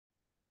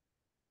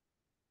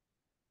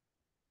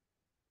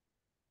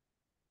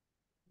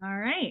All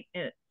right,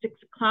 it's 6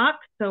 o'clock,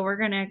 so we're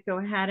going to go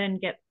ahead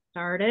and get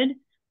started.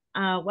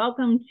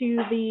 Welcome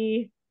to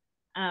the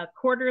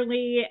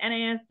quarterly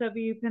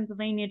NASW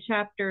Pennsylvania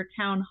Chapter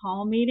Town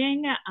Hall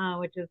meeting,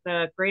 which is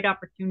a great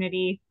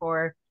opportunity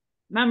for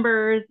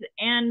members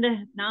and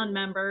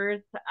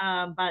non-members,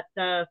 but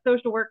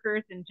social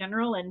workers in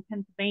general in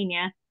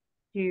Pennsylvania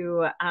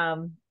to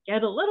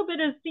get a little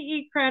bit of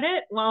CE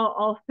credit while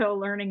also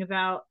learning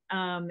about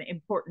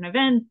important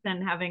events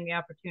and having the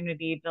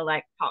opportunity to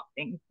like talk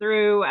things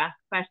through, ask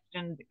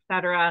questions,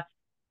 etc.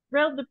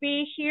 Thrilled to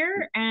be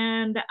here,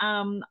 and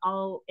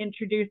I'll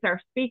introduce our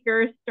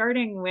speakers,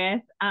 starting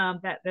with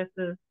that this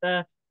is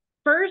the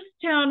first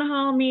town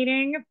hall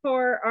meeting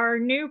for our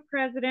new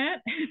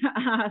president,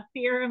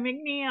 Sierra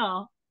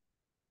McNeil.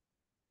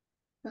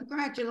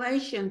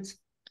 Congratulations.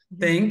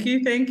 Thank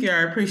you. Thank you.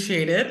 I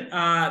appreciate it.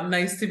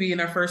 Nice to be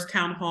in our first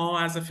town hall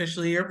as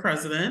officially your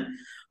president.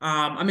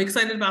 I'm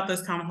excited about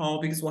this town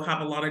hall because we'll have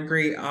a lot of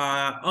great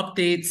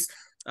updates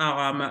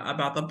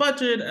about the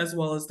budget as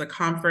well as the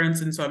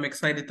conference. And so I'm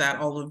excited that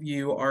all of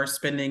you are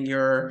spending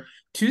your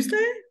Tuesday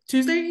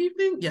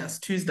evening? Yes,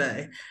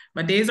 Tuesday.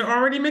 My days are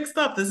already mixed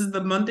up. This is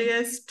the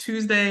Mondayest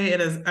Tuesday it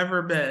has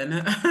ever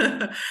been.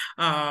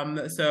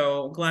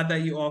 So glad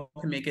that you all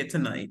can make it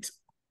tonight.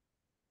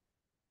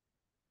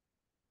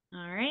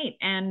 All right,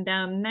 and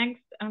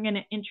next I'm going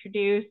to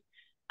introduce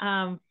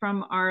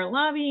from our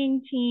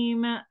lobbying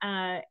team,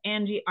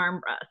 Angie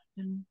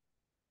Armburst.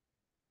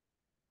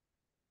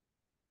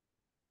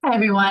 Hi,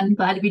 everyone.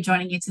 Glad to be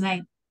joining you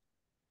tonight.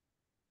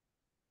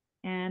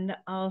 And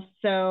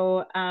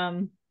also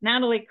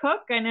Natalie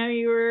Cook. I know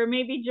you were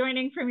maybe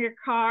joining from your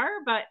car,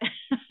 but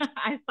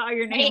I saw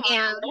your name.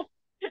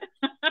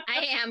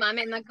 I am. I'm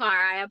in the car.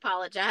 I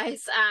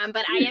apologize.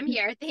 But I am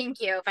here.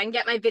 Thank you. If I can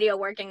get my video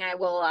working, I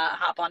will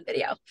hop on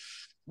video.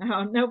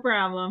 Oh, no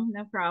problem.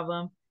 No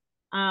problem.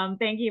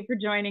 Thank you for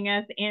joining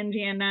us.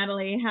 Angie and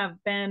Natalie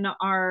have been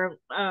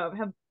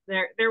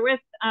they're with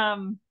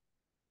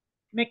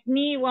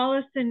McNeil,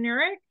 Wallace and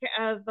Nurick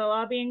as the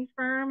lobbying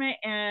firm,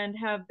 and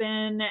have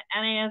been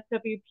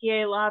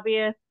NASW-PA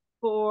lobbyists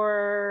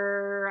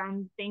for,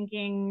 I'm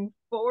thinking,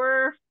 4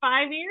 or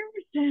 5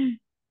 years.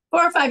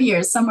 4 or 5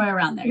 years, somewhere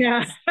around there.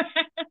 Yeah,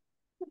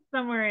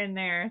 somewhere in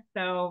there.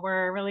 So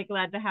we're really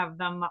glad to have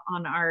them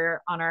on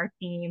our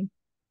team.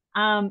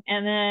 And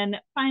then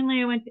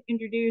finally, I want to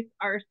introduce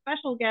our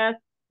special guest,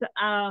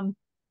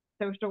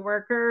 social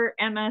worker,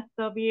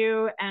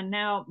 MSW, and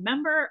now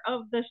member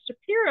of the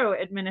Shapiro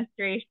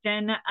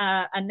administration,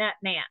 Anette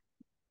Nance.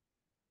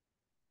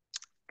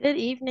 Good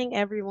evening,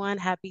 everyone.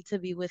 Happy to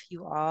be with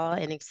you all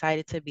and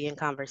excited to be in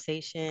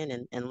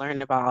conversation and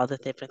learn about all the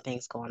different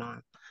things going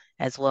on,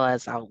 as well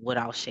as what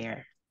I'll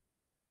share.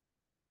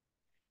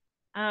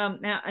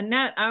 Now,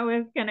 Annette, I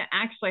was going to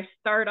actually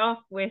start off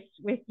with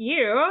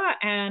you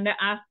and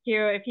ask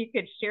you if you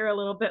could share a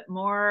little bit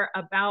more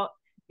about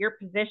your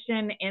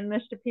position in the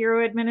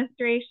Shapiro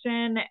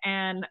administration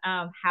and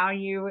how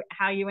you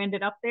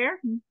ended up there.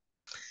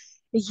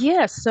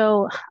 Yeah,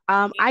 so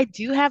I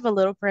do have a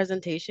little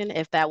presentation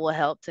if that will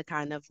help to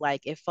kind of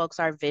like if folks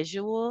are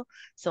visual,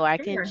 so I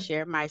can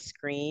share my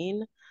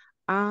screen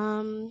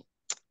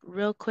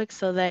real quick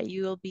so that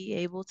you'll be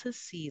able to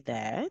see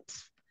that.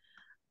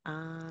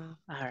 All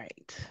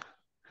right.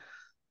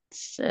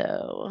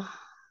 So,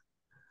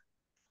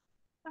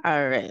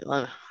 all right,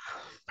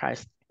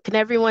 can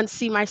everyone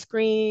see my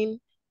screen?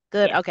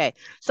 Good. Yeah. Okay.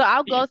 So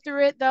I'll go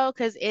through it though,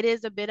 because it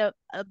is a bit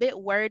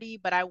wordy,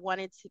 but I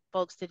wanted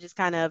folks to just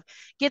kind of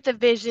get the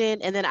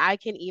vision, and then I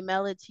can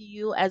email it to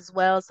you as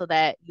well so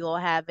that you'll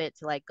have it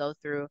to like go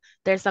through.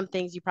 There's some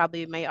things you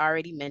probably may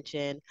already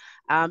mention.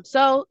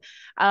 So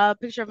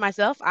picture of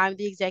myself, I'm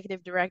the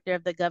executive director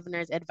of the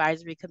Governor's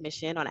Advisory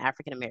Commission on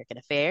African American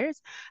Affairs.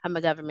 I'm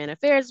a government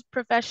affairs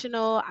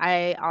professional.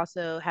 I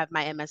also have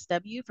my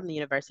MSW from the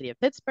University of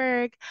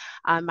Pittsburgh.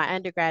 My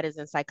undergrad is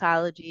in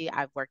psychology.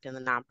 I've worked in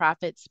the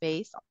nonprofit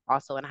space,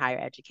 also in higher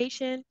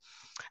education.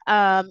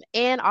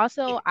 And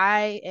also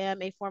I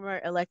am a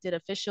former elected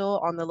official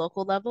on the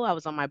local level. I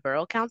was on my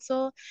borough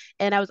council,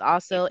 and I was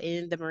also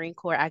in the Marine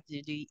Corps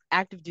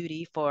active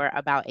duty for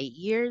about 8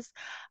 years.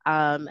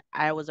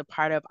 I was a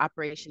part of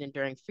Operation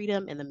Enduring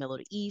Freedom in the Middle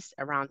East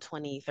around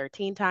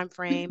 2013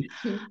 timeframe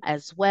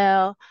as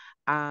well.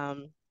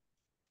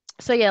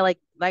 So yeah, like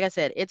I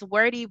said, it's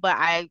wordy, but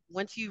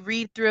once you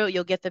read through it,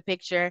 you'll get the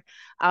picture.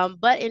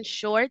 But in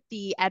short,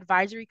 the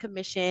advisory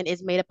commission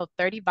is made up of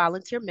 30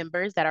 volunteer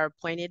members that are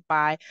appointed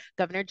by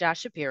Governor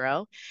Josh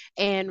Shapiro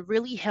and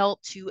really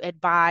help to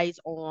advise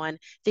on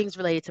things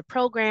related to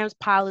programs,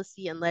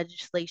 policy, and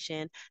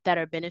legislation that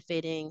are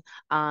benefiting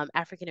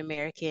African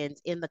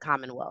Americans in the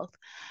Commonwealth.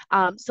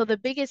 So the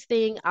biggest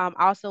thing I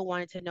also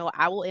wanted to know,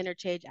 I will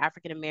interchange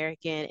African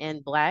American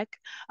and Black,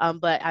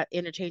 but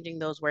interchanging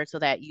those words so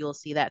that you'll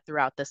see that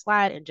throughout the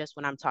slide and just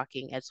when I'm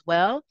talking as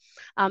well.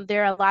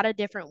 There are a lot of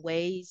different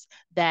ways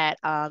that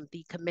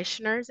the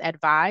commissioners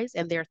advise,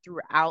 and they're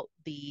throughout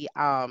the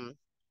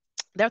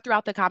they're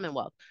throughout the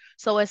Commonwealth.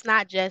 So it's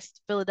not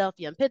just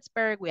Philadelphia and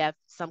Pittsburgh. We have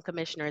some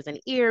commissioners in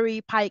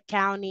Erie, Pike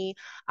County,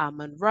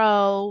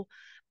 Monroe,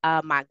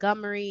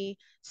 Montgomery.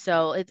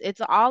 So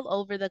it's all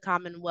over the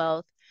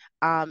Commonwealth.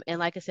 And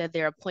like I said,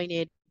 they're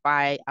appointed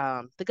by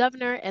the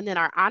governor. And then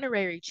our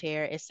honorary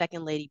chair is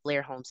Second Lady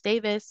Blair Holmes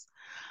Davis.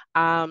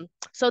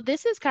 So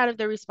this is kind of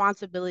the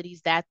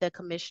responsibilities that the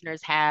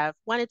commissioners have.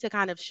 Wanted to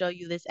kind of show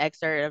you this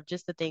excerpt of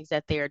just the things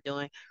that they are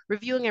doing,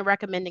 reviewing and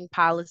recommending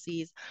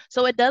policies.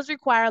 So it does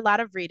require a lot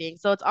of reading.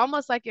 So it's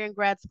almost like you're in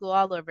grad school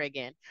all over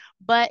again,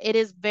 but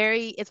it's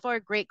for a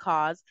great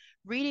cause.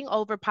 Reading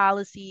over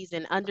policies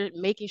and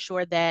making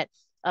sure that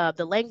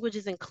the language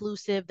is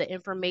inclusive, the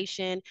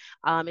information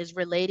is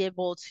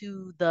relatable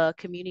to the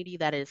community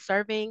that is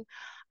serving.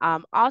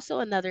 Also,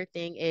 another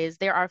thing is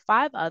there are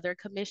 5 other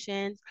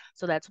commissions.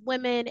 So that's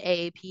women,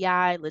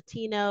 AAPI,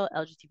 Latino,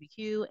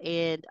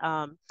 LGBTQ,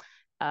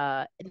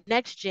 and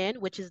Next Gen,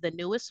 which is the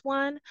newest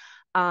one.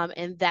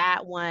 And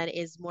that one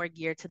is more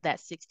geared to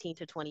that 16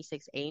 to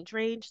 26 age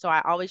range. So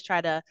I always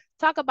try to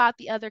talk about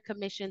the other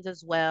commissions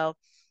as well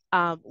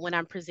when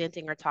I'm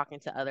presenting or talking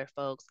to other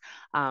folks.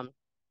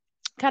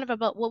 Kind of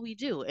about what we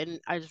do and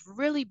is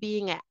really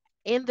being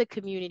in the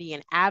community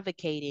and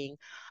advocating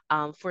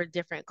for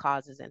different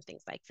causes and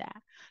things like that.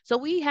 So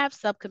we have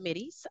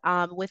subcommittees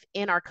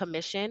within our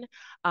commission,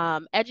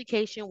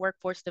 education,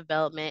 workforce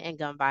development, and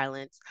gun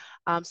violence.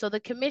 So the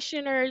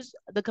commission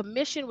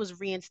was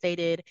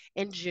reinstated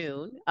in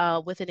June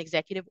with an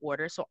executive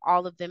order. So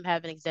all of them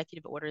have an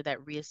executive order that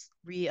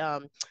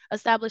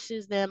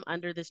establishes them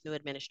under this new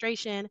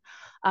administration.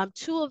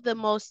 2 of the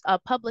most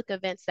public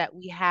events that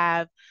we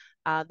have,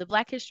 the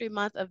Black History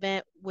Month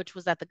event, which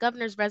was at the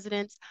governor's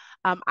residence.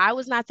 I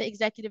was not the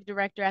executive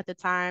director at the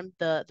time.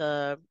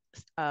 That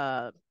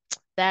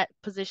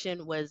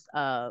position was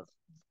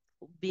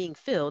being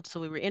filled,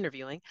 so we were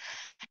interviewing.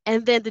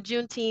 And then the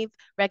Juneteenth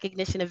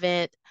recognition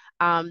event,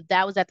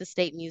 that was at the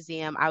State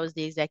Museum. I was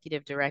the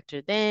executive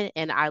director then,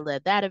 and I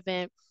led that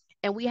event.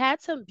 And we had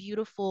some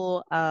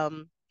beautiful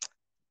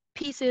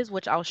pieces,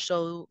 which I'll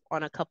show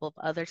on a couple of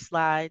other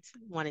slides,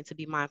 wanting to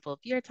be mindful of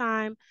your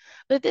time.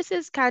 But this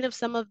is kind of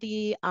some of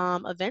the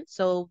events.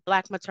 So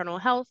Black maternal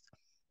health.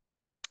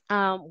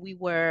 We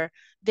were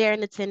there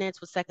in attendance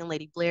with Second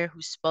Lady Blair,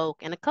 who spoke,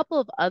 and a couple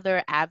of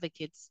other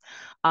advocates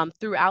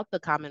throughout the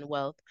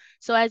Commonwealth.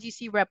 So as you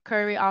see, Rep.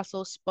 Curry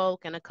also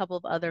spoke, and a couple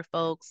of other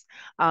folks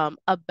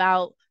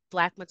about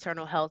Black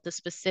maternal health, the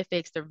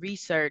specifics, the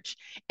research,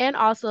 and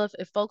also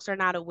if folks are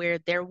not aware,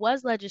 there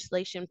was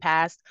legislation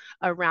passed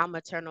around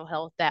maternal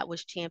health that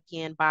was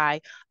championed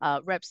by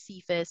Rep.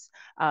 Cephas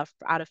out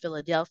of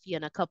Philadelphia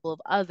and a couple of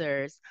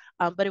others,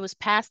 but it was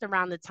passed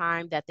around the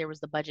time that there was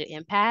the budget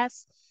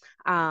impasse.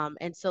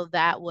 And so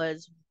that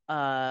was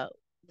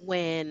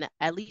when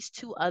at least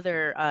 2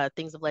 other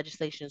things of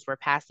legislations were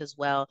passed as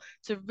well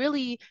to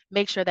really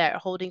make sure that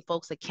holding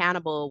folks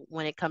accountable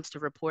when it comes to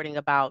reporting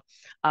about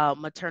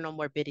maternal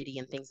morbidity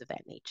and things of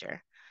that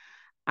nature.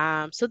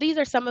 So these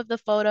are some of the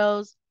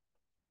photos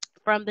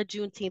from the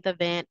Juneteenth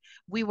event.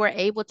 We were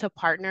able to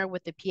partner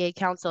with the PA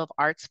Council of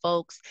Arts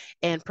folks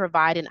and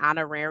provide an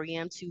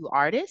honorarium to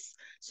artists.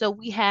 So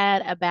we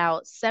had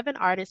about 7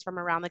 artists from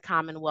around the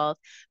Commonwealth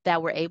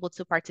that were able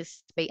to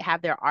participate,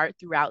 have their art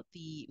throughout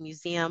the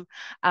museum.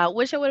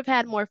 Wish I would have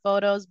had more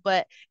photos,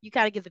 but you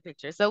kind of get the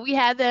picture. So we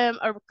had them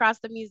across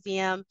the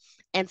museum.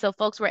 And so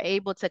folks were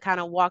able to kind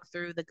of walk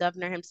through. The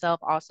governor himself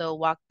also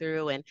walked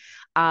through, and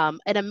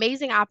an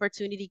amazing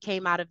opportunity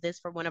came out of this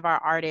for one of our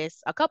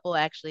artists, a couple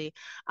actually.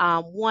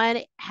 One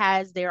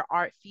has their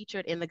art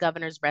featured in the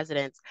governor's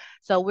residence.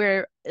 So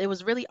it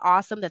was really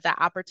awesome that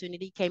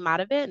opportunity came out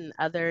of it, and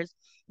others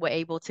were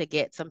able to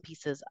get some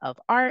pieces of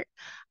art.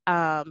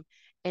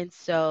 And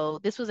so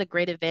this was a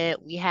great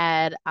event. We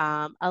had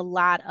a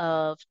lot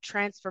of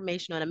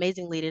transformational and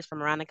amazing leaders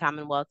from around the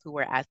Commonwealth who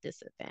were at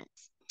this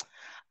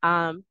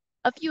event.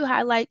 A few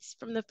highlights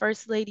from the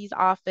First Lady's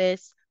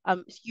office.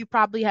 You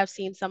probably have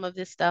seen some of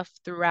this stuff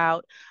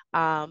throughout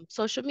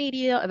social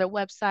media or their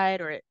website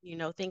or,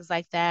 things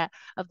like that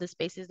of the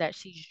spaces that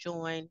she's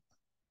joined,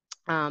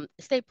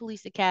 State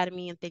Police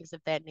Academy and things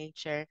of that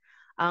nature.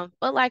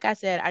 But like I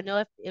said, I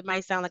know it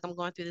might sound like I'm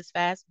going through this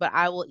fast, but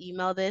I will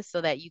email this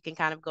so that you can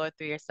kind of go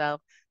through yourself,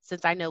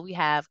 since I know we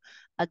have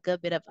a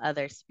good bit of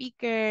other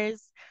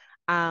speakers.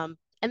 And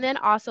then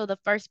also the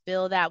first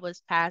bill that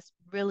was passed,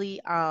 really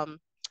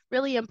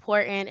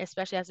important,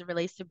 especially as it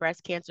relates to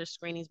breast cancer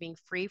screenings being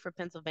free for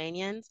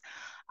Pennsylvanians.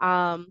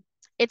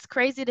 It's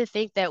crazy to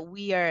think that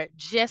we are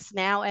just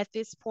now at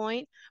this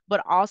point,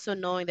 but also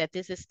knowing that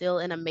this is still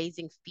an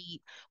amazing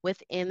feat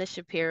within the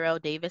Shapiro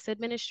Davis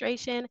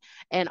administration,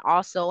 and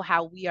also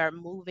how we are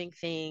moving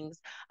things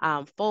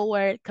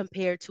forward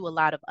compared to a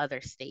lot of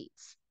other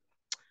states.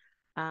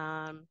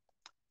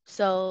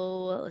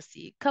 So let's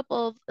see, a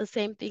couple of the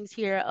same things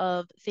here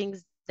of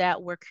things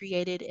that were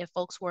created if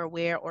folks were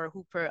aware, or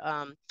who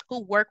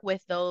work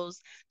with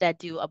those that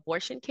do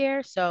abortion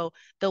care. So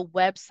the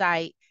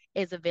website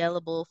is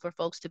available for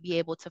folks to be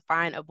able to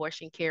find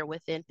abortion care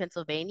within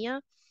Pennsylvania.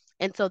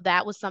 And so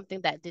that was something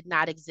that did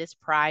not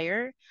exist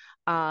prior.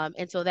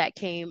 And so that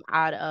came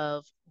out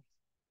of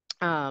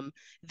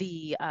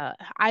the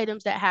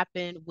items that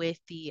happened with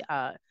the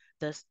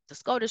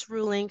SCOTUS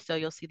ruling. So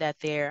you'll see that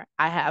there.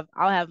 I'll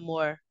have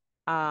more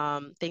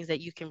things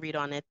that you can read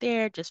on it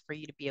there just for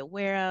you to be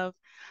aware of.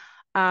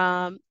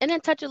 And then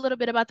touch a little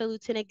bit about the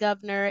lieutenant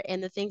governor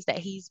and the things that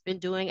he's been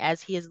doing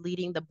as he is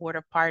leading the Board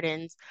of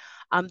Pardons.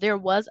 There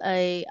was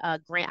a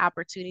grant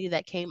opportunity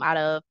that came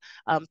out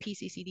of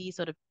PCCD,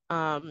 so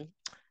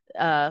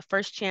the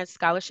First Chance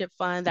Scholarship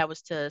Fund that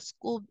was to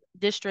school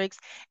districts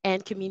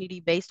and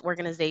community-based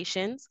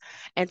organizations.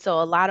 And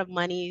so a lot of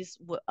monies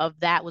of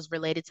that was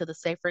related to the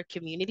Safer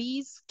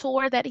Communities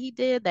tour that he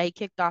did, that he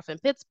kicked off in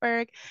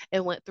Pittsburgh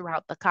and went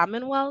throughout the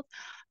Commonwealth.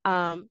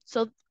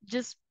 So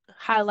just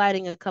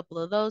highlighting a couple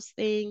of those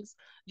things.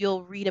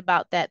 You'll read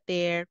about that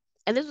there.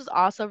 And this was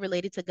also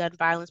related to gun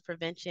violence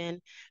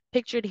prevention.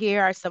 Pictured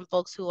here are some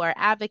folks who are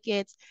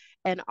advocates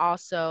and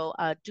also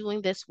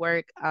doing this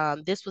work.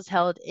 This was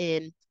held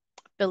in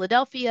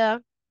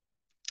Philadelphia,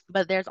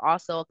 but there's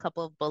also a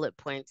couple of bullet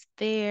points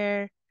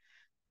there.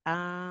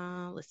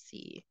 Let's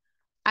see.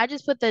 I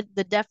just put the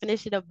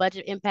definition of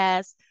budget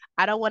impasse.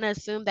 I don't want to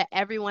assume that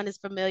everyone is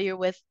familiar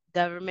with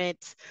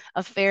government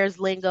affairs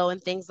lingo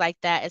and things like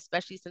that,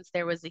 especially since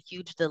there was a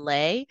huge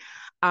delay.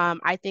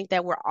 I think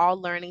that we're all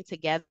learning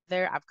together.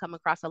 I've come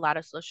across a lot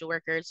of social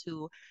workers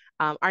who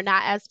are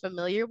not as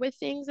familiar with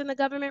things in the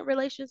government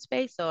relations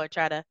space, so I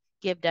try to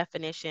give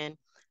definition.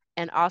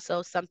 And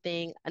also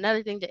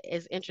another thing that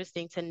is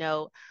interesting to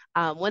note,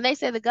 when they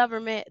say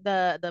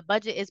the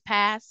budget is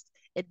passed,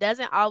 it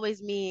doesn't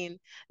always mean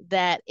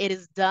that it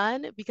is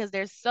done because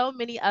there's so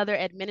many other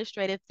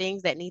administrative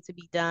things that need to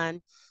be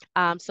done.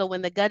 So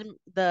when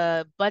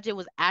the budget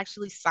was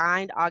actually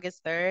signed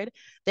August 3rd,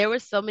 there were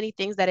so many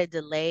things that it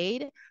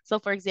delayed. So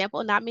for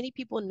example, not many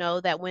people know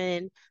that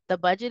when the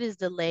budget is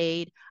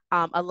delayed,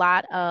 a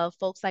lot of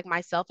folks like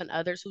myself and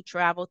others who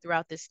travel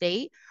throughout the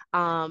state,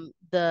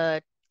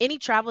 any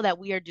travel that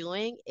we are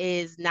doing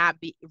is not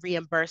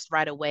reimbursed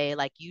right away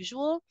like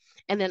usual.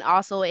 And then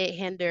also it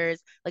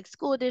hinders like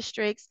school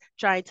districts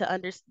trying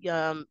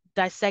to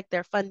dissect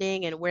their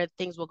funding and where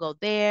things will go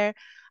there.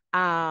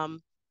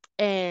 And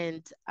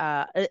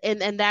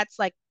that's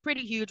like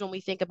pretty huge when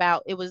we think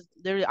about it was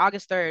there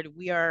August 3rd.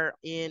 We are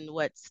in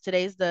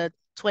today's the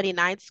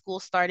 29th. School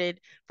started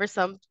for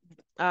some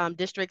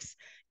districts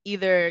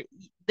either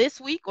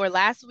this week or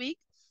last week.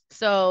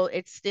 So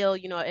it's still,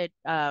 it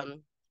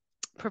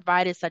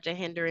provided such a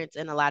hindrance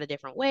in a lot of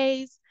different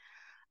ways.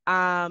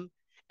 Um,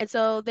 and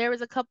so there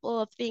was a couple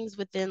of things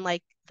within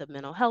like the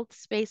mental health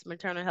space,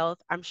 maternal health.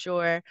 I'm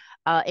sure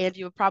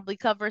Angie would probably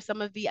cover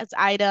some of these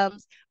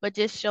items, but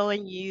just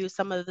showing you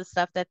some of the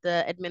stuff that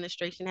the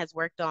administration has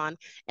worked on.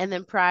 And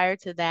then prior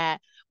to that,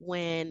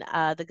 when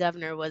the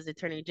governor was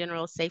Attorney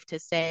General, safe to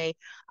say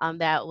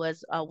that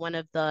was one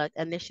of the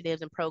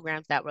initiatives and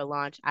programs that were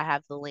launched. I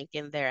have the link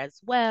in there as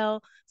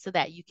well so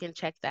that you can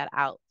check that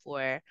out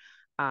for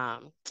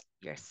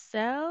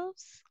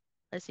yourselves.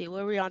 Let's see,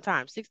 where are we on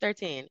time?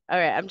 6:13. All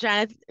right, I'm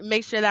trying to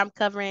make sure that I'm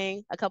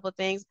covering a couple of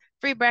things.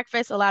 Free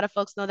breakfast, a lot of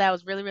folks know that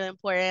was really, really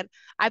important.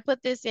 I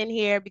put this in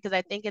here because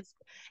I think it's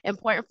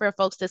important for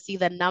folks to see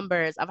the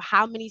numbers of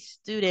how many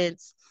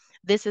students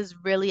this is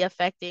really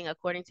affecting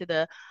according to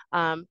the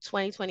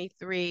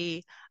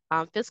 2023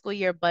 fiscal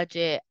year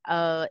budget.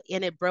 And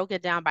it broke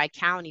it down by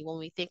county when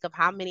we think of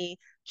how many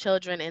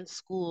children in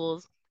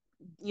schools,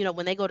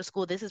 when they go to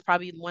school, this is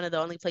probably one of the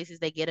only places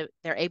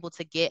they're able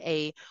to get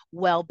a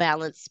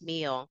well-balanced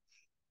meal.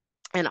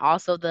 And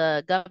also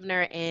the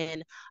governor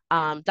and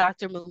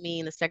Dr.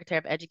 Mumeen, the Secretary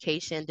of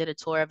Education, did a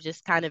tour of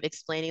just kind of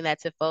explaining that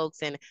to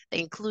folks, and they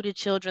included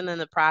children in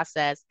the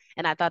process.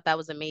 And I thought that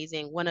was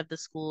amazing. One of the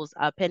schools,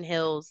 Penn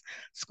Hills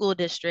School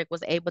District,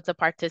 was able to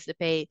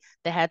participate.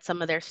 They had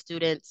some of their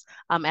students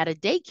at a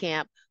day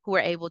camp who were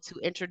able to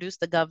introduce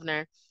the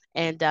governor.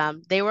 And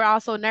they were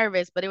also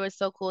nervous, but it was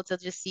so cool to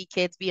just see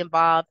kids be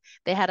involved.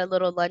 They had a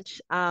little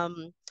lunch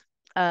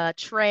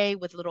tray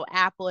with a little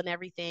apple and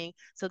everything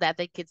so that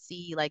they could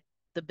see like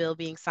the bill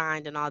being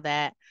signed and all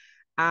that.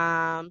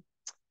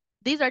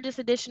 These are just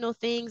additional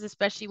things,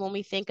 especially when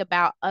we think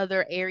about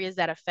other areas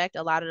that affect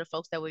a lot of the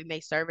folks that we may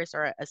service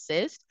or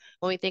assist.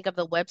 When we think of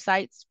the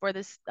websites for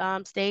this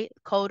state,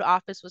 Code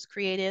Office was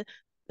created,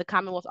 the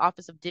Commonwealth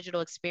Office of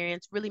Digital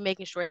Experience, really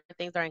making sure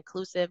things are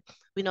inclusive.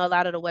 We know a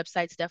lot of the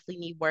websites definitely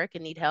need work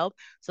and need help.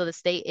 So the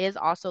state is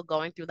also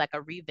going through like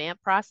a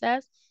revamp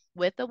process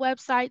with the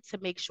website to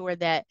make sure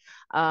that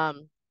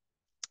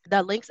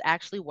the links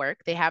actually work.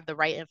 They have the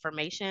right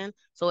information.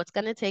 So it's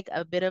going to take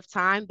a bit of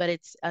time, but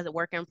it's a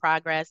work in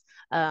progress.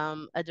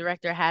 A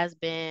director has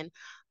been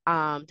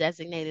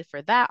designated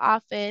for that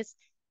office,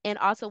 and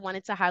also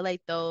wanted to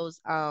highlight those.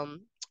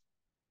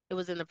 It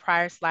was in the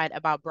prior slide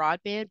about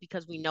broadband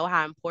because we know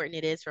how important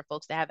it is for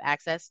folks to have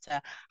access to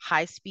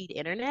high-speed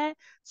internet.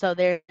 So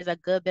there's a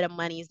good bit of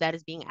monies that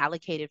is being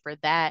allocated for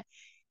that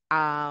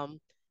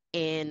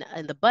in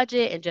the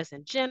budget and just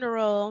in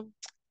general.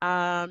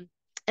 And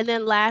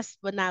then last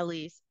but not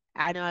least,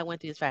 I know I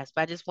went through this fast,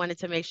 but I just wanted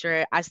to make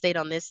sure I stayed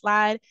on this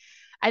slide.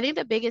 I think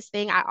the biggest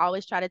thing I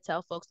always try to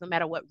tell folks, no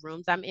matter what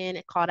rooms I'm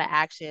in, call to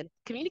action,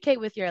 communicate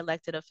with your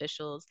elected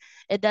officials.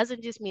 It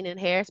doesn't just mean in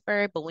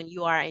Harrisburg, but when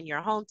you are in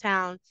your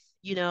hometown,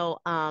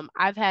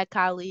 I've had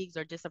colleagues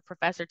or just a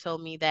professor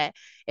told me that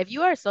if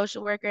you are a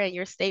social worker and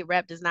your state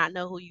rep does not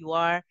know who you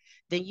are,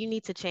 then you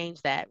need to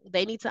change that.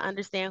 They need to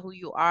understand who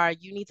you are.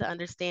 You need to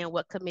understand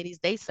what committees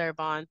they serve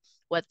on,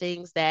 what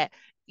things that,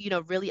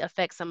 really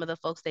affect some of the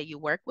folks that you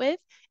work with,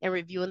 and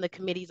reviewing the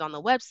committees on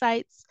the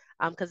websites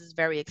because it's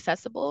very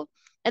accessible.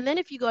 And then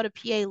if you go to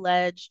PA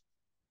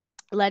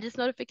Legis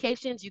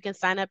notifications, you can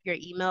sign up your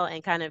email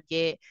and kind of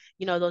get,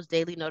 those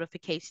daily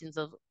notifications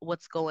of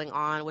what's going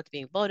on, what's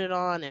being voted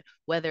on, and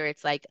whether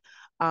it's like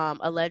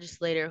a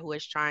legislator who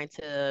is trying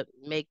to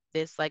make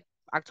this like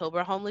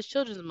October Homeless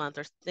Children's Month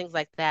or things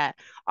like that.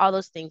 All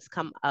those things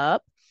come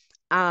up.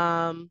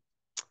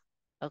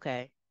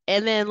 Okay.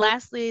 And then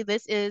lastly,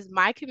 this is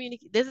my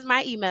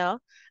email,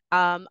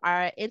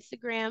 our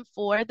Instagram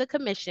for the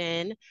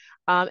commission,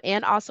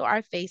 and also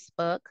our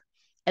Facebook.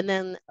 And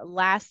then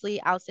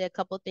lastly, I'll say a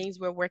couple of things.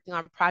 We're working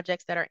on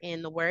projects that are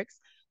in the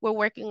works. We're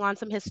working on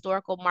some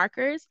historical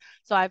markers.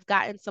 So I've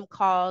gotten some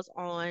calls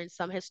on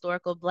some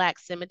historical Black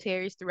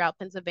cemeteries throughout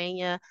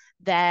Pennsylvania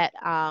that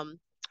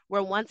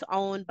were once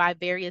owned by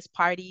various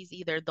parties.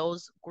 Either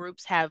those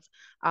groups have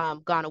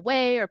gone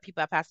away or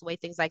people have passed away,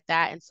 things like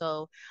that. And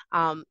so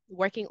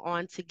working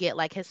on to get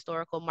like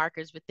historical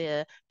markers with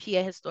the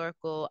PA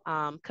Historical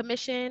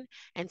Commission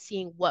and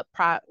seeing what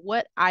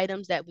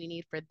items that we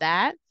need for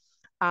that.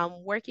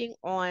 Working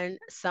on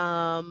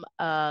some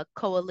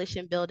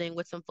coalition building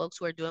with some folks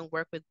who are doing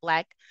work with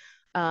Black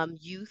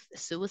youth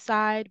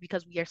suicide,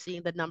 because we are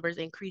seeing the numbers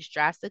increase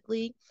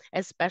drastically,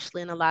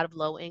 especially in a lot of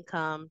low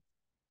income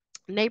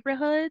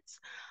neighborhoods.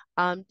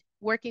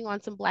 Working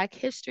on some Black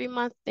History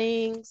Month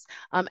things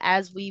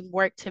as we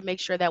work to make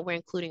sure that we're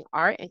including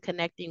art and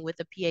connecting with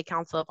the PA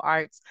Council of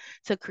Arts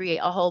to create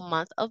a whole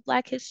month of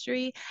Black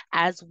history,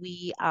 as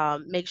we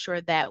make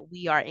sure that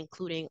we are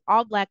including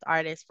all Black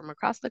artists from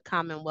across the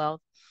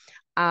Commonwealth.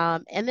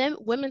 And then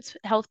women's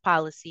health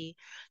policy.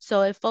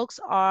 So if folks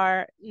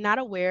are not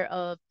aware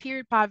of,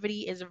 period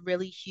poverty is a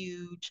really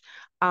huge,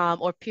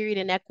 or period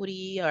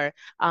inequity, or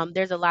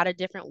there's a lot of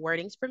different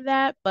wordings for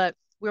that, but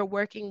we're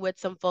working with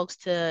some folks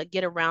to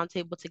get a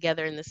roundtable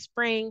together in the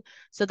spring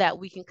so that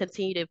we can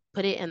continue to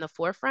put it in the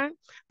forefront.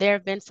 There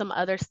have been some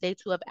other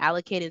states who have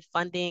allocated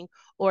funding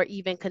or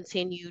even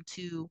continue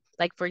to,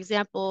 like, for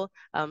example,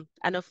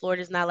 I know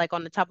Florida is not like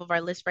on the top of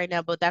our list right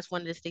now, but that's one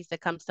of the states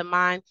that comes to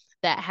mind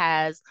that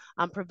has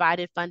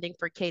provided funding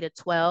for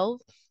K-12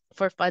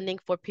 for funding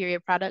for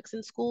period products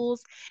in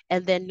schools.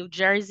 And then New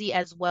Jersey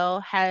as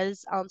well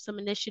has some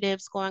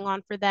initiatives going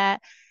on for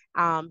that.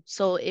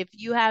 So if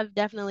you have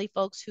definitely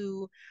folks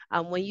who,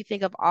 when you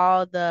think of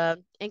all the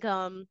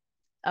income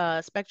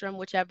spectrum,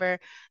 whichever,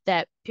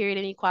 that period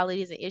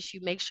inequality is an issue,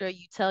 make sure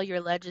you tell your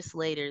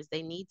legislators.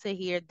 They need to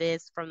hear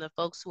this from the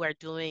folks who are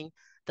doing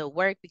the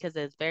work, because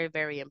it's very,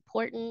 very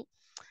important.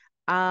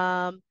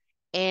 And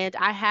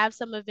I have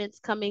some events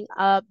coming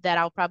up that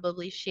I'll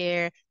probably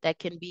share that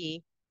can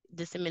be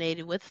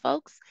disseminated with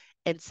folks.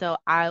 And so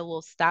I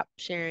will stop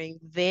sharing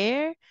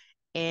there.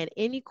 And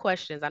any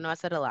questions? I know I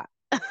said a lot.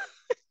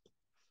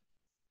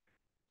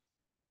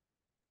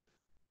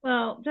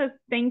 Well, just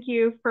thank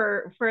you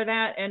for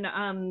that. And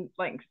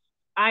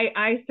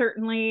I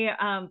certainly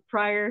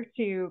prior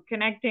to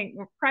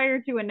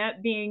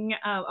Anette being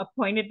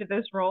appointed to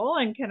this role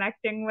and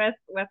connecting with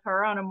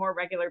her on a more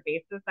regular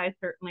basis, I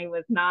certainly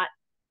was not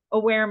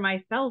aware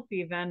myself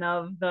even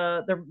of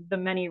the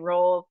many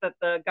roles that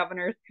the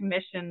governor's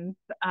commissions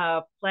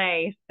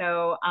play.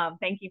 So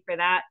thank you for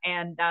that.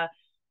 And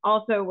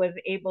also was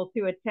able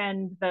to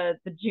attend the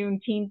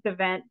Juneteenth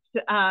event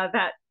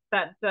that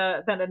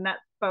Annette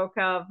spoke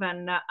of,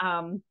 and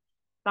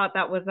thought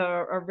that was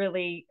a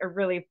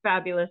really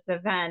fabulous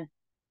event.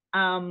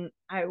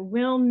 I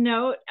will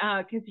note,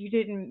 because you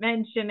didn't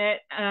mention it,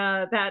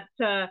 that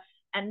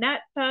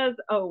Annette does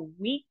a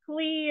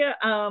weekly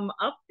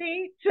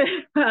update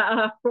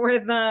for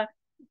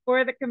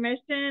the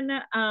commission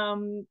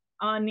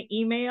on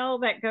email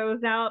that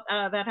goes out,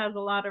 that has a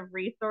lot of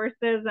resources.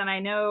 And I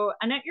know,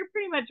 Annette, you're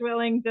pretty much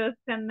willing to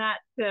send that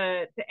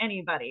to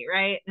anybody,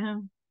 right?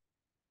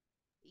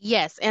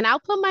 Yes, and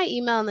I'll put my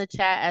email in the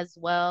chat as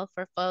well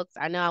for folks.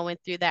 I know I went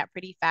through that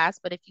pretty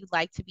fast, but if you'd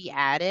like to be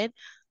added,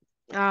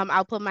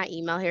 I'll put my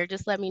email here.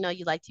 Just let me know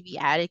you'd like to be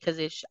added,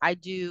 because I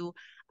do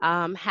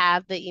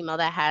have the email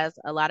that has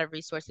a lot of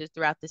resources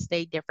throughout the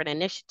state, different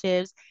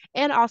initiatives,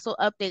 and also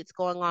updates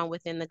going on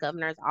within the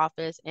governor's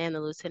office and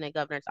the lieutenant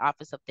governor's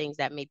office of things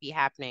that may be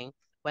happening,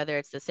 whether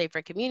it's the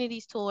Safer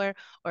Communities Tour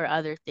or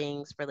other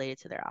things related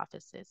to their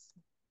offices.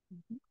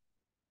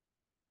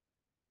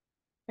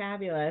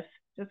 Fabulous.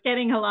 Just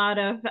getting a lot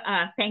of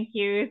thank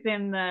yous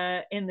in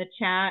the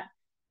chat.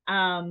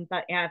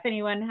 But yeah, if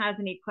anyone has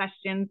any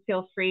questions,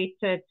 feel free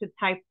to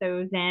type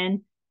those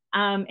in.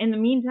 In the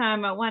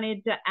meantime, I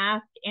wanted to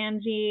ask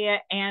Angie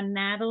and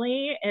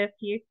Natalie if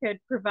you could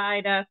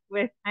provide us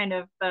with kind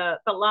of the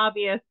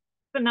lobbyist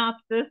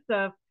synopsis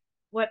of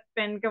what's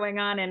been going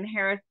on in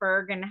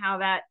Harrisburg and how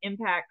that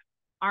impacts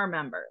our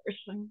members.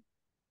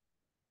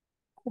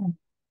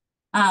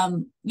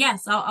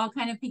 Yes, I'll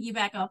kind of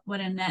piggyback off what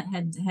Annette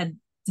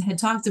had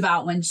talked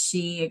about when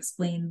she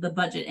explained the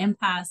budget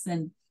impasse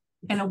and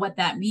kind of what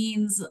that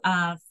means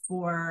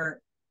for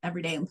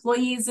everyday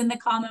employees in the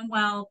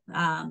Commonwealth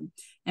and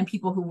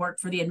people who work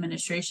for the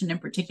administration in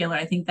particular.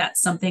 I think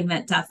that's something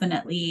that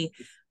definitely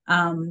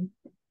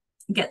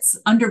gets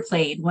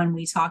underplayed when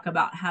we talk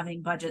about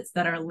having budgets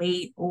that are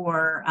late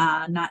or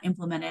not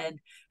implemented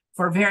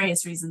for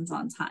various reasons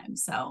on time.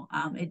 So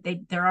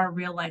there are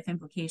real life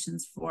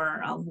implications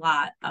for a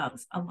lot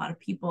of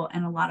people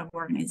and a lot of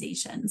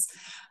organizations.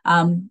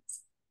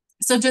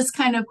 So just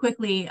kind of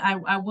quickly,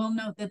 I will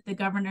note that the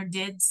governor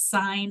did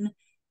sign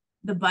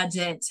the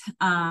budget.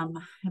 I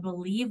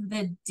believe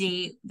the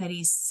date that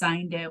he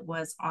signed it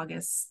was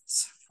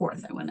August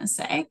 4th, I want to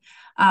say.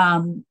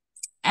 And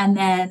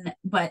then,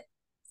 but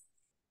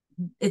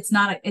it's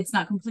not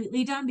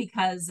completely done,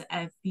 because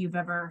if you've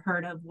ever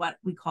heard of what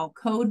we call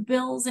code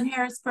bills in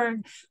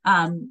Harrisburg,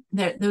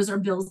 those are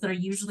bills that are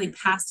usually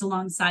passed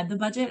alongside the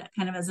budget,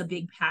 kind of as a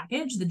big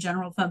package. The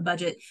general fund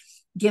budget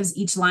gives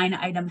each line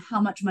item how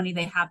much money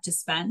they have to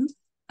spend,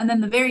 and then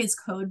the various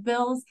code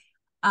bills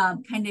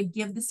kind of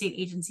give the state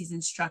agencies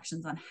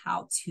instructions on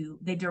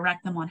they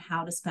direct them on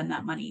how to spend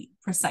that money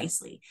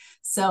precisely.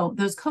 So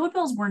those code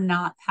bills were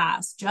not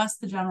passed, just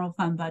the general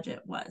fund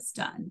budget was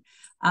done.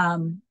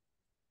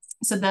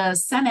 So the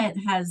Senate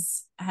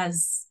has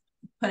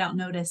put out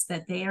notice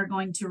that they are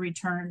going to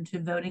return to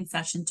voting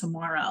session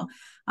tomorrow.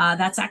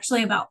 That's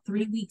actually about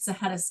 3 weeks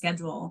ahead of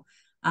schedule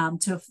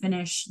to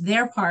finish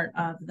their part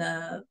of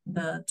the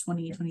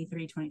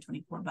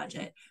 2023-2024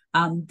 budget.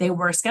 They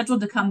were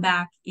scheduled to come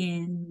back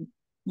in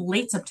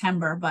late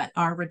September, but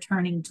are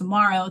returning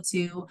tomorrow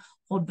to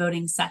hold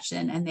voting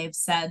session. And they've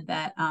said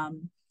that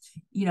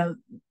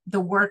the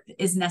work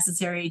is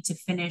necessary to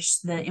finish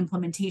the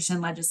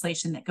implementation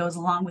legislation that goes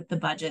along with the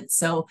budget.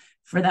 So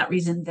for that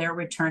reason, they're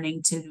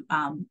returning to,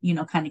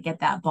 kind of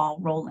get that ball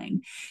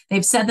rolling.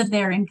 They've said that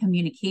they're in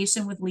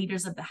communication with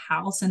leaders of the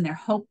House, and they're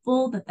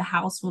hopeful that the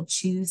House will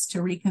choose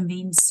to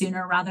reconvene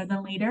sooner rather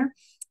than later.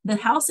 The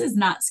House is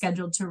not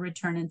scheduled to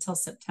return until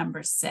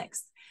September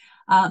 6th.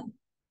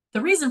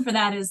 The reason for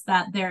that is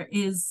that there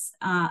is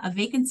a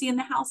vacancy in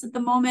the House at the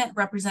moment.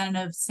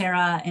 Representative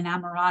Sarah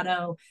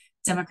Inamorato,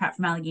 Democrat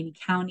from Allegheny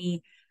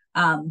County,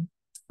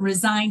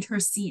 resigned her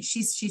seat.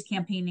 She's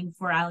campaigning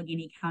for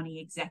Allegheny County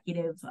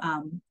executive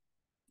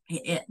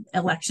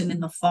election in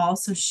the fall.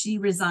 So she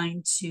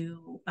resigned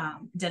to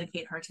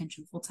dedicate her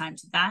attention full time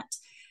to that.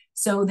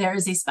 So there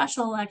is a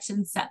special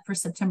election set for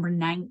September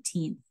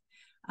 19th.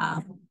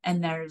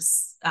 And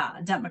there's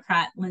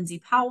Democrat Lindsay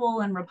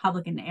Powell and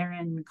Republican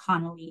Erin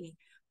Connolly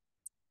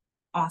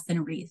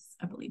Austenreith,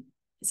 I believe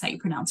is how you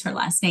pronounce her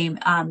last name.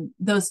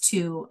 Those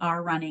two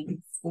are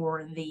running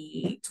for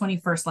the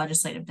 21st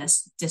legislative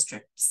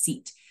district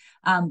seat.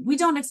 We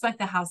don't expect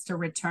the House to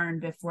return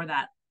before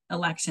that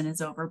election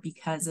is over,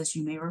 because, as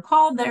you may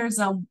recall, there's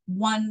a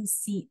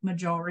 1-seat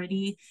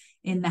majority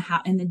in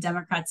the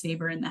Democrats'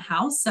 favor in the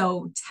House.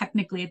 So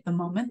technically, at the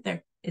moment,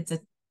 it's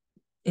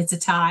a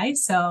tie.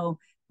 So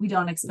we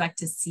don't expect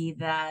to see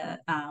the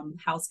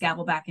House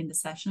gavel back into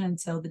session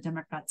until the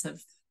Democrats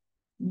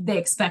they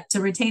expect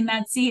to retain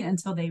that seat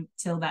until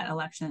that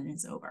election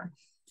is over.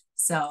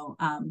 So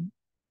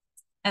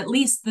at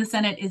least the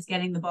Senate is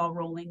getting the ball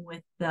rolling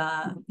with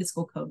the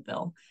fiscal code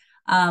bill.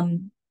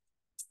 And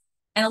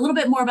a little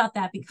bit more about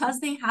that, because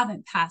they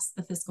haven't passed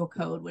the fiscal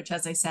code, which,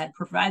 as I said,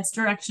 provides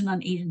direction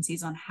on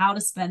agencies on how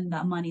to spend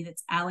the money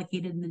that's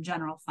allocated in the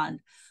general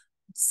fund.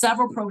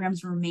 Several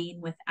programs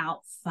remain without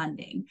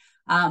funding.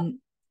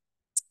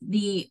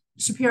 The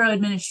Shapiro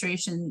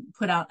administration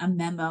put out a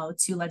memo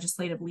to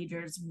legislative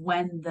leaders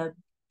when the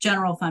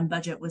general fund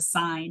budget was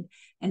signed,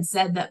 and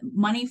said that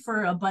money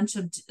for a bunch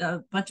of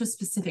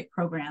specific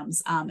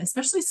programs,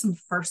 especially some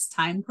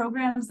first-time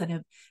programs that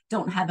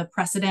don't have a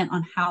precedent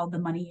on how the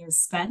money is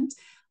spent,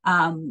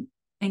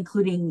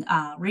 including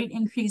rate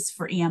increase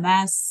for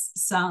EMS,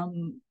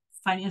 some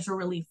financial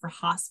relief for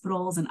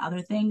hospitals, and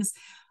other things.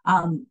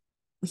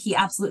 He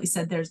absolutely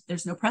said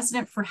there's no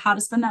precedent for how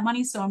to spend that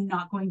money, so I'm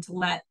not going to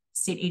let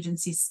state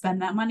agencies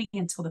spend that money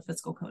until the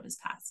fiscal code is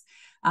passed.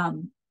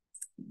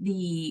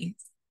 The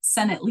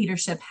Senate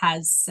leadership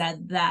has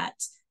said that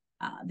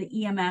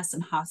the EMS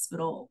and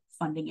hospital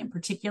funding in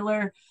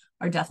particular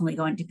are definitely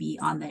going to be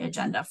on the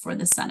agenda for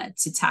the Senate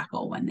to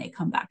tackle when they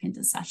come back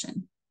into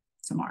session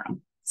tomorrow.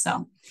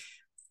 So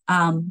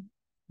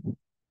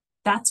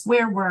that's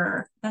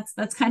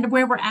kind of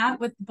where we're at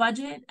with the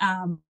budget.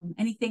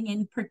 Anything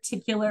in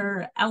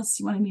particular else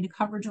you wanted me to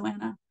cover,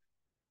 Joanna?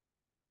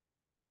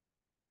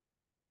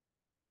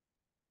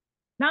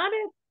 Not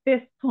at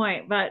this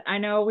point, but I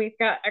know we've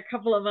got a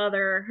couple of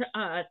other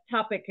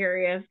topic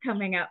areas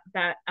coming up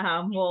that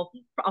I'll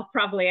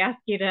probably ask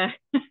you to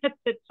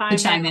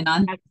chime in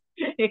on.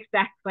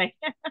 Exactly.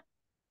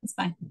 It's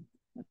fine.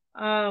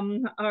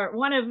 Or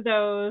one of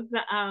those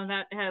that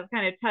has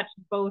kind of touched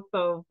both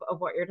of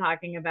what you're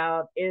talking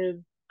about is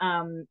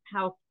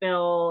House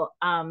Bill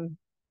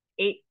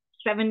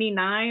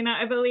 879,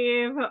 I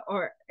believe,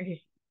 or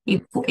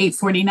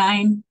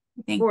 849,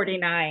 I think.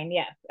 49,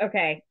 yes.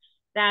 Okay.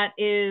 That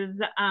is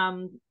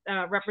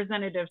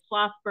Representative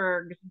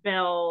Schlossberg's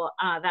bill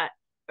that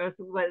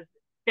was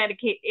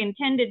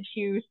intended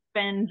to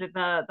spend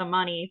the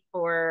money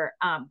for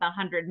the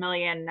 100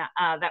 million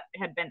that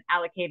had been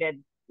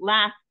allocated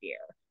last year.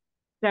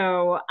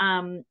 So,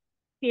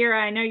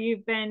 Sierra, I know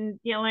you've been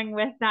dealing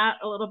with that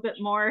a little bit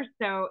more.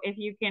 So if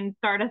you can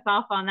start us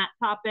off on that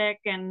topic,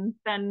 and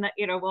then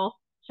we'll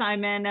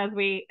chime in as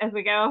we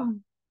go.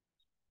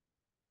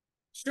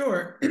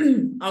 Sure.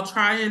 I'll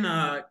try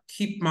and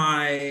keep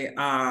my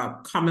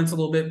comments a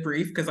little bit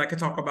brief because I could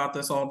talk about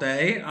this all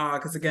day.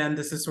 Because again,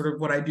 this is sort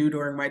of what I do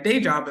during my day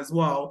job as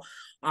well.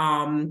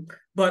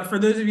 But for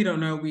those of you who don't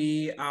know,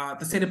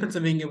 the state of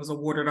Pennsylvania was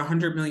awarded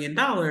 $100 million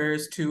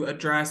to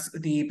address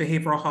the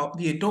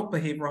adult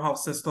behavioral health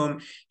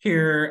system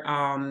here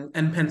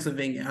in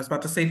Pennsylvania. I was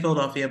about to say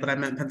Philadelphia, but I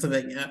meant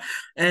Pennsylvania.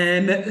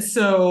 And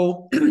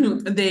so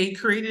they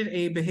created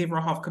a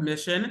behavioral health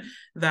commission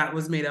that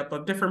was made up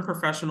of different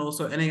professionals.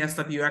 So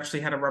NASW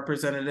actually had a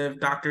representative,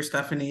 Dr.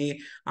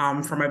 Stephanie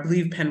from, I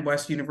believe, Penn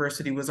West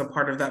University was a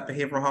part of that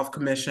behavioral health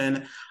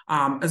commission,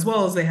 as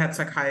well as they had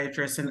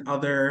psychiatrists and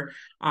other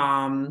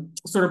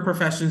sort of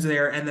professions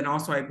there. And then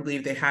also, I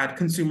believe they had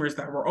consumers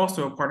that were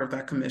also a part of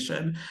that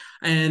commission.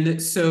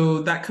 And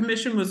so that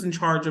commission was in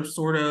charge of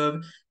sort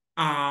of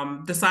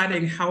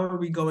deciding how are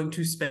we going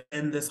to spend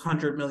this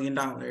 $100 million.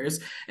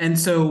 And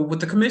so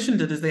what the commission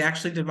did is they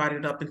actually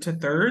divided up into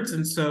thirds.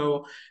 And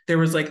so there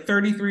was like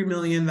 33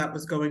 million that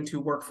was going to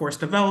workforce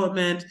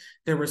development.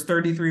 There was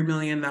 33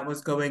 million that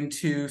was going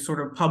to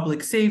sort of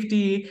public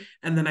safety.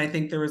 And then I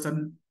think there was a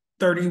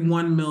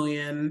 31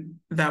 million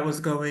that was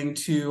going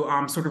to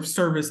sort of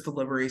service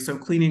delivery. So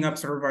cleaning up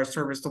sort of our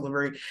service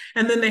delivery.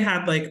 And then they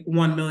had like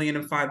 1 million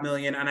and 5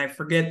 million. And I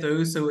forget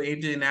those. So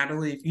Angie and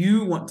Natalie, if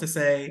you want to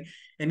say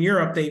in your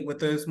update what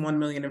those 1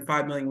 million and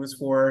 5 million was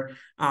for,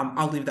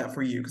 I'll leave that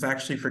for you because I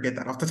actually forget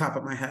that off the top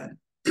of my head.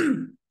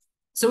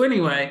 So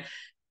anyway,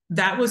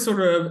 that was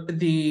sort of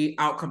the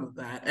outcome of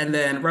that. And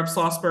then Rep.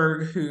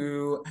 Schlossberg,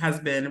 who has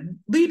been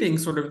leading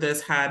sort of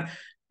this, had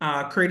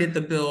created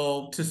the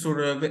bill to sort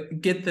of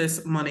get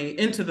this money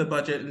into the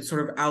budget and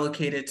sort of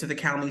allocate it to the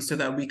county so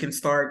that we can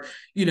start,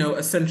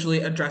 essentially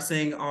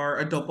addressing our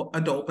adult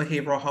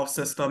behavioral health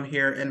system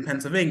here in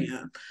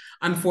Pennsylvania.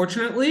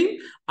 Unfortunately,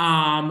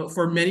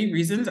 for many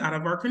reasons out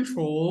of our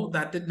control,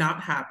 that did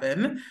not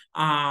happen.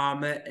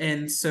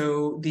 And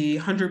so the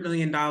 $100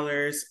 million,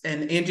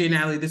 and Angie and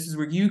Natalie, this is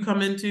where you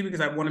come into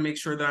because I want to make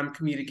sure that I'm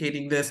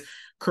communicating this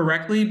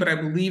correctly, but I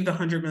believe the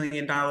 $100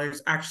 million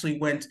actually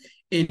went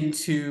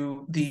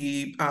into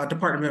the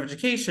Department of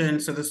Education,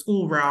 so the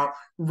school route,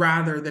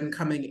 rather than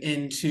coming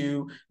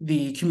into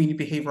the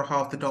community behavioral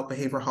health, adult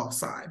behavioral health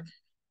side.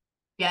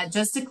 Yeah,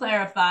 just to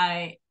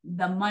clarify,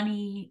 the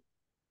money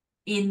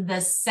in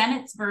the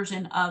Senate's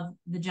version of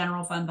the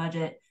general fund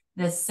budget,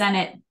 the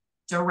Senate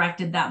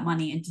directed that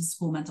money into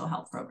school mental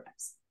health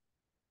programs.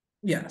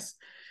 Yes.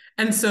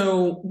 And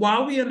so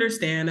while we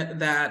understand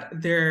that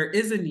there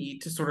is a need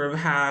to sort of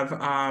have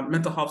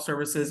mental health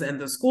services in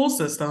the school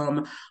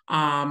system,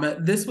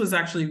 this was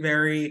actually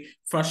very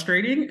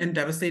frustrating and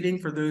devastating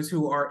for those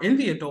who are in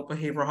the adult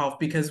behavioral health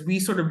because we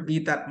sort of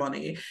need that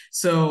money.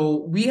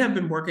 So we have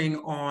been working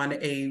on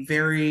a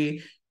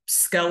very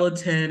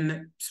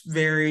skeleton,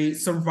 very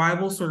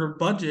survival sort of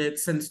budget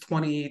since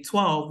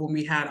 2012 when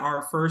we had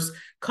our first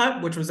cut,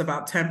 which was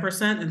about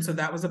 10%. And so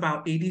that was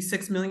about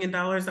 $86 million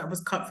that was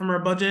cut from our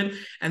budget.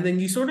 And then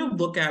you sort of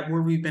look at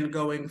where we've been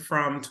going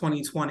from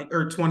 2020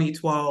 or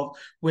 2012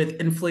 with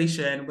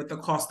inflation, with the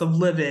cost of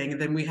living.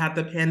 Then we had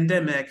the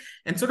pandemic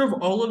and sort of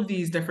all of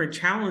these different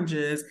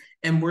challenges.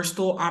 And we're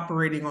still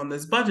operating on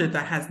this budget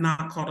that has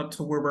not caught up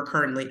to where we're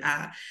currently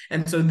at.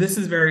 And so this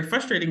is very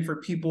frustrating for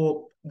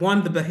people.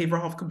 One, the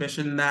Behavioral Health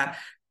Commission that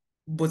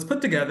was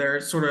put together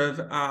sort of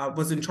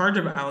was in charge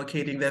of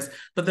allocating this,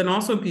 but then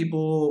also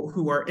people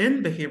who are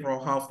in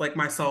behavioral health like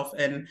myself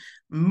and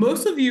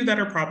most of you that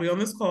are probably on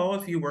this call,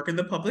 if you work in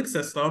the public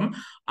system,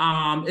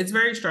 it's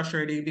very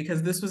frustrating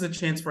because this was a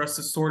chance for us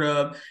to sort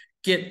of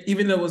get,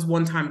 even though it was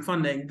one-time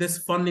funding, this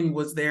funding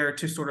was there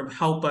to sort of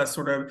help us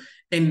sort of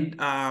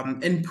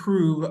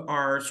improve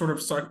our sort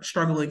of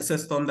struggling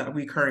system that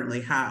we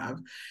currently have.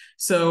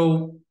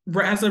 So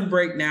as of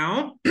right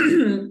now,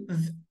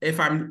 if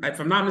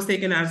I'm not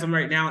mistaken, as of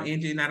right now,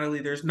 Angie and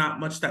Natalie, there's not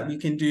much that we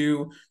can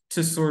do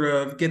to sort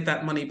of get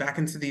that money back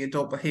into the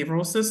adult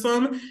behavioral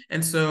system.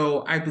 And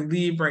so I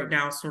believe right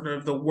now sort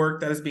of the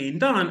work that is being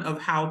done of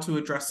how to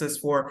address this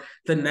for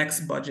the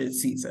next budget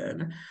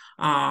season.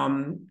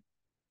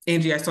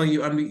 Angie, I saw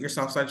you unmute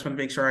yourself, so I just want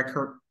to make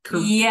sure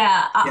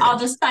Yeah, I'll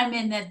just chime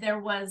in that there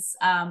was,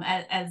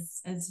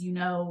 as you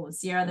know,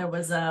 Sierra, there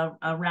was a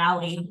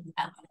rally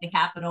at the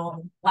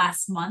Capitol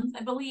last month,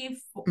 I believe,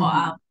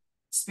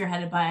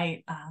 spearheaded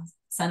by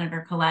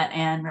Senator Collette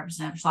and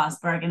Representative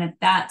Schlossberg. And at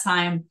that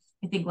time,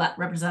 I think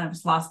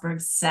Representative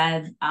Schlossberg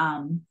said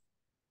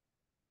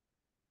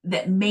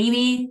that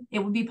maybe it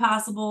would be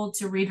possible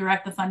to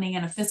redirect the funding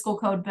in a fiscal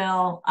code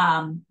bill,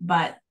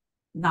 but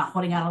not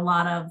putting out a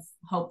lot of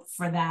hope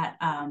for that.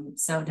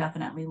 So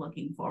definitely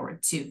looking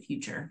forward to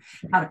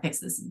how to fix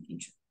this in the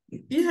future.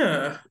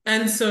 Yeah.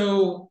 And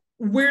so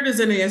where does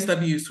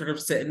NASW sort of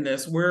sit in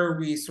this? Where are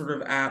we sort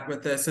of at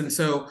with this? And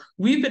so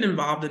we've been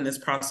involved in this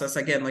process,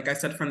 again, like I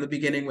said from the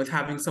beginning, with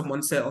having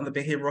someone sit on the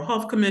Behavioral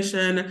Health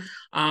Commission.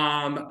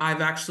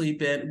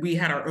 We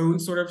had our own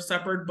sort of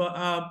separate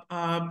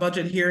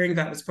budget hearing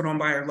that was put on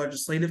by our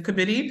legislative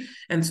committee.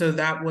 And so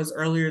that was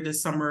earlier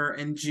this summer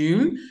in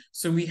June.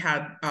 So we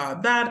had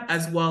that,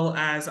 as well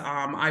as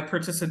I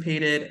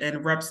participated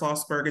in Rep.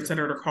 Schlossberg and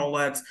Senator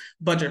Collette's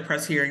budget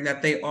press hearing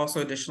that they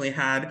also additionally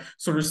had,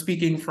 sort of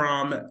speaking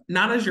from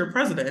not as your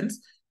president,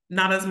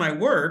 not as my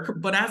work,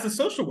 but as a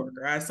social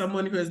worker, as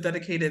someone who has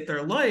dedicated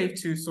their life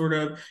to sort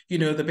of,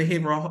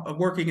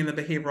 working in the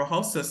behavioral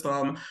health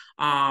system.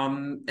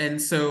 And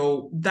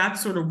so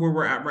that's sort of where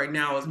we're at right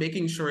now, is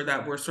making sure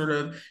that we're sort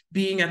of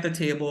being at the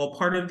table,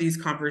 part of these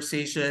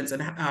conversations,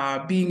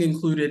 and being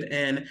included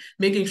in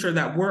making sure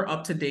that we're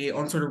up to date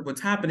on sort of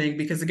what's happening.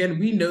 Because again,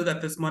 we know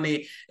that this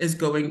money is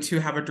going to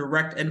have a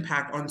direct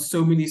impact on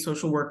so many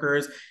social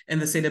workers in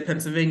the state of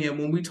Pennsylvania.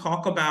 When we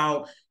talk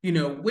about,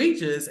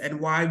 wages and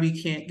why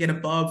we can't get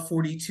above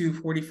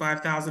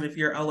 45,000 if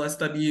you're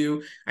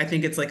LSW. I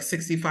think it's like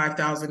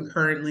 65,000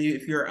 currently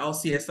if you're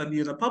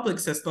LCSW in the public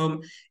system.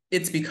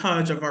 It's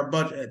because of our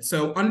budget.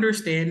 So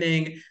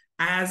understanding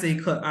as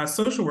a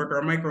social worker,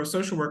 a micro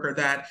social worker,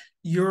 that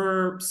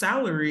your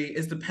salary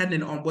is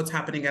dependent on what's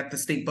happening at the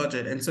state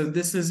budget. And so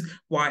this is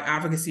why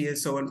advocacy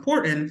is so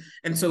important.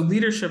 And so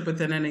leadership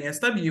within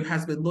NASW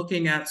has been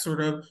looking at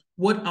sort of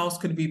what else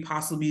could we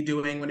possibly be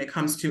doing when it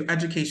comes to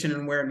education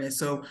and awareness.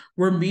 So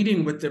we're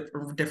meeting with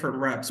different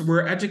reps.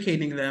 We're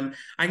educating them.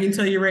 I can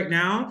tell you right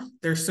now,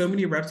 there's so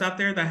many reps out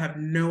there that have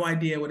no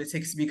idea what it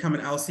takes to become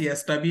an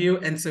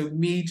LCSW. And so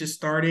me just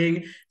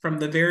starting from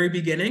the very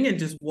beginning and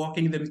just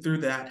walking them through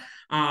that.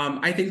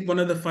 I think one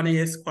of the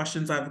funniest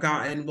questions I've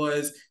gotten was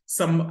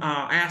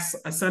I asked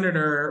a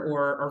senator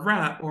or a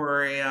rep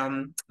or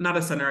not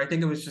a senator, I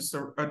think it was just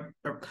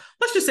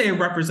let's just say a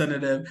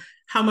representative,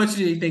 how much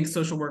do you think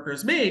social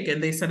workers make?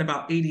 And they said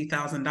about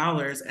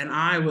 $80,000. And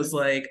I was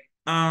like,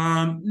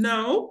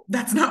 no,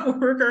 that's not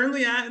what we're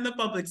currently at in the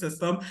public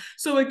system.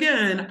 So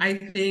again, I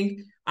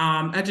think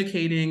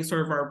educating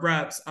sort of our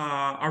reps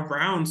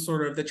around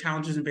sort of the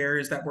challenges and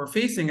barriers that we're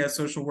facing as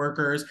social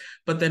workers,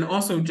 but then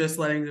also just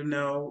letting them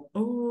know,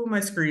 oh, my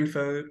screen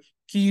froze.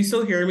 Can you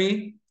still hear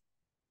me?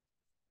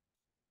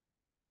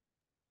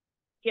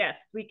 Yes,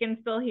 we can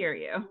still hear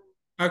you.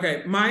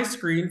 Okay, my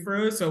screen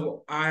froze,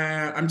 so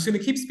I'm just gonna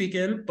keep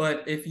speaking,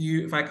 but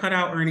if I cut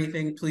out or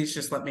anything, please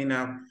just let me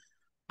know.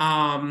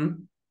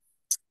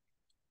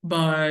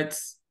 But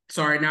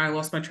sorry, now I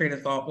lost my train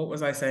of thought. What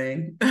was I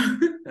saying?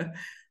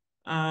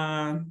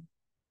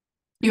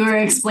 You were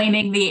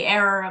explaining the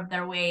error of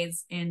their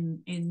ways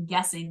in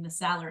guessing the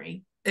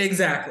salary.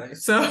 Exactly.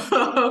 So,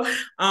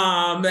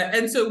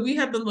 and so we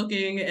have been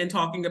looking and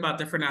talking about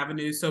different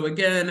avenues. So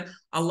again,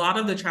 a lot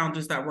of the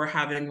challenges that we're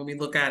having when we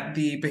look at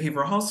the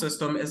behavioral health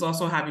system is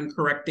also having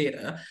correct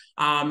data.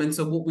 And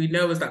so what we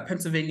know is that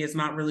Pennsylvania is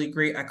not really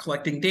great at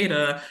collecting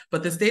data,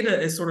 but this data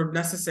is sort of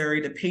necessary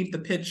to paint the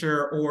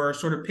picture or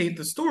sort of paint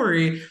the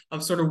story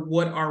of sort of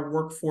what our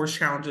workforce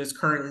challenges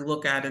currently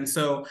look at. And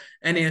so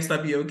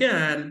NASW,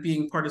 again,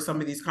 being part of some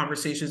of these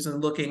conversations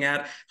and looking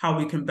at how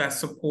we can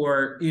best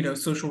support,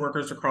 social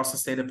workers across the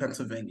state of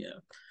Pennsylvania.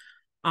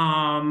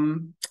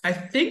 I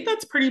think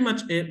that's pretty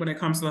much it when it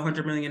comes to the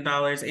 $100 million.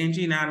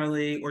 Angie,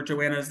 Natalie, or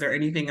Joanna, is there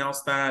anything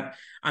else that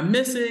I'm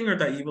missing or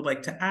that you would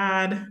like to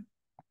add?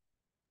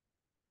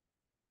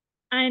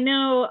 I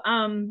know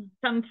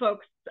some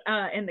folks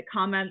in the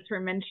comments were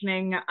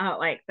mentioning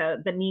like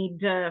the need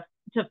to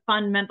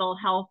fund mental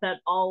health at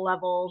all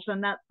levels,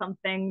 and that's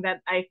something that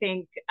I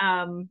think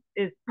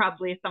is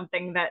probably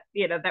something that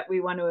that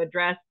we want to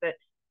address. That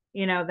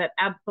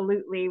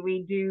absolutely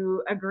we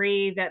do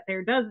agree that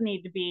there does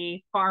need to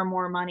be far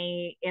more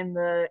money in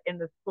the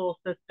school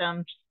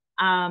system,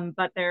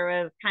 but there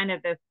was kind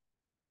of this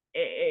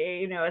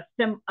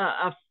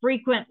a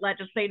frequent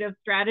legislative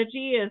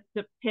strategy is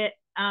to pit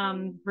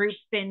groups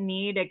in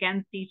need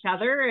against each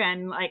other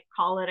and like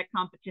call it a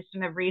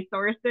competition of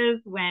resources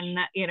when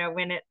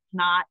it's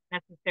not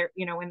necessary,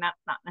 when that's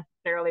not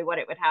necessarily what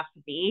it would have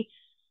to be.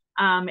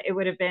 It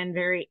would have been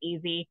very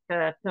easy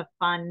to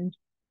fund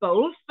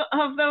both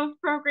of those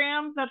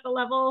programs at the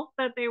level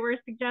that they were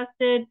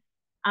suggested,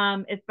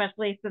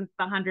 especially since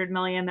the $100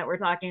 million that we're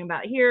talking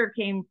about here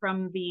came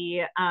from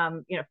the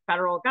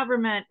federal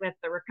government with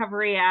the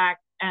Recovery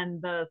Act, and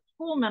the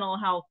school mental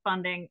health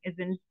funding is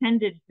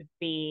intended to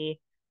be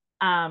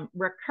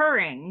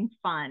recurring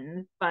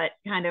funds, but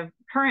kind of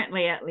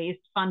currently at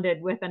least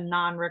funded with a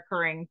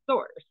non-recurring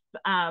source.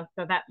 So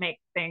that makes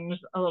things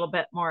a little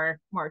bit more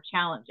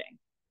challenging.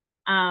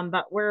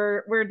 But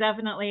we're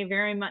definitely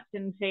very much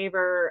in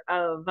favor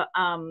of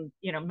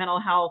mental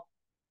health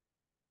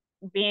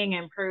being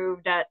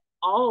improved at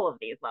all of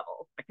these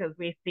levels, because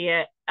we see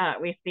it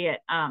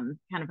kind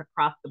of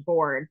across the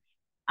board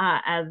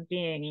as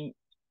being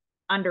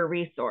under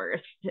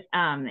resourced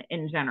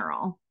in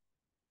general.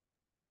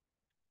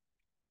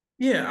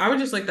 Yeah, I would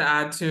just like to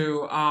add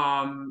to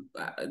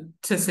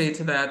say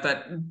to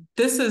that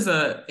this is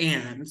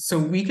so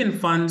we can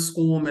fund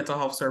school mental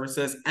health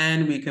services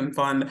and we can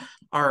fund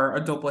our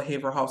adult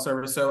behavioral health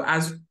service. So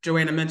as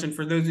Joanna mentioned,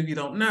 for those of you who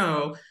don't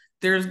know,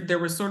 there was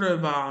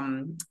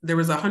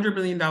 $100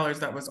 million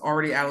that was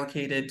already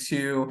allocated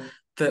to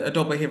the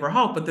adult behavioral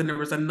health, but then there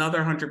was another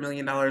 $100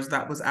 million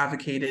that was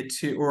advocated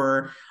to,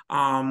 or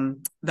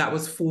that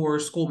was for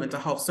school mental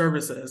health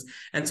services.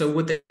 And so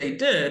what they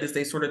did is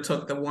they sort of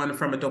took the one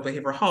from adult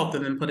behavioral health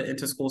and then put it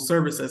into school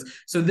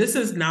services. So this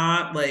is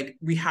not like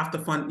we have to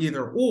fund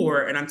either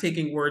or, and I'm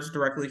taking words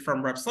directly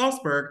from Rep.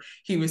 Schlossberg.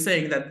 He was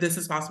saying that this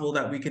is possible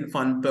that we can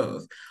fund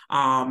both,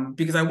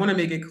 because I want to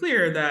make it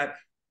clear that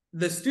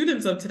the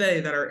students of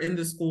today that are in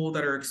the school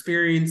that are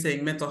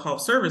experiencing mental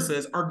health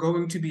services are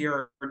going to be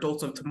our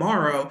adults of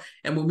tomorrow.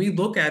 And when we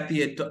look at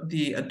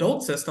the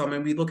adult system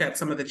and we look at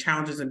some of the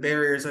challenges and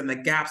barriers and the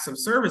gaps of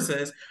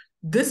services,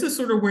 this is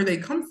sort of where they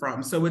come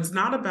from. So it's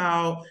not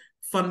about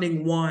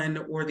funding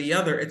one or the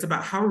other. It's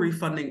about how are we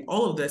funding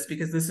all of this,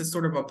 because this is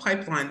sort of a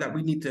pipeline that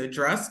we need to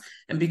address.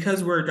 And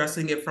because we're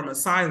addressing it from a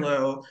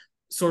silo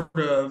sort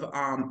of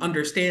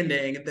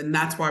understanding, then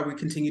that's why we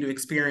continue to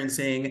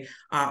experiencing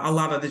a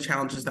lot of the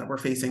challenges that we're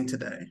facing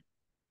today.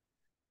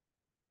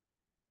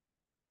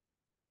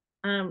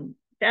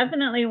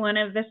 Definitely one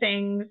of the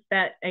things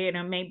that,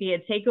 may be a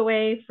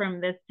takeaway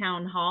from this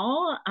town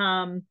hall.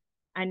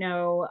 I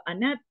know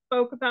Annette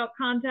spoke about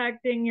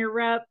contacting your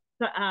reps.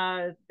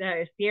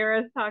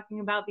 Sierra's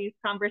talking about these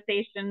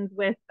conversations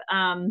with,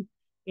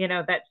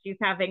 that she's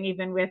having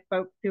even with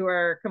folks who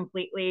are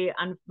completely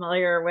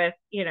unfamiliar with,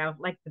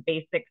 like the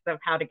basics of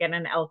how to get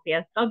an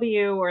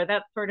LCSW or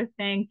that sort of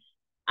thing.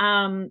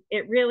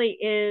 It really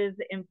is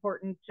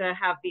important to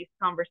have these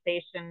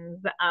conversations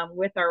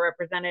with our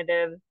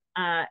representatives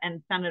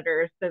and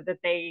senators so that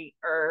they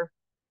are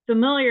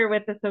familiar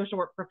with the social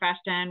work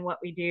profession, what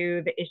we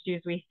do, the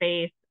issues we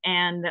face,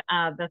 and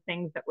the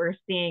things that we're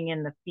seeing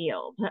in the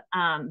field.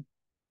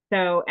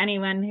 So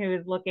anyone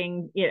who's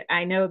looking,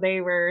 I know they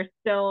were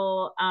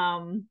still,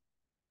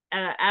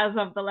 as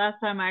of the last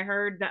time I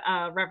heard,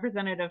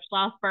 Representative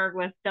Schlossberg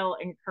was still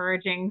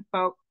encouraging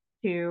folks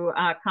to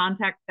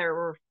contact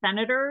their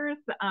senators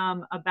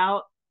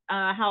about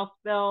House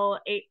Bill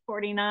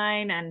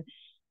 849 and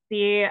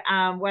see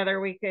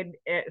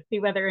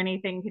whether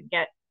anything could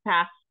get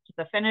past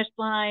the finish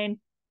line.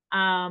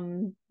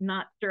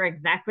 Not sure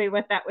exactly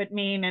what that would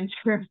mean in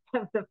terms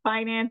of the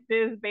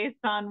finances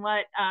based on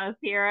what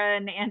Sierra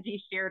and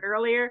Angie shared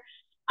earlier.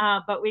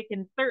 But we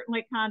can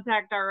certainly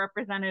contact our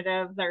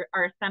representatives,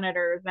 our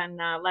senators, and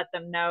let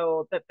them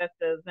know that this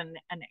is an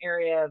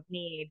area of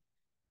need.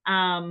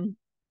 And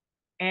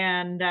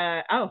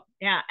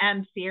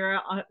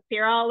Sierra,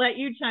 I'll let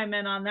you chime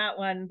in on that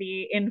one.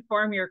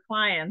 Inform your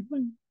clients.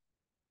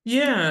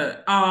 Yeah,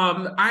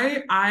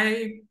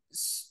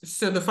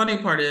 so the funny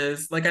part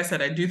is, like I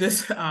said, I do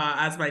this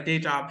as my day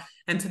job.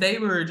 And today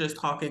we were just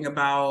talking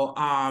about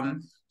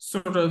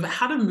sort of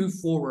how to move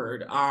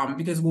forward.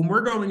 Because when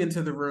we're going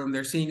into the room,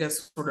 they're seeing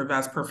us sort of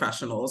as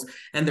professionals,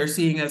 and they're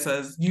seeing us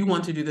as, you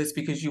want to do this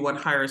because you want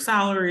higher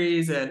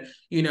salaries and,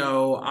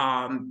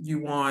 you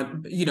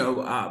want,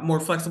 more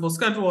flexible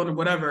schedule and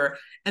whatever.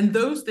 And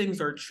those things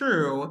are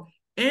true.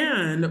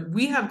 And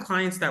we have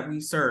clients that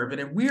we serve,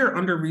 and if we are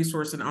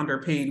under-resourced and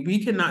underpaid,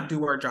 we cannot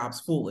do our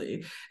jobs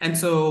fully. And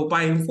so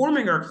by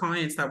informing our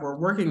clients that we're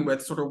working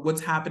with sort of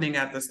what's happening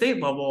at the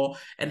state level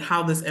and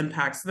how this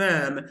impacts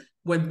them,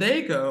 when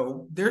they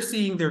go, they're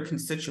seeing their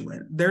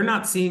constituent. They're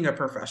not seeing a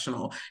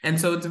professional. And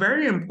so it's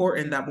very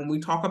important that when we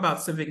talk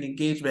about civic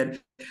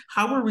engagement,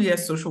 how are we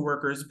as social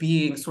workers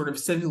being sort of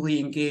civically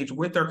engaged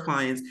with our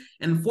clients,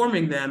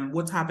 informing them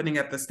what's happening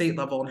at the state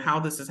level and how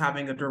this is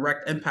having a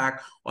direct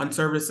impact on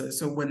services.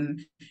 So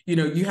when,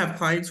 you have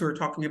clients who are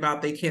talking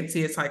about they can't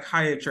see a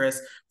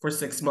psychiatrist for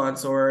 6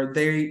 months, or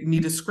they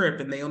need a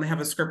script and they only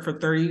have a script for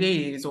 30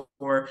 days,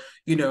 or,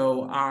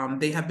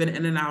 they have been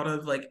in and out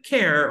of like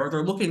care, or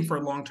they're looking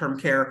for long-term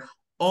care.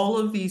 All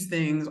of these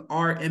things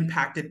are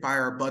impacted by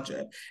our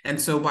budget. And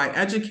so by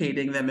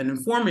educating them and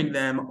informing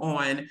them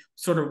on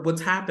sort of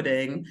what's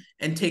happening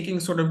and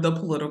taking sort of the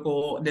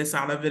politicalness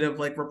out of it of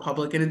like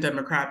Republican and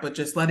Democrat, but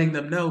just letting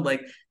them know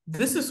like,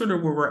 this is sort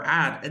of where we're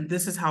at, and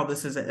this is how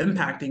this is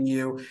impacting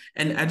you,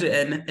 and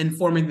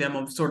informing them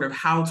of sort of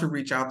how to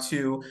reach out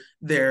to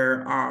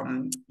their,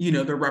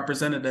 their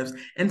representatives,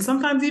 and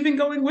sometimes even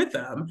going with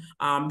them.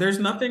 There's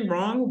nothing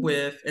wrong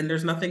with, and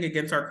there's nothing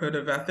against our code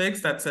of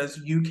ethics that says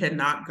you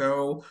cannot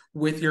go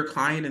with your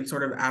client and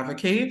sort of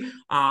advocate.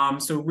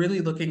 So really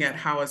looking at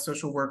how as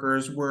social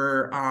workers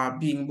we're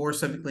being more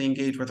civically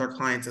engaged with our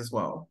clients as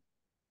well.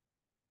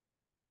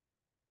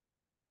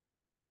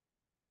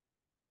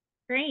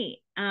 Great.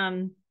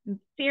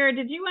 Sierra,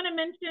 did you want to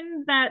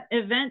mention that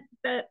event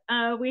that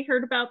we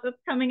heard about that's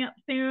coming up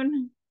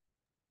soon?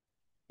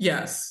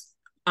 Yes.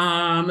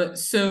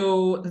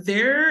 So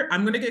there,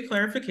 I'm going to get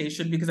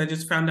clarification because I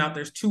just found out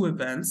there's two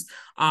events.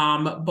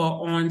 But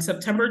on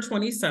September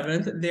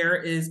 27th, there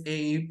is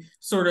a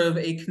sort of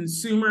a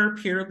consumer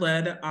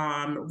peer-led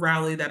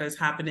rally that is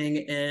happening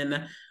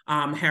in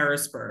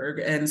Harrisburg.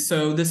 And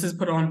so this is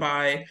put on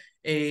by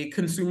a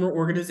consumer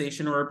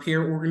organization or a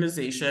peer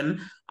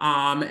organization.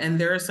 And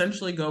they're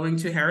essentially going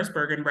to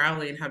Harrisburg and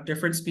rally and have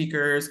different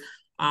speakers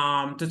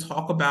to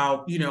talk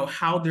about,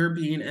 how they're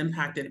being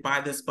impacted by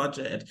this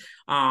budget.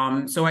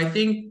 So I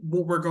think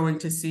what we're going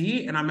to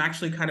see, and I'm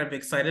actually kind of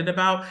excited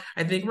about,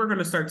 I think we're going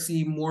to start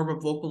seeing more of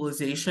a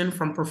vocalization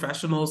from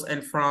professionals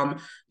and from,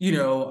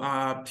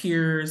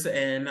 peers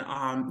and,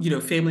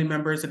 family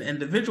members and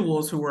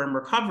individuals who are in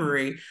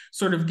recovery,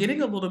 sort of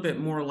getting a little bit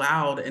more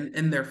loud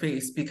in their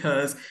face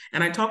because,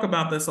 and I talk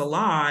about this a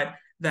lot,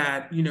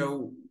 that,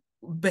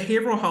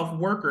 behavioral health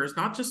workers,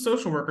 not just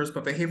social workers,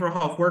 but behavioral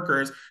health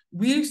workers,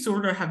 we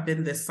sort of have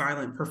been this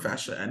silent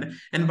profession.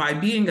 And by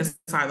being a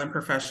silent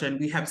profession,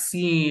 we have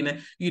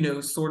seen,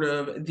 sort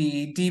of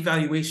the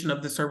devaluation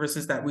of the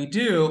services that we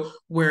do,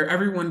 where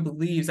everyone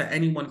believes that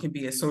anyone can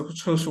be a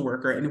social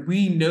worker. And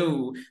we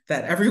know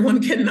that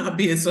everyone cannot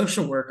be a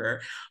social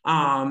worker.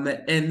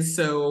 And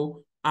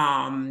so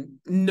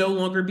no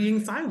longer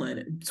being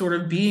silent, sort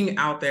of being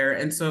out there.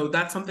 And so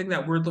that's something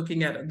that we're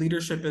looking at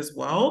leadership as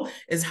well,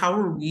 is how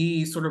are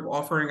we sort of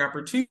offering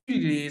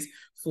opportunities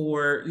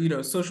for,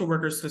 social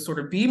workers to sort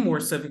of be more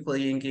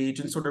civically engaged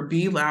and sort of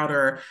be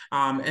louder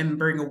and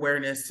bring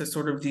awareness to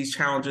sort of these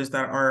challenges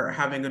that are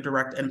having a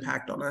direct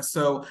impact on us.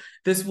 So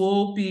this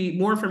will be,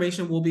 more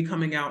information will be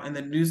coming out in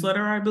the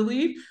newsletter, I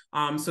believe.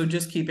 So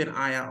just keep an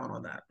eye out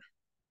on that.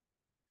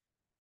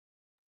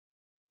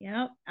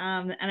 Yep.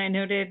 And I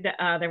noted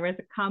there was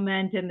a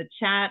comment in the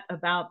chat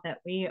about that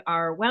we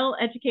are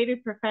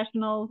well-educated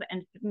professionals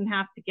and shouldn't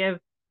have to give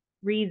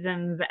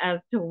reasons as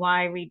to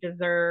why we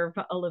deserve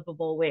a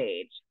livable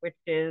wage, which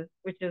is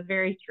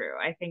very true.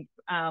 I think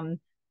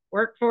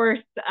workforce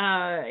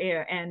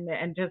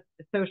and just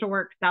social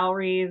work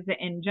salaries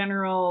in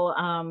general,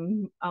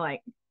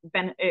 like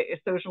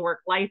social work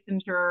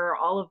licensure,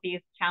 all of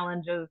these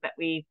challenges that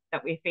we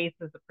face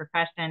as a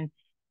profession.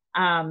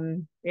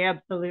 We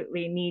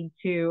absolutely need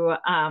to,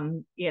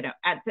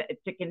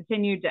 to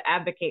continue to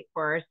advocate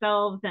for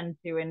ourselves and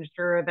to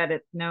ensure that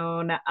it's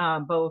known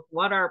both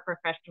what our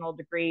professional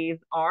degrees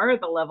are,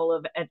 the level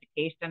of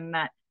education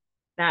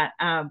that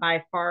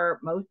by far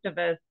most of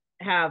us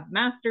have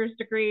master's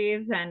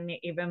degrees, and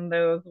even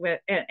those with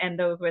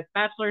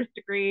bachelor's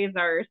degrees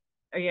are,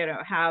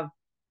 have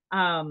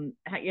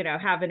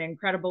an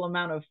incredible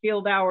amount of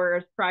field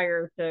hours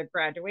prior to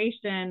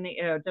graduation,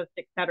 just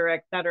et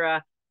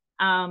cetera.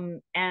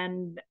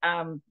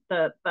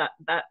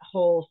 That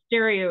whole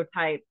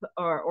stereotype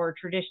or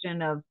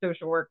tradition of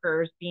social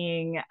workers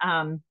being,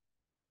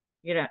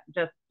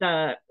 just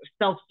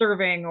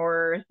self-serving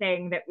or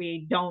saying that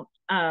we don't,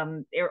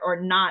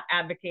 or not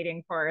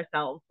advocating for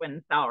ourselves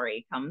when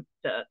salary comes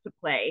to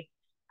play,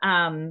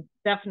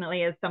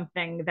 definitely is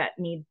something that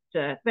needs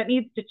to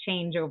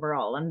change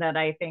overall. And that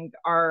I think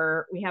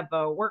we have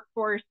a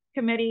workforce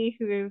committee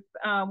who's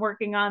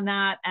working on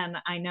that. And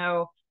I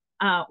know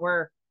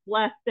we're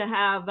blessed to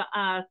have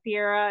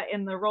Sierra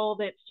in the role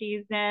that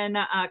she's in,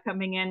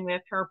 coming in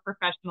with her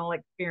professional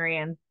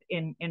experience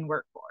in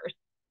workforce.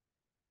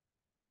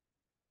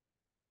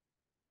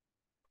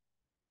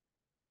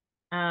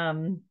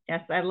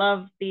 Yes, I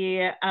love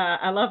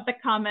the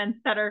comments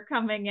that are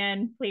coming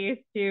in. Please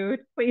do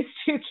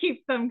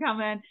keep them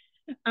coming.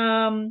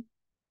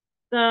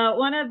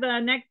 One of the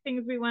next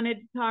things we wanted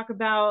to talk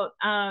about,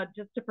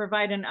 just to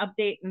provide an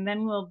update, and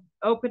then we'll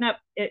open up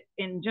it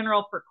in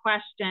general for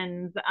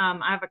questions.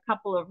 I have a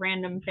couple of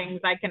random things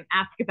I can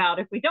ask about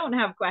if we don't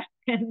have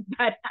questions,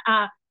 but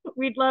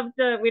we'd love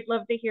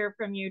to hear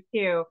from you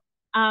too.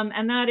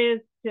 And that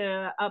is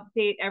to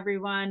update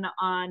everyone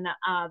on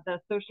the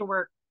social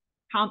work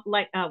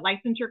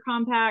licensure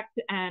compact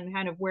and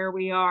kind of where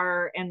we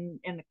are in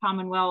the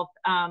Commonwealth,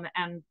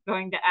 and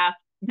going to ask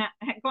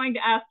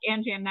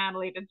Angie and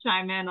Natalie to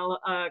chime in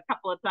a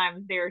couple of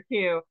times there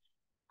too.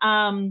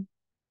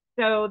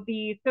 So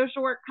the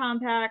social work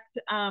compact,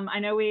 I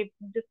know we've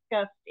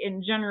discussed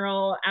in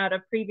general at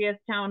a previous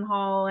town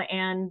hall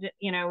and,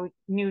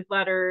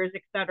 newsletters,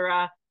 et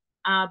cetera,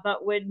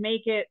 but would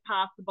make it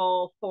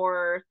possible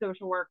for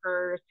social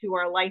workers who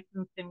are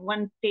licensed in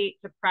one state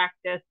to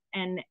practice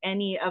in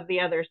any of the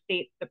other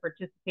states to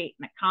participate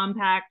in the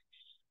compact.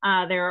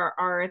 There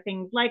are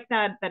things like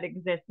that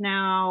exist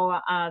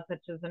now,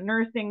 such as a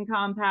nursing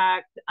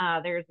compact.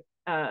 There's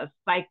a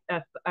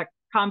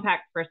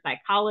compact for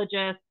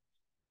psychologists,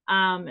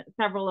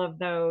 several of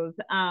those.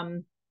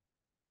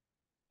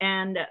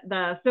 And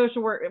the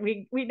social work,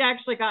 we'd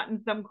actually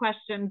gotten some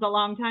questions a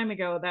long time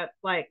ago that,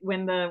 like,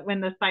 when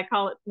the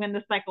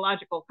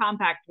psychological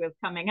compact was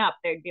coming up,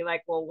 they'd be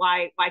like, well,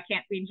 why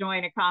can't we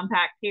join a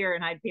compact here?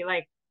 And I'd be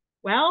like,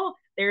 well,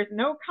 there's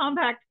no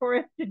compact for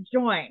us to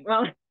join.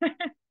 Well,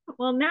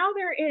 Well, now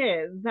there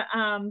is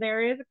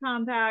a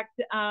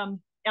compact,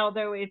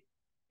 although it's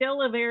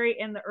still very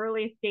in the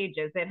early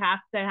stages. It has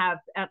to have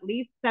at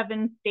least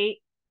 7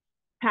 states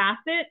pass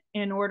it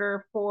in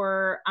order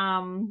for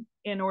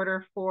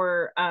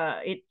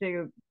it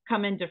to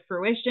come into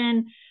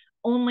fruition.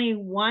 Only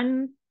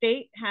one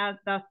state has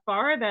thus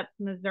far, that's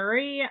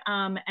Missouri,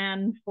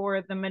 and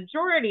for the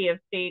majority of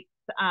states,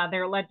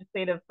 their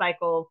legislative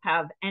cycles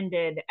have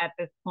ended at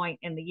this point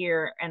in the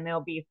year, and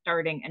they'll be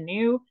starting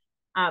anew.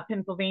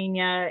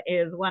 Pennsylvania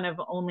is one of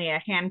only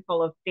a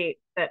handful of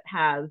states that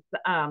has,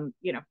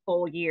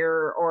 full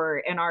year, or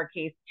in our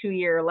case,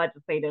 2-year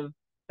legislative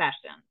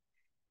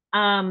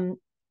sessions.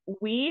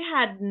 We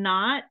had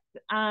not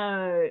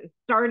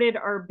started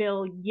our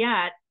bill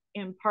yet,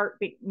 in part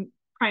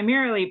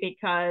primarily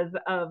because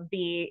of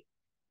the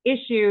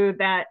issue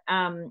that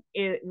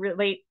it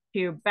relates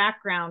to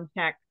background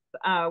checks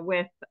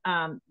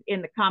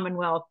in the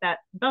Commonwealth that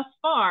thus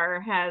far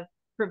has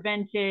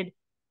prevented,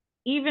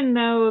 even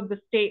though the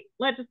state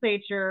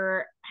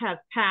legislature has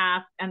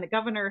passed and the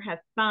governor has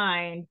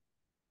signed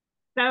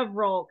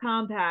several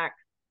compacts,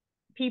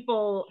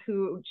 people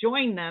who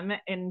join them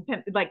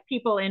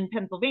people in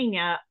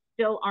Pennsylvania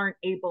still aren't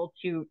able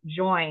to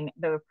join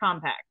those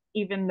compacts,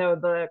 even though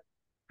the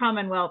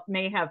Commonwealth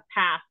may have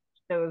passed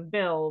those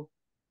bills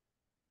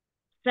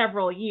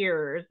several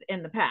years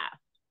in the past,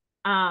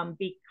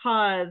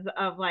 because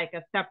of like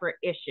a separate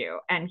issue.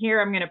 And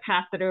here I'm going to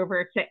pass it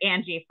over to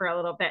Angie for a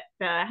little bit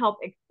to help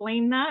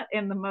explain that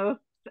in the most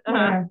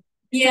and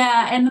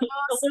a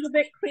little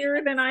bit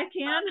clearer than I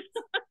can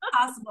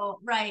possible.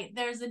 Right.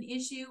 There's an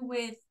issue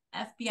with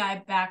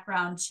FBI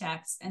background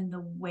checks and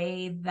the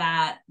way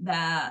that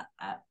the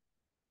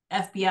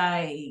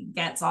FBI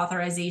gets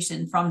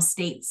authorization from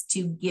states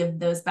to give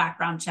those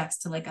background checks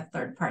to like a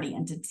third party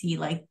entity,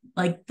 like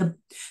the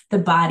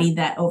body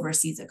that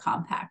oversees a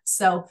compact.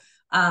 So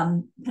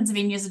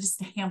Pennsylvania is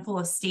just a handful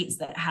of states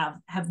that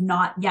have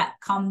not yet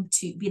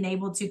been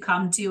able to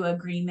come to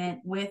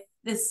agreement with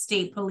the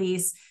state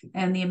police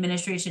and the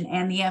administration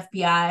and the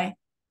FBI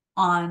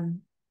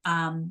on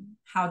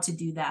how to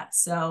do that.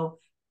 So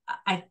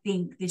I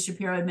think the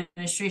Shapiro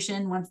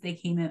administration, once they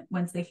came,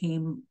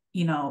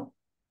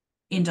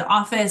 into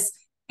office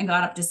and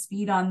got up to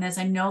speed on this,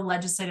 I know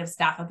legislative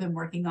staff have been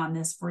working on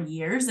this for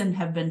years and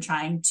have been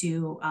trying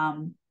to,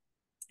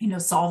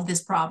 solve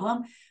this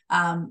problem.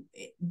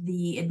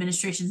 The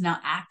administration is now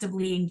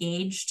actively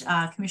engaged.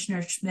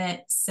 Commissioner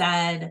Schmidt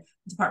said,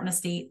 Department of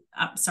State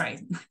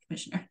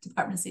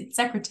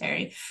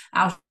Secretary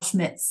Al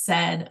Schmidt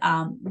said,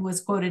 was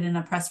quoted in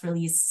a press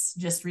release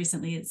just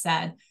recently. It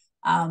said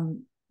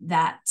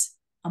that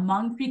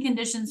among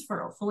preconditions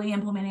for fully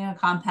implementing a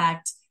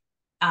compact,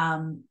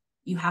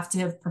 you have to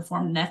have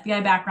performed an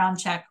FBI background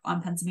check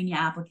on Pennsylvania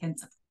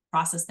applicants, a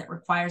process that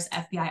requires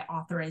FBI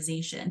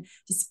authorization.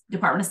 The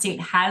Department of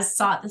State has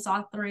sought this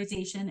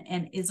authorization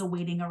and is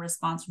awaiting a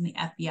response from the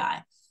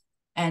FBI.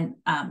 And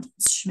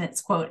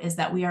Schmidt's quote is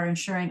that we are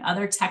ensuring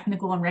other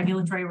technical and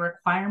regulatory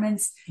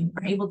requirements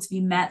are able to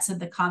be met so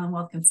the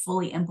Commonwealth can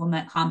fully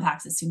implement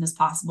compacts as soon as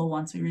possible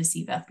once we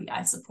receive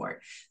FBI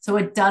support. So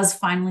it does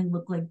finally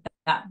look like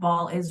that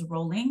ball is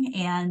rolling.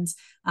 And,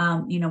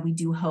 we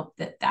do hope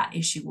that that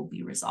issue will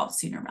be resolved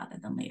sooner rather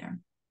than later.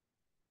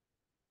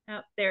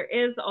 Now, there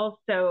is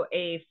also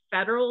a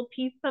federal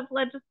piece of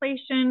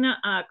legislation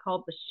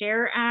called the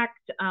SHARE Act.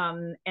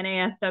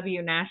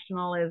 NASW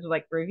National is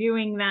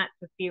reviewing that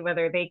to see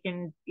whether they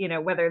can,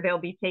 whether they'll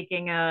be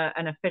taking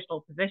an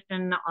official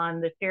position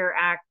on the SHARE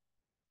Act.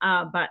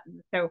 But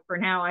so for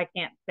now, I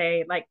can't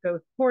say go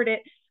support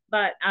it,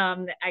 but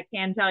I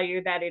can tell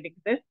you that it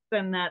exists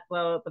and that,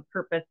 the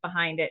purpose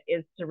behind it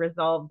is to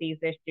resolve these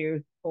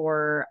issues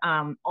for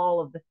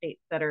all of the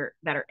states that are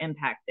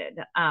impacted.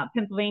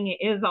 Pennsylvania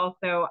is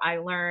also, I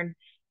learned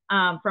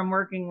from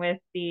working with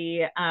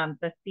the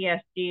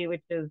CSG,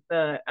 which is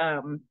the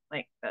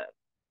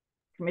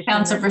Commission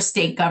Council for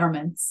State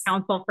Governments.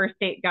 Council for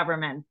State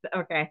Governments.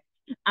 Okay.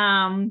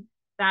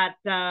 That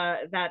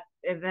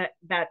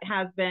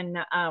has been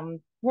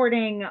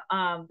supporting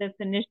this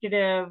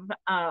initiative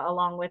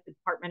along with the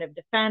Department of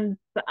Defense,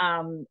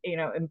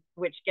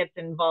 which gets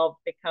involved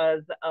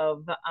because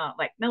of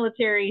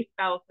military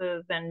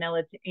spouses and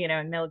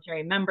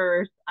military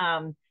members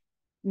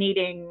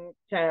needing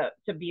to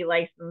be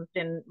licensed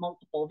in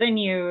multiple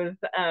venues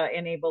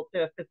and able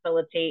to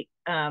facilitate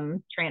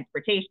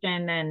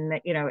transportation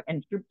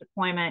and troop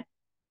deployment.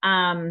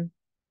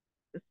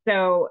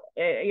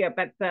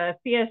 But the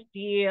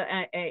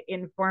CSG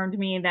informed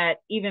me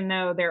that even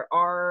though there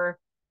are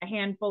a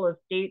handful of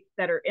states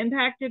that are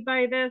impacted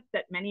by this,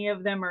 that many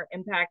of them are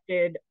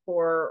impacted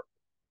for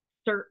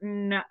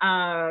certain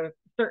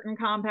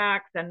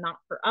compacts and not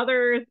for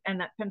others, and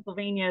that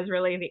Pennsylvania is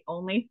really the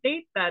only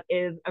state that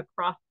is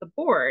across the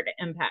board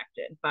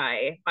impacted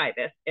by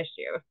this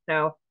issue.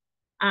 So,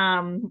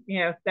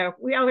 so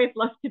we always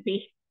love to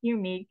be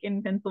unique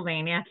in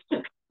Pennsylvania.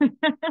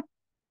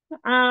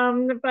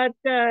 But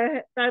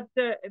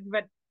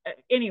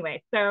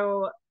anyway,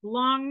 so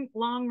long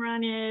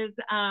run is,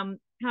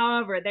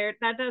 however,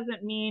 that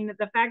doesn't mean that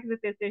the fact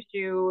that this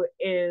issue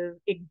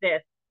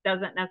exists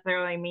doesn't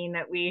necessarily mean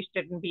that we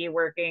shouldn't be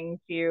working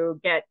to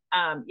get,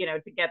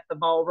 to get the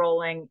ball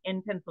rolling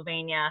in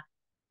Pennsylvania.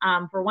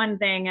 For one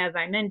thing, as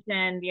I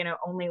mentioned,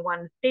 only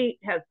one state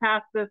has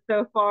passed this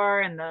so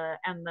far, and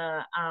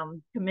the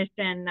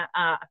commission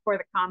for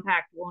the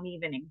compact won't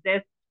even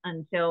exist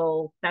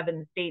until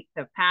 7 states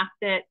have passed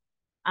it.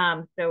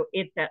 So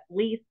it's at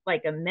least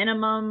like a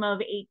minimum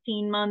of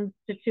 18 months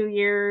to 2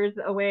 years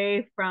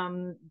away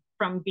from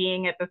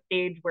being at the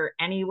stage where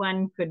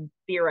anyone could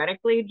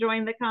theoretically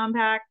join the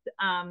compact,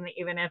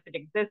 even if it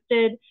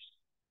existed.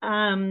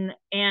 And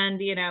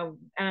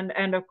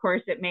of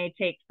course it may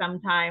take some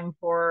time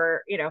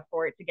for it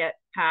to get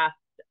past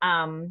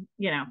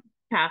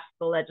past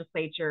the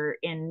legislature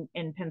in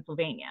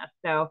Pennsylvania.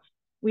 So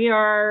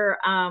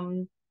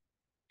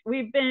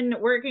we've been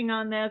working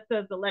on this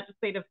as a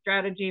legislative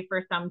strategy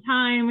for some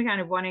time, kind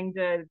of wanting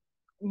to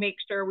make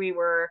sure we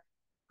were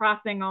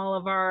crossing all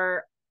of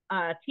our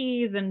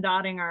T's and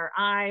dotting our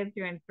I's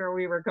to ensure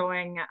we were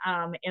going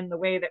in the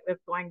way that was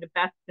going to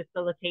best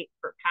facilitate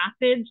for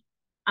passage.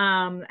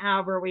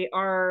 However, we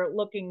are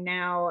looking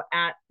now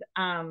at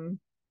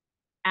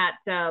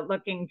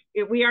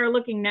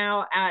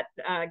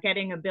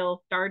getting a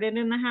bill started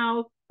in the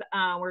House.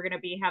 We're going to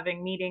be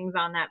having meetings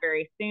on that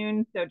very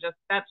soon. So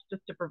that's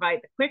just to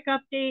provide the quick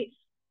update.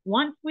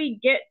 Once we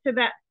get to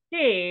that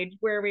stage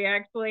where we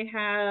actually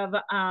have,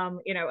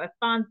 a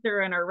sponsor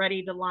and are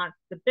ready to launch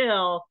the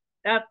bill,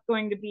 that's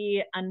going to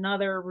be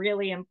another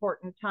really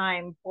important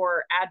time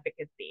for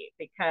advocacy,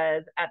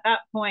 because at that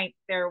point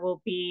there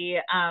will be,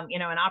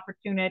 an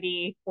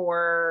opportunity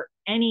for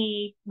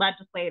any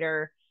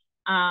legislator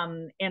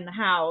in the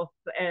House,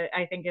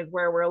 I think is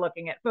where we're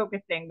looking at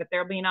focusing, but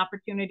there'll be an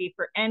opportunity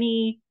for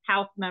any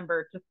House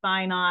member to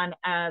sign on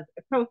as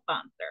a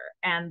co-sponsor.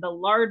 And the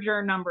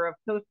larger number of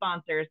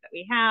co-sponsors that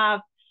we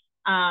have,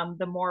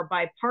 the more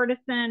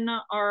bipartisan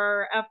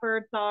our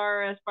efforts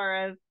are as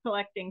far as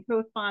collecting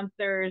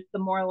co-sponsors, the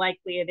more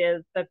likely it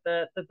is that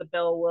the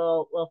bill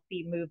will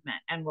see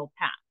movement and will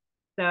pass.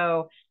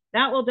 So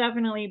that will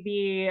definitely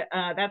be,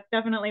 that's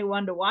definitely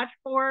one to watch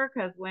for,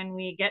 because when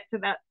we get to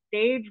that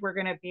stage, we're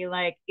going to be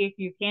like, if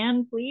you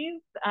can, please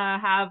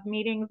have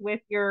meetings with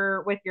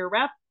your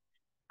reps.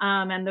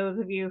 And those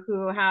of you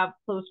who have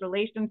close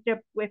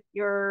relationships with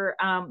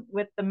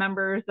with the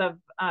members of,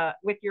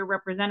 with your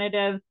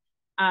representatives,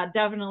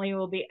 definitely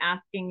will be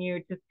asking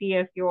you to see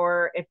if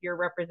your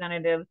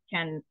representatives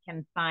can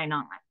sign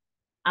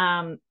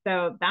on.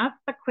 So that's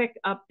the quick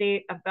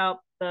update about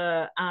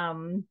the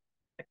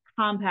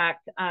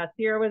compact.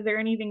 Sierra, was there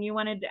anything you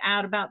wanted to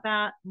add about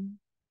that?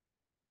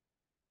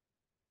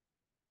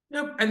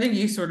 Nope, I think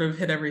you sort of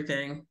hit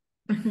everything.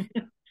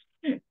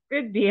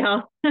 Good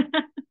deal.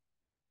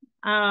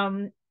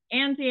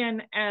 Angie,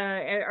 and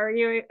are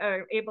you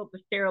able to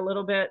share a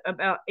little bit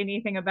about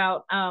anything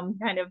about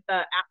kind of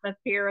the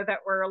atmosphere that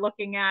we're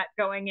looking at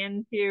going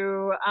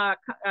into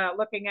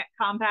looking at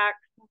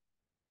compacts?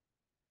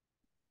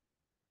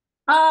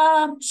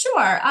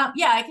 Sure.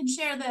 Yeah, I can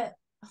share that.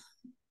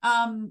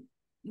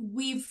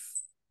 We've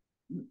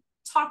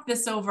talked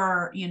this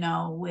over,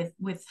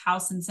 with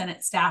House and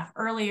Senate staff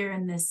earlier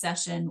in this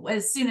session,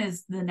 as soon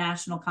as the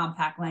national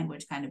compact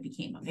language kind of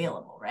became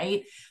available,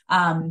 right?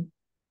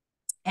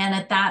 And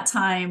at that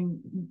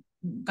time,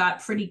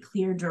 got pretty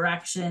clear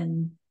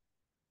direction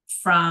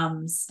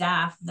from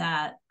staff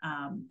that,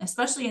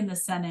 especially in the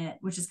Senate,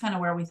 which is kind of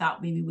where we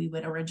thought maybe we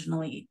would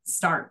originally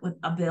start with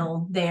a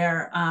bill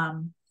there,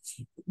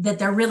 that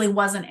there really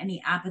wasn't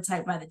any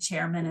appetite by the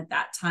chairman at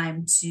that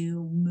time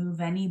to move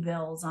any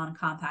bills on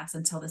compacts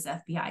until this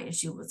FBI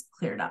issue was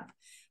cleared up.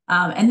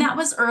 And that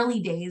was early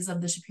days of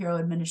the Shapiro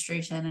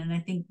administration. And I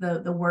think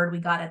the word we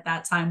got at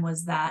that time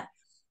was that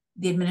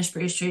the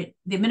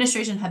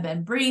administration had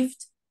been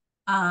briefed,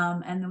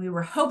 and we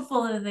were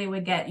hopeful that they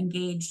would get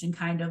engaged and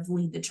kind of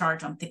lead the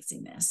charge on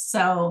fixing this.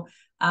 So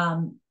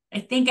I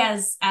think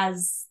as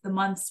the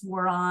months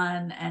wore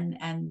on,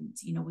 and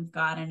we've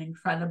got an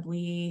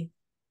incredibly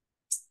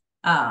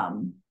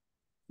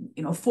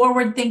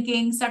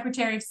forward-thinking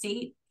Secretary of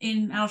State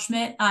in Al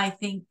Schmidt. I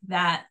think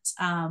that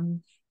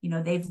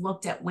they've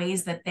looked at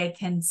ways that they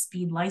can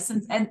speed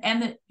license,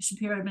 and the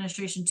Shapiro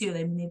administration too.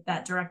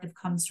 That directive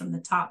comes from the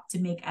top to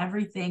make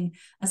everything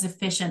as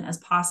efficient as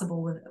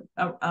possible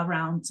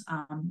around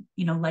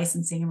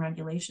licensing and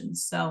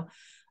regulations. So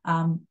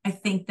I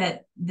think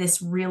that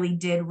this really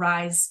did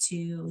rise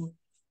to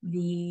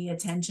the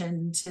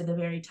attention to the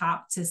very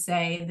top to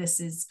say, this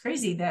is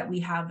crazy that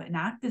we have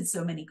enacted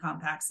so many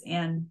compacts,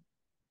 and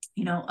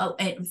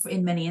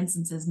in many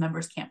instances,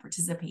 members can't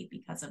participate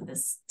because of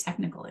this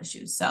technical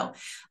issue. So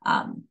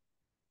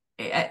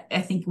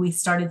I think we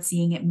started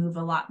seeing it move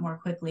a lot more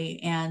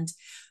quickly, and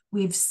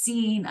we've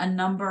seen a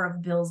number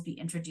of bills be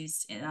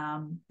introduced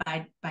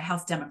by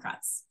House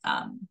Democrats,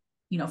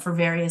 for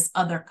various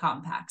other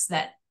compacts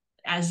that,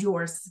 as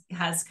yours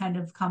has kind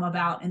of come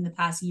about in the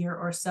past year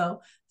or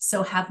so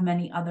have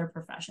many other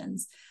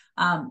professions.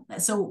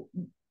 So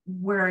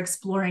we're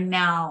exploring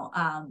now,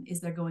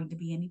 is there going to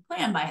be any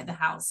plan by the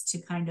House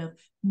to kind of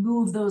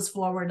move those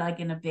forward like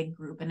in a big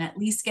group and at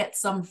least get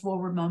some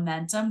forward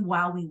momentum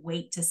while we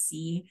wait to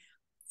see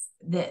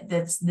that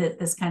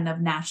this kind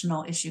of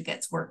national issue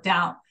gets worked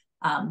out.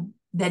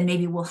 Then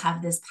maybe we'll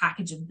have this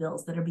package of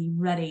bills that'll be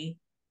ready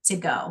to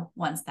go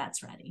once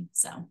that's ready.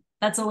 So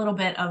that's a little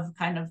bit of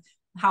kind of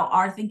how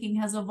our thinking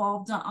has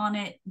evolved on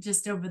it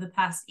just over the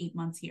past 8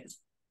 months here.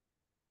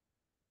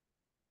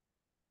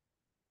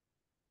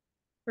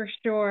 For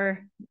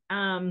sure.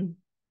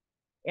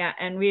 Yeah,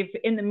 and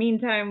in the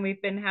meantime,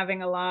 we've been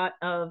having a lot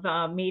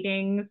of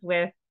meetings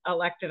with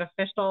elected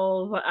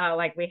officials.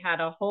 Like we had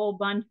a whole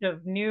bunch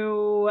of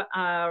new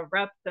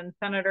reps and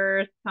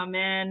senators come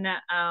in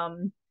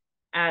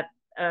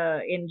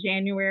in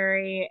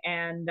January,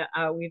 and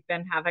we've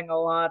been having a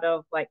lot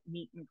of like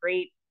meet and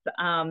greets.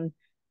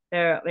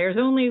 There's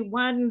only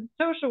one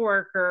social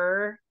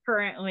worker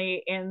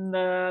currently in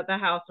the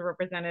House of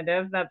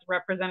Representatives. That's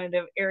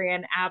Representative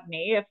Ariane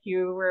Abney. If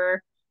you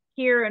were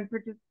here and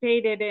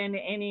participated in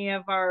any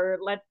of our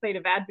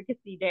Legislative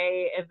Advocacy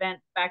Day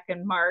events back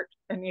in March,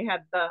 then you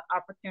had the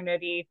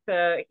opportunity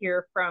to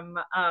hear from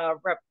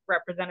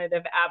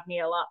Representative Abney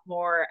a lot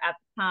more at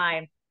the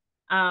time.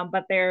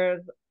 But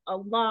there's a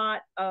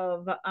lot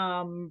of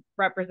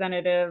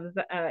representatives,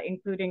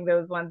 including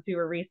those ones who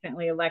were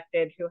recently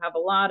elected, who have a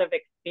lot of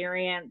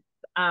experience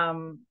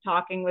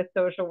talking with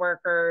social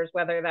workers,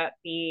 whether that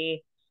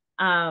be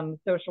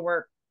social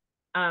work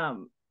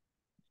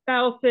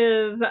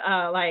spouses,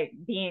 like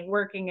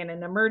working in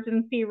an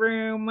emergency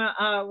room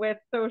with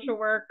social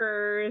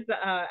workers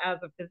as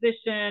a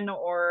physician,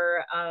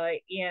 or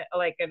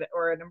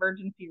or an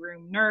emergency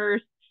room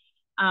nurse.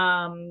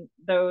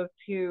 Those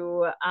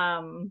who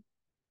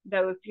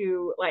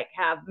like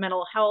have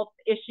mental health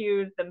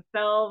issues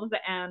themselves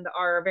and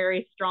are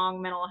very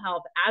strong mental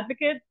health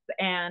advocates,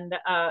 and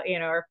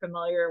are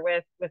familiar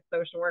with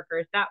social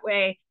workers that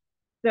way.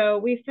 So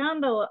we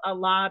found a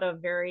lot of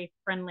very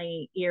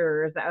friendly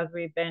ears as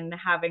we've been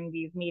having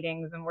these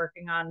meetings and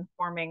working on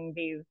forming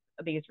these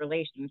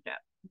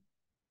relationships.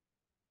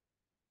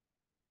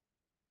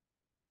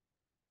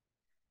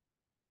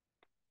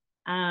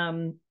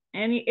 And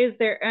is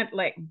there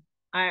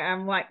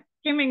I'm like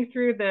skimming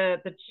through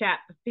the chat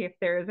to see if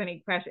there's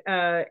any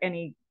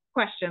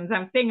questions.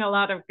 I'm seeing a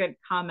lot of good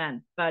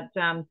comments, but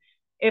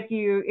if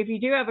you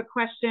do have a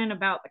question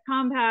about the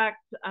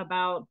compact,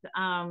 about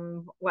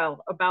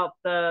about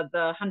the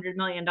 $100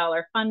 million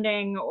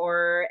funding,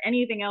 or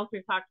anything else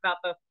we've talked about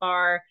thus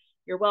far,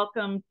 you're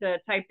welcome to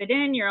type it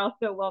in. You're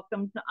also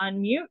welcome to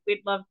unmute.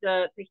 We'd love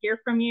to hear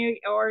from you,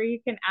 or you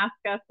can ask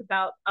us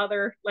about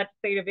other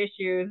legislative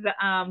issues,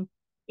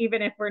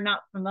 even if we're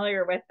not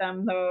familiar with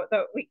them, though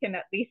we can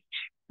at least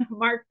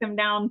mark them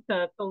down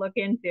to look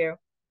into.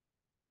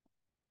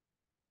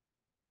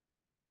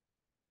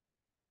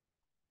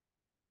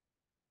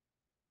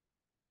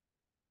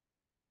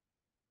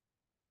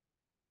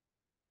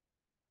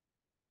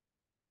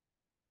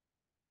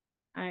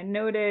 I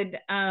noted,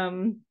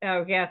 oh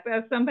yes,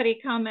 as somebody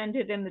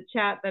commented in the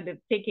chat that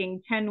it's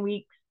taking 10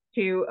 weeks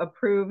to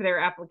approve their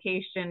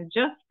application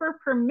just for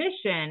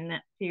permission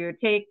to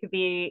take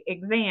the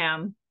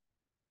exam.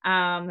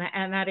 And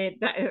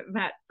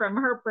that from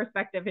her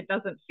perspective, it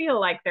doesn't feel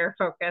like they're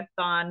focused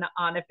on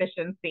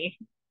efficiency.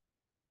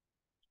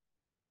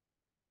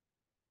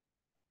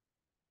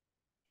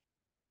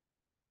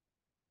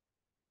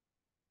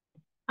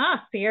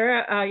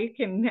 Sierra, you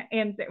can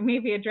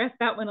maybe address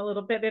that one a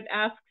little bit. It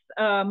asks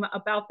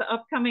about the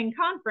upcoming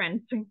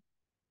conference.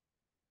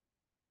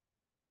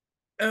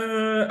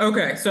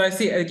 Okay, so I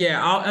see.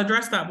 Yeah, I'll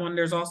address that one.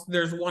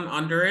 There's one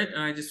under it,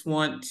 and I just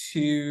want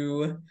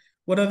to.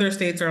 What other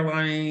states are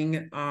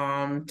aligning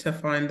to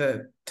found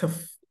the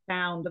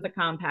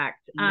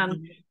compact?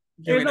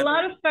 There's a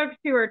lot of folks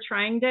who are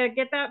trying to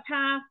get that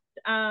passed.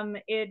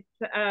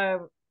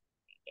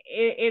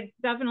 It's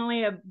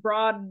definitely a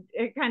broad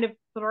kind of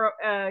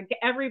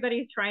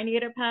everybody's trying to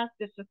get it passed.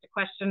 It's just a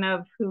question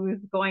of who's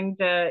going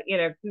to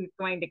get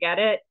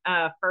it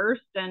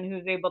first, and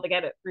who's able to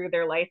get it through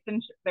their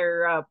license,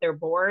 their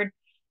board.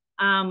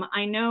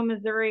 I know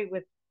Missouri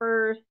was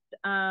first.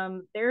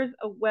 There's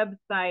a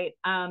website.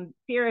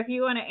 Sierra, if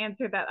you want to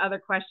answer that other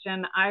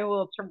question, I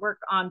will work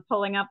on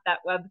pulling up that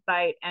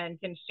website and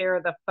can share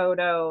the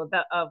photo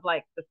of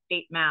like the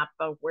state map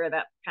of where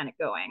that's kind of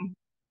going.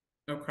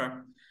 Okay.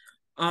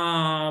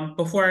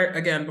 Before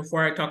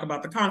I talk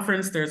about the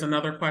conference, there's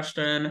another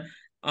question.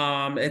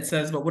 It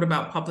says, but what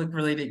about public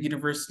related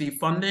university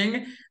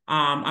funding?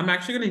 I'm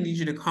actually going to need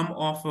you to come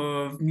off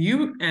of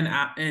mute and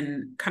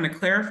kind of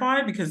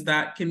clarify, because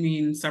that can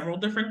mean several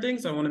different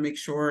things. I want to make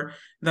sure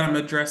that I'm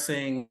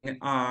addressing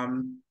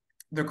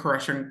the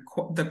question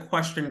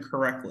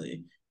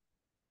correctly.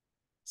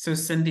 So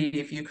Cindy,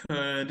 if you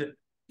could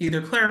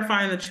either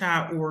clarify in the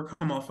chat or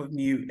come off of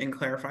mute and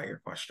clarify your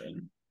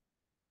question.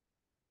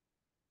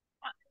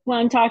 Well,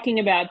 I'm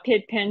talking about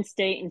Pitt, Penn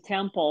State, and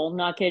Temple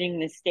not getting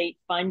the state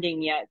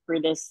funding yet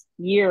for this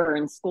year,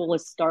 and school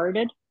has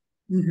started.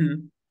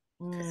 Mm-hmm.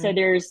 So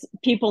there's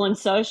people in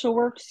social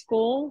work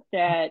school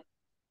that,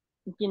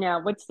 you know,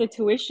 what's the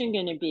tuition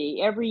going to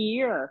be every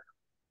year?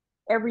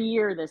 Every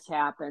year this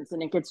happens,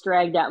 and it gets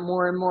dragged out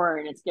more and more,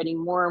 and it's getting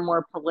more and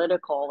more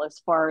political as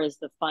far as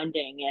the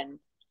funding,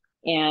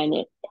 and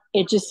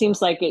it just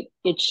seems like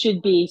it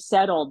should be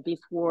settled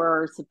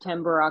before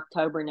September,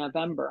 October,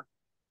 November.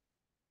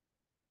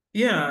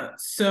 Yeah,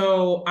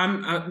 so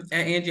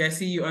Angie, I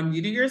see you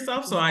unmuted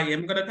yourself, so I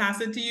am going to pass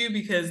it to you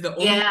because the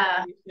only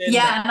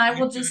yeah, and I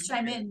will just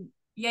chime in.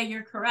 Yeah,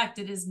 you're correct.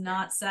 It is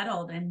not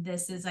settled, and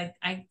this is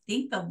I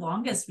think the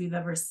longest we've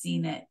ever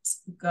seen it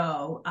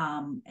go,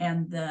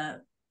 and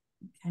the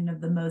kind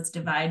of the most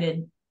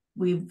divided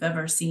we've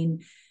ever seen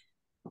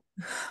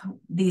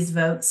these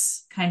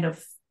votes kind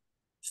of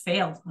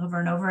fail over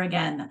and over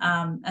again,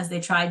 as they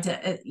tried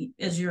to,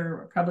 as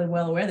you're probably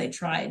well aware, they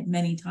tried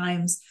many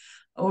times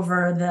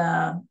over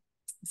the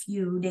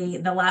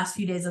last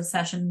few days of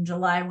session in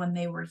July when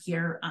they were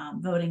here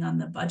voting on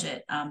the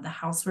budget. The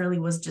House really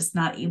was just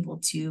not able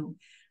to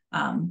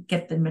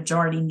get the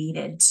majority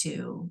needed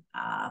to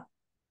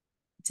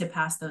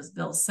pass those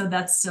bills. So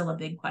that's still a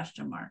big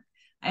question mark.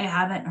 I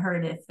haven't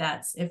heard if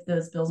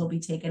those bills will be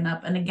taken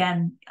up. And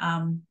again,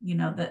 you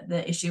know,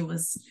 the issue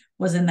was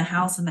in the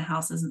House, and the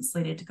House isn't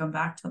slated to come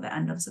back till the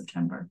end of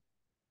September.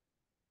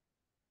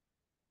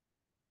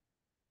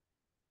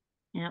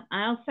 Yeah,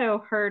 I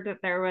also heard that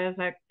there was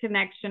a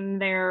connection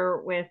there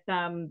with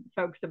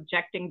folks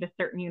objecting to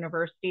certain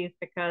universities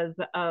because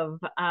of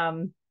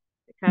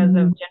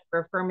gender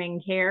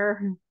affirming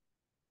care.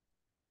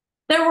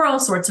 There were all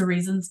sorts of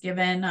reasons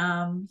given.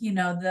 You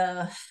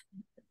know,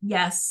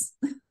 yes,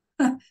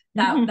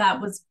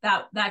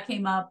 that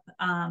came up.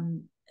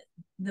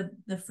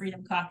 The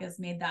Freedom Caucus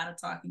made that a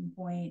talking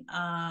point.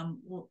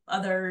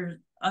 Other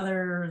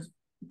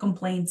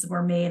complaints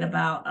were made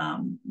about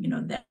you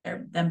know,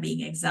 them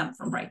being exempt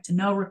from right to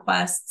know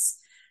requests,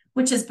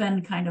 which has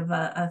been kind of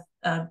a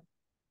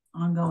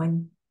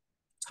ongoing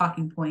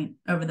talking point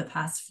over the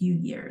past few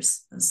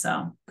years.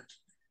 So,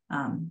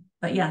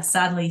 but yeah,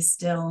 sadly,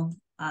 still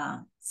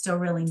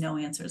really no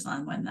answers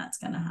on when that's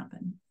going to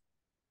happen.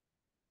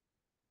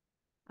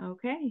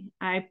 Okay,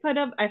 I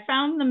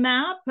found the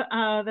map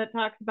that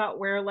talks about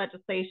where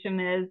legislation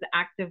is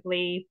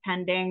actively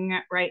pending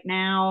right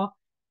now.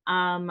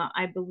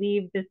 I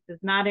believe this does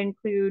not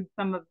include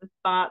some of the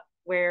spots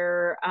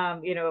where,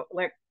 you know,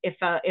 like if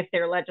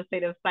their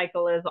legislative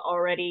cycle is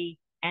already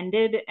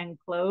ended and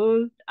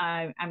closed.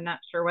 I'm not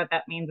sure what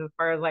that means as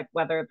far as like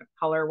whether the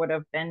color would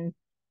have been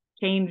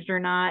changed or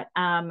not.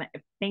 I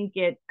think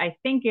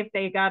if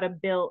they got a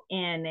bill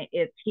in,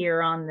 it's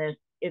here on this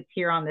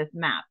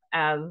map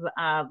as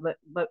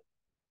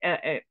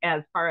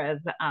far as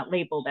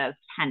labeled as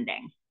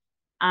pending.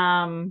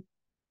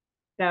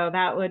 So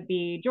that would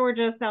be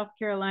Georgia, South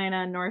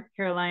Carolina, North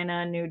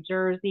Carolina, New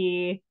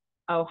Jersey,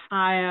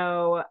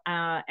 Ohio,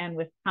 and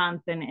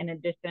Wisconsin, in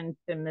addition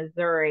to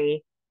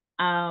Missouri.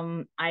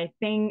 I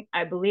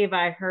believe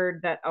I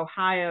heard that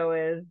Ohio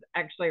is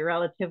actually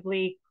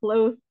relatively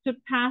close to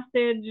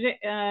passage,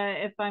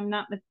 if I'm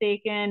not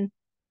mistaken.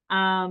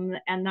 And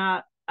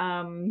that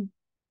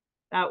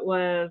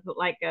was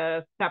like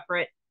a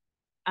separate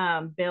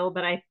bill,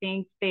 but I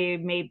think they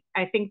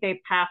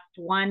passed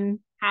one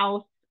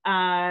house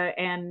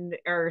and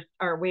are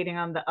waiting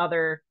on the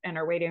other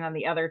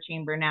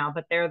chamber now,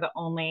 but they're the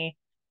only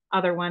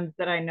other ones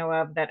that I know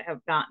of that have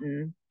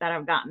gotten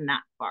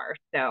that far.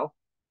 So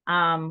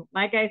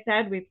like I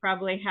said, we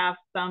probably have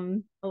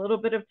a little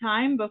bit of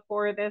time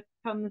before this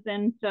comes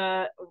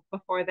into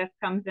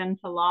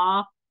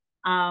law.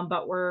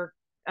 But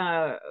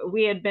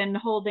we had been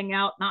holding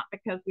out, not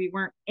because we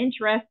weren't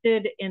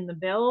interested in the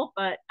bill,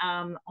 but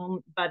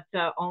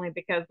only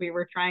because we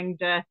were trying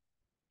to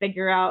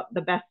figure out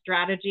the best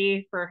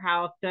strategy for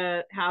how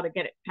to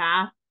get it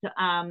passed.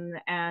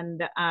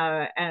 And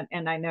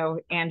I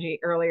know Angie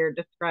earlier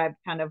described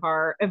kind of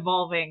our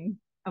evolving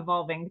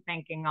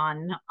thinking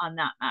on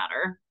that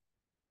matter.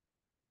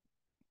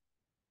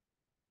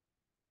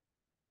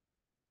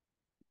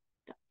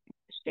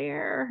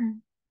 Share.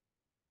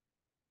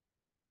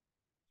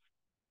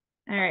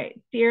 All right,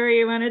 Sierra,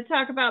 you want to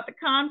talk about the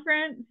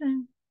conference?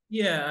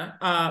 Yeah,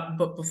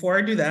 but before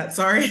I do that,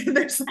 sorry,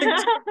 there's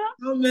like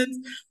moments.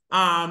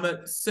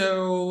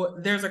 So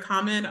there's a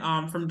comment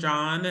from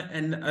John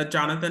and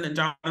Jonathan. And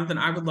Jonathan,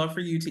 I would love for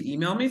you to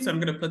email me. So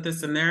I'm going to put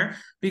this in there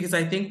because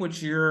I think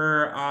what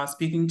you're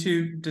speaking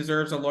to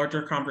deserves a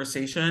larger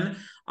conversation.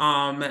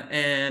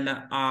 And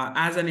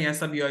as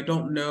NASW, I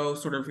don't know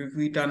sort of if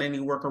we've done any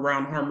work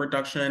around harm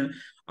reduction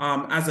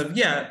as of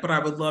yet, but I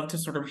would love to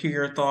sort of hear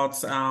your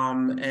thoughts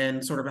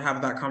and sort of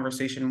have that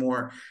conversation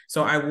more.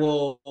 So I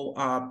will,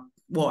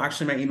 well,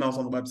 actually my email's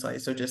on the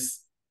website. So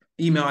just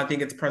email, I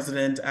think it's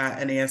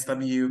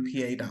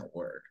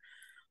president@naswpa.org.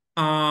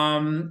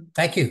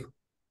 Thank you.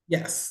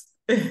 Yes.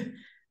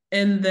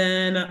 And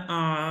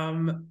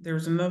then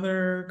there's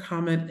another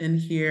comment in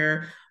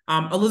here.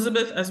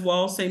 Elizabeth as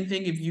well, same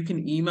thing, if you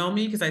can email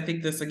me, because I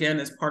think this again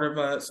is part of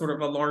a sort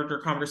of a larger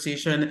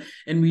conversation,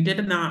 and we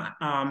did not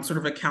sort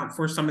of account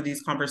for some of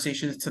these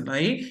conversations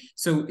tonight.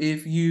 So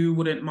if you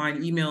wouldn't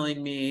mind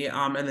emailing me,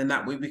 and then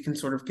that way we can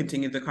sort of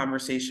continue the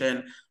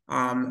conversation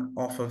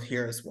off of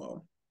here as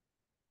well.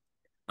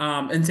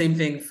 And same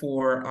thing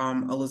for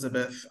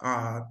Elizabeth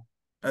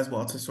as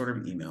well, to sort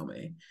of email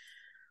me.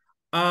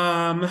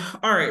 All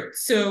right.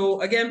 So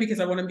again, because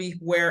I want to be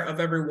aware of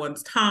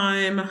everyone's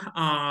time,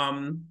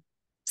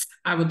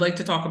 I would like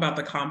to talk about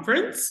the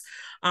conference.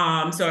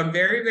 So I'm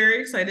very, very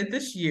excited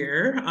this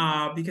year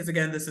because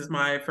again, this is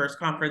my first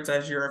conference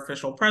as your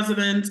official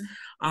president.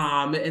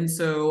 And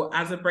so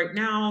as of right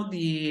now,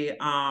 the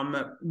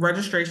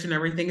registration,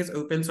 everything is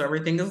open. So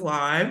everything is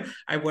live.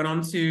 I went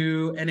on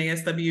to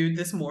NASW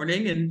this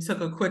morning and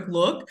took a quick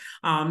look.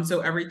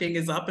 So everything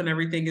is up and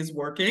everything is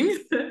working.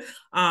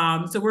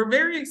 So we're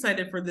very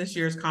excited for this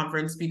year's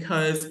conference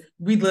because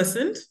we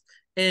listened.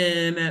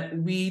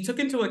 And we took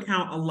into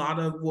account a lot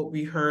of what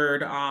we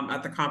heard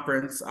at the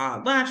conference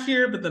last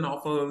year, but then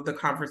also the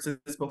conferences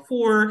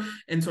before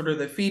and sort of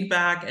the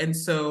feedback. And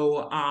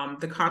so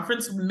the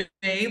conference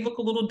may look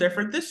a little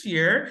different this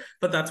year,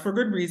 but that's for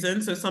good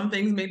reason. So some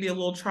things may be a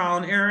little trial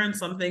and error, and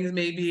some things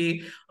may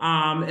be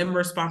in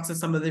response to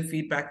some of the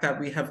feedback that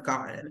we have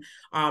gotten.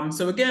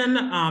 So again,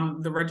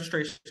 the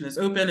registration is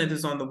open. It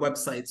is on the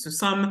website. So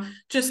some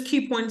just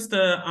key points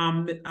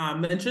to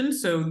mention.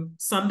 So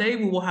Sunday,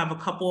 we will have a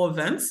couple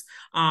of events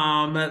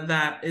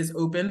that is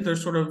open. They're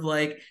sort of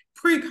like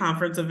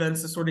pre-conference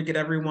events to sort of get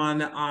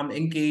everyone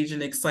engaged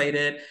and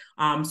excited.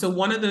 So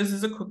one of those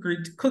is a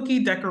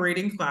cookie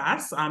decorating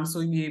class.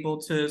 So you'll be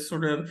able to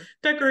sort of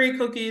decorate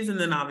cookies and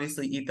then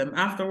obviously eat them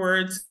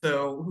afterwards.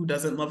 So who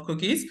doesn't love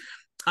cookies?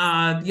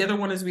 The other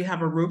one is we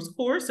have a ropes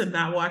course, and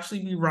that will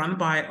actually be run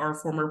by our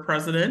former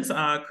president,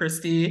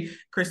 Christy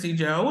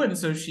Joe. And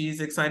so she's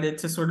excited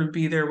to sort of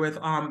be there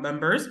with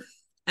members.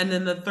 And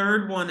then the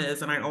third one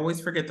is, and I always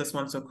forget this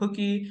one, so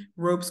cookie,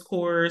 ropes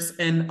course,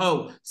 and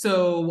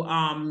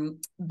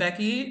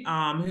Becky,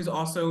 who's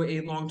also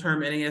a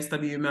long-term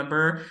NASW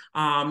member,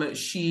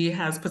 she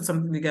has put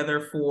something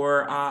together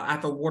for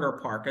at the water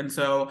park. And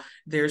so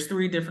there's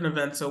 3 different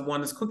events. So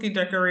one is cookie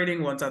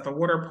decorating, one's at the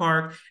water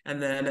park,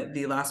 and then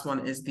the last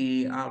one is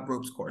the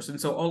ropes course. And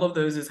so all of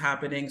those is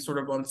happening sort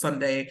of on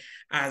Sunday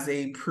as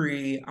a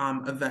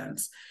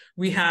pre-event.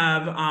 We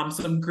have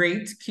some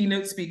great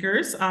keynote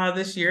speakers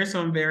this year,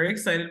 so I'm very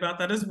excited about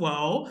that as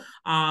well.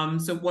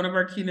 So one of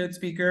our keynote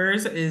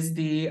speakers is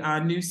the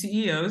new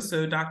CEO,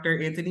 so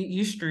Dr. Anthony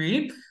E.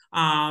 Street.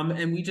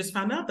 And we just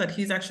found out that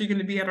he's actually going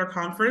to be at our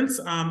conference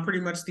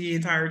pretty much the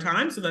entire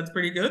time. So that's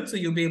pretty good. So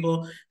you'll be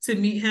able to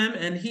meet him.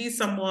 And he's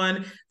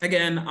someone,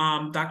 again,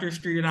 Dr.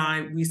 Street and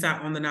I, we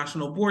sat on the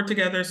national board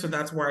together. So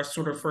that's where I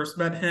sort of first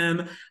met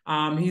him.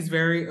 He's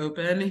very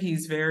open.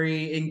 He's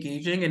very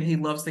engaging, and he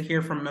loves to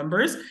hear from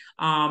members.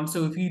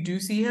 So if you do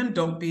see him,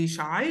 don't be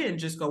shy and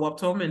just go up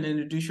to him and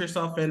introduce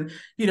yourself. And,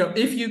 you know,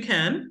 if you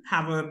can,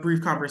 have a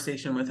brief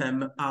conversation with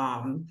him.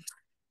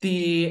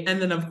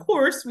 And then, of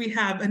course, we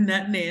have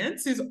Anette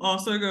Nance, who's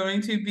also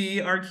going to be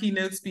our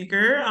keynote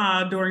speaker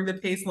during the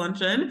PACE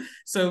luncheon.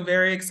 So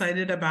very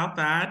excited about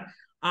that.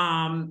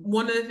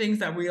 One of the things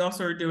that we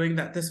also are doing,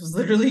 that this was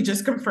literally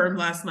just confirmed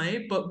last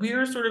night, but we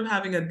are sort of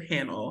having a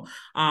panel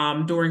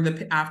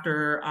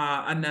after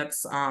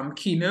Annette's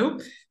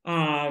keynote.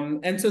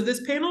 And so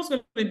this panel is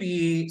going to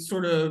be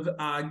sort of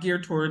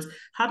geared towards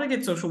how to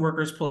get social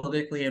workers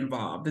politically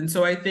involved. And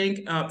so I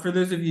think for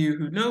those of you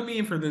who know me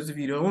and for those of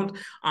you who don't,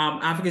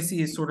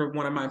 advocacy is sort of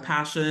one of my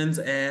passions,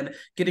 and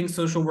getting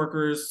social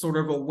workers sort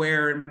of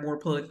aware and more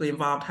politically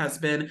involved has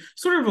been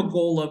sort of a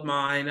goal of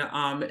mine.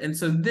 And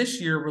so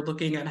this year we're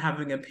looking at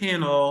having a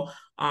panel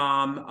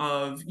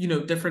of, you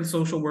know, different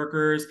social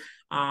workers.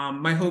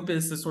 My hope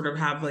is to sort of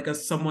have like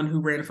someone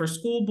who ran for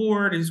school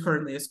board, who's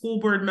currently a school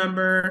board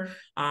member,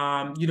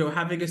 you know,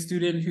 having a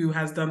student who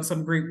has done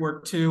some great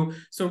work too.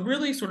 So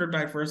really sort of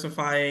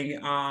diversifying,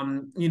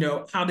 you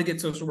know, how to get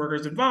social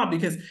workers involved,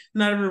 because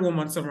not everyone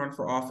wants to run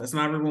for office.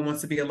 Not everyone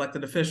wants to be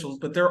elected officials,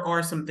 but there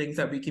are some things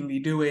that we can be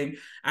doing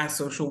as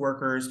social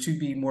workers to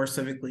be more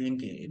civically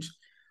engaged.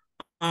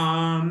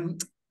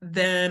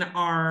 Then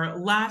our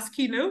last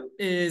keynote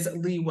is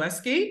Lee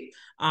Westgate.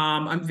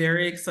 I'm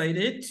very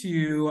excited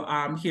to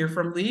hear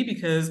from Lee,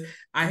 because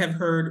I have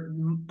heard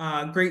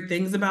great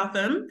things about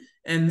them.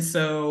 And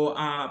so,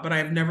 but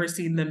I've never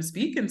seen them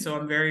speak. And so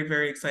I'm very,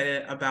 very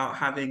excited about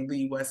having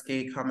Lee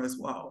Westgate come as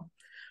well.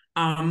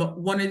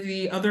 One of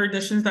the other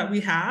additions that we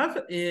have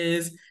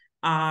is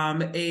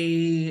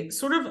a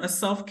sort of a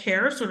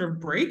self-care sort of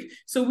break.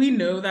 So we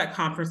know that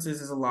conferences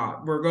is a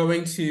lot. We're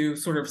going to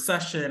sort of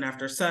session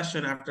after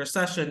session after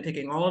session,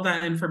 taking all of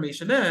that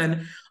information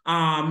in.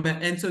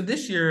 And so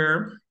this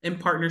year, in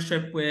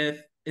partnership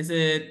with, is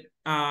it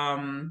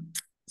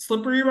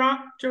Slippery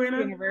Rock, Joanna?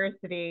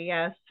 University,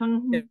 yes.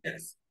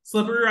 Yes.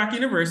 Slippery Rock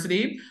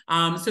University.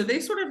 So they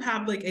sort of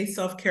have like a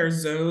self-care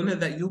zone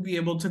that you'll be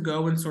able to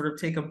go and sort of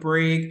take a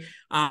break.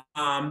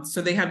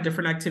 So they have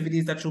different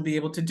activities that you'll be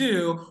able to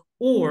do,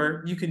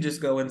 or you can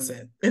just go and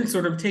sit and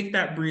sort of take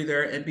that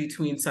breather in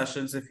between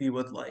sessions if you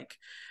would like.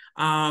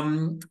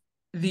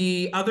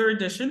 The other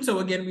addition, so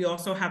again, we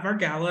also have our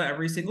gala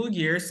every single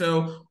year.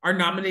 So our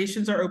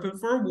nominations are open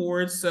for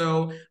awards.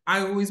 So I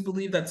always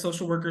believe that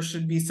social workers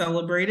should be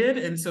celebrated.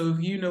 And so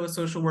if you know a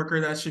social worker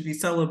that should be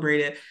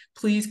celebrated,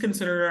 please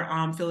consider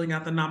filling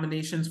out the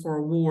nominations for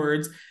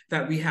awards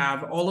that we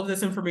have. All of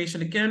this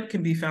information, again,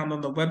 can be found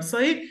on the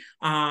website.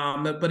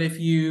 But if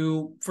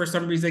you, for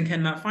some reason,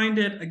 cannot find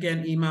it,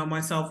 again, email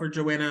myself or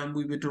Joanna, and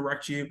we would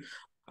direct you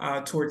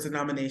towards the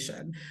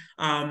nomination.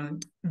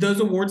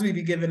 Those awards will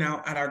be given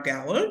out at our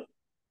gala.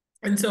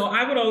 And so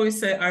I would always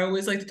say, I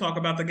always like to talk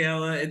about the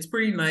gala. It's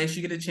pretty nice.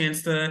 You get a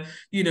chance to,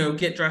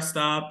 get dressed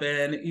up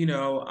and,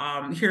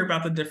 hear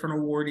about the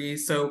different awardees.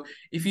 So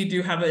if you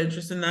do have an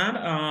interest in that,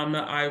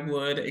 I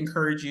would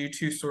encourage you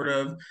to sort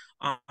of,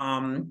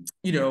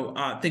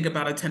 think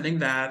about attending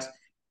that.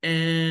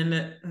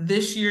 And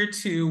this year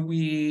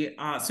too,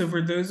 so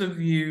for those of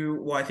you,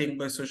 well, I think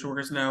most social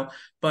workers know,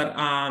 but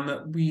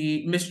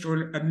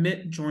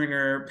Mitt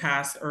Joyner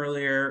passed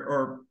earlier,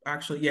 or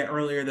actually,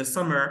 earlier this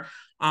summer.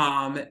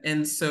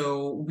 And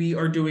so we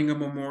are doing a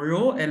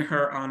memorial in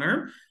her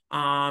honor.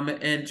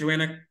 And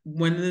Joanna,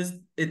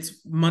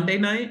 it's Monday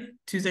night,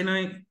 Tuesday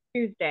night?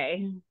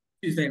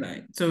 Tuesday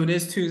night. So it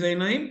is Tuesday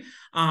night.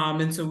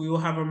 And so we will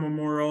have a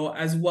memorial,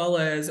 as well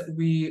as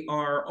we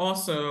are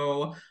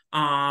also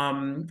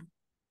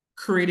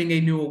creating a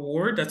new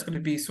award that's going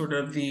to be sort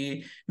of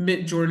the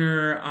Mitt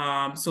Joyner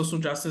Social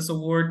Justice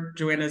Award.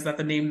 Joanna, is that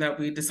the name that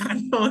we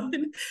decided on?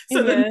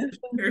 So the Mitt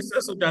Joyner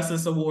Social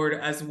Justice Award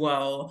as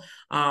well.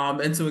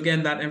 And so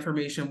again, that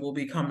information will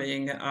be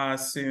coming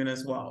soon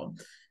as well.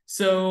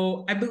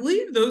 So I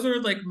believe those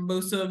are like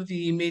most of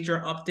the major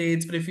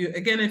updates. But if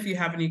you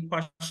have any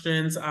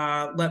questions,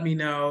 let me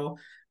know.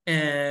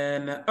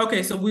 And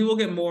okay, so we will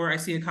get more. I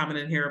see a comment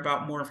in here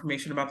about more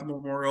information about the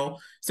memorial.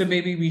 So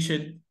maybe we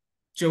should,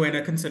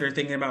 Joanna, consider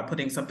thinking about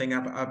putting something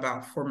up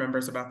about for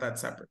members about that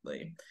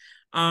separately.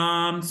 So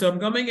I'm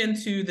going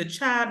into the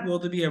chat. Will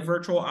there be a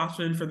virtual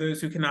option for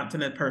those who cannot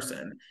attend in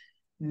person?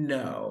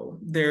 No,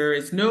 there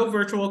is no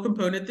virtual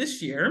component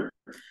this year.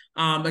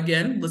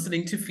 Again,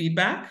 listening to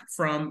feedback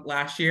from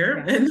last year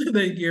and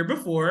the year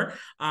before.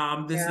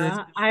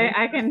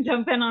 I can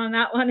jump in on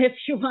that one if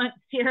you want,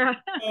 Sierra.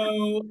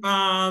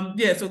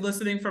 So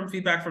listening from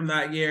feedback from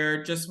that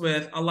year, just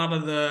with a lot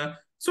of the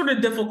sort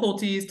of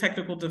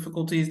technical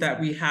difficulties that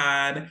we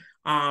had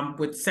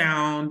with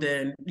sound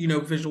and,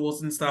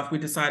 visuals and stuff, we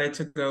decided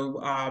to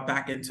go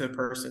back into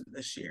person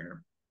this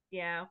year.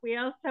 Yeah, we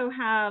also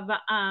have,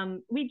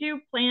 we do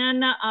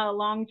plan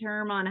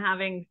long-term on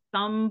having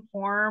some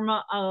form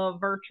of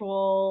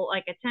virtual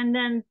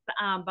attendance,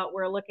 but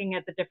we're looking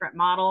at the different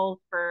models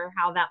for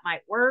how that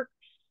might work.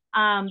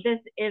 This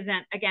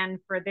isn't, again,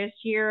 for this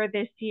year.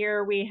 This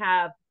year we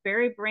have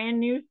very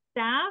brand new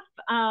staff.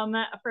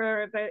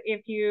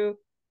 If you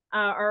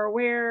are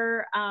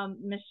aware,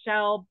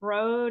 Michelle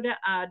Brode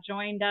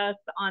joined us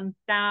on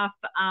staff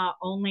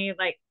only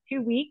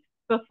 2 weeks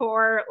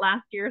before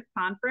last year's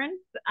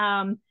conference.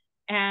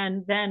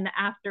 And then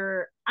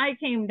after I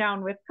came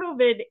down with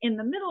COVID in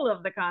the middle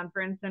of the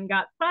conference and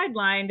got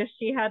sidelined,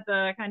 she had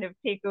to kind of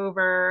take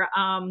over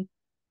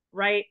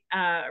right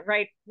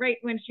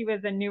when she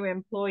was a new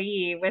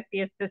employee, with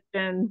the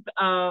assistance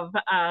of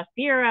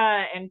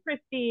Sierra and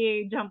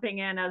Christy jumping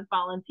in as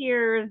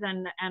volunteers,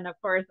 and of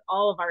course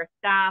all of our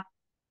staff.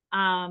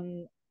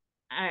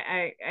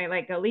 I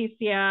like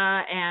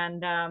Alicia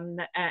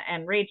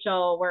and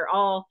Rachel were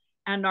all,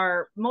 and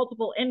our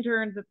multiple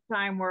interns at the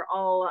time were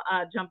all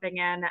jumping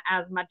in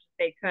as much as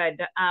they could.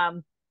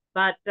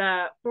 But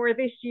for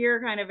this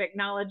year, kind of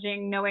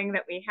acknowledging, knowing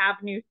that we have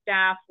new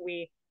staff,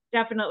 we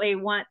definitely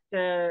want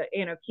to,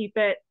 keep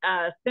it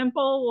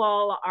simple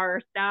while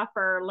our staff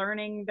are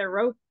learning the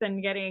ropes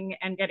and getting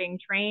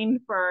trained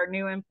for our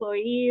new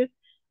employees.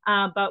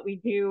 But we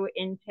do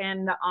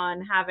intend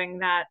on having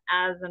that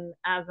as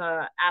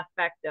a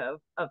aspect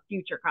of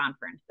future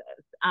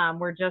conferences.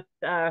 We're just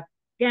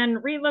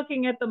again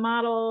relooking at the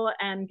model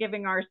and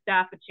giving our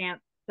staff a chance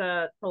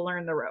to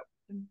learn the ropes.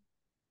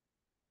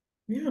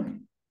 Yeah.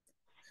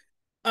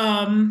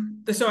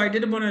 So I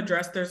did want to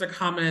address, there's a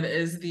comment,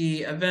 is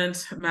the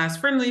event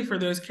mask friendly for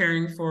those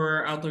caring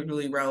for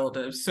elderly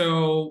relatives?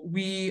 So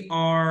we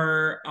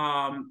are,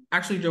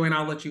 actually, Joanne,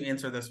 I'll let you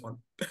answer this one.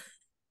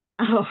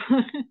 Is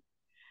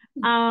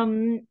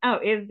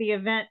the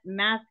event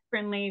mask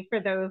friendly for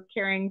those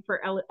caring for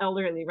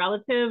elderly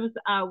relatives?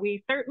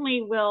 We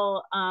certainly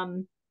will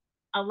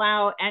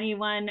allow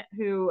anyone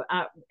who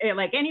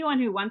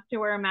wants to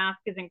wear a mask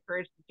is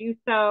encouraged to do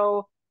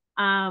so.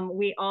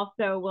 We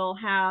also will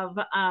have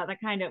the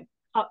kind of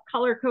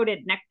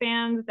color-coded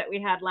neckbands that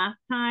we had last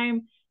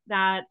time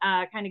that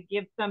kind of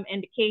give some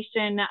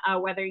indication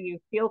whether you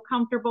feel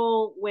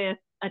comfortable with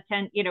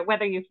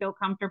whether you feel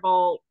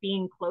comfortable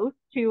being close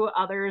to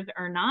others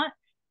or not.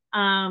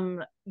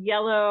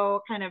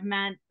 Yellow kind of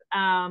meant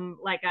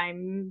like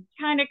I'm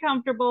kind of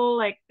comfortable,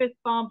 like fist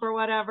bump or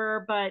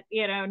whatever, but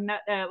you know,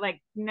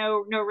 like no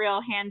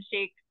real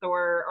handshakes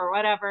or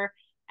whatever.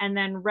 And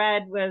then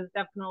red was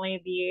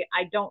definitely the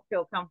I don't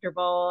feel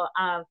comfortable,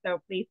 so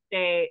please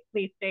stay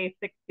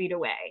 6 feet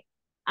away.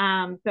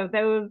 So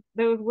those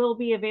will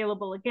be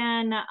available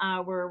again.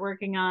 We're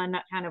working on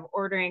kind of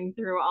ordering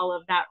through all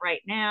of that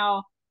right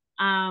now.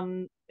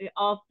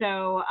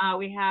 Also,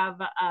 we have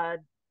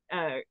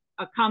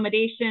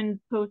accommodations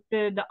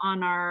posted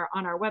on our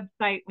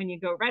website when you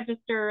go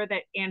register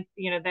that, and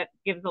you know, that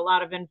gives a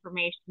lot of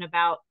information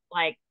about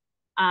like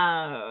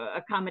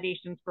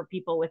accommodations for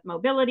people with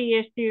mobility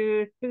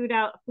issues, food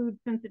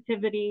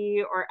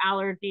sensitivity or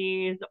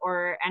allergies,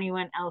 or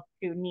anyone else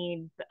who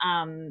needs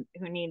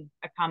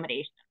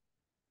accommodation.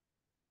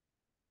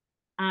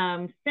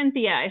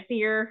 Cynthia, I see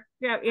you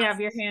have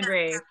your hand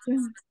raised.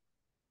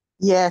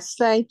 Yes,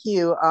 thank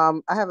you.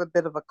 I have a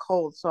bit of a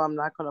cold, so I'm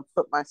not going to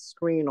put my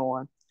screen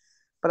on.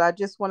 But I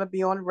just want to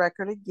be on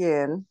record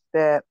again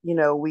that, you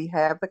know, we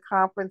have the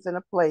conference in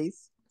a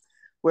place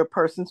where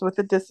persons with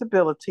a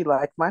disability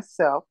like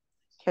myself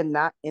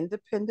cannot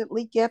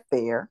independently get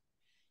there.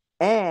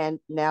 And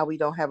now we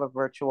don't have a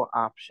virtual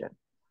option.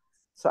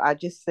 So I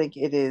just think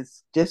it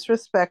is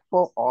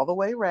disrespectful all the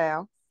way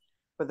around.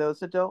 For those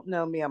who don't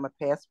know me, I'm a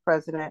past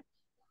president,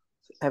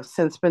 have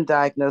since been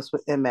diagnosed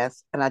with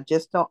MS, and I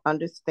just don't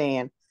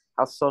understand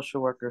how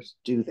social workers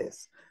do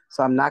this.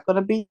 So I'm not going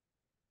to be.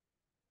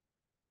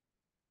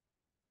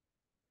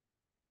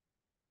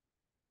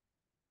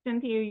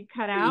 Cynthia, you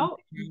cut out.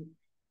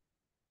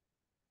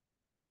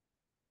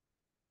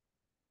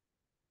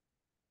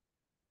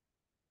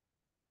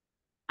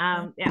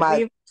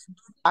 Yeah,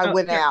 I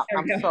went out.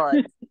 I'm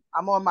sorry.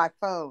 I'm on my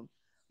phone.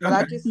 But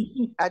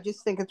I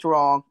just think it's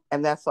wrong,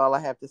 and that's all I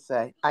have to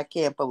say. I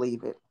can't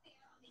believe it.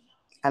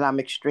 And I'm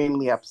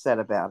extremely upset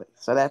about it.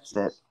 So that's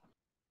it.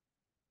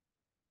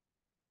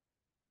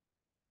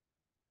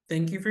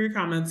 Thank you for your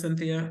comments,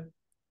 Cynthia.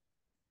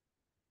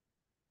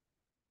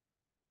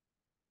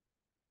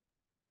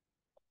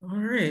 All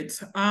right.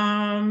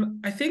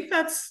 I think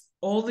that's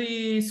all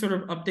the sort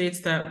of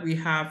updates that we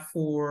have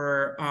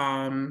for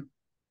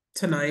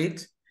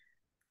tonight.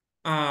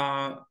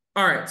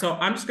 All right, so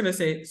I'm just gonna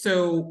say,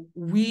 so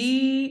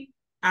we,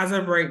 as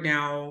of right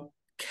now,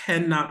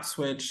 cannot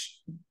switch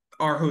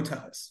our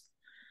hotels.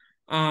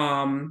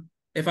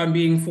 If I'm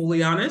being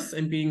fully honest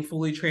and being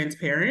fully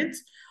transparent,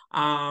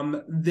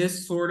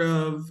 this sort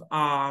of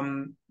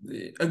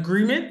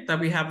agreement that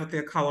we have with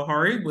the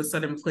Kalahari was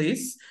set in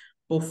place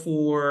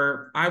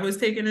before I was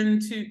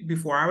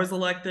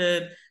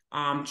elected.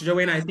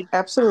 Joanna, I think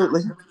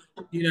absolutely.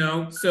 You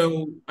know,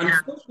 so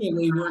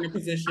unfortunately, we're in a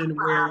position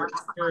where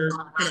we're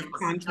kind of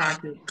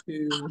contracted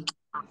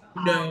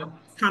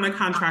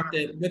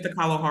with the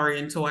Kalahari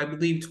until I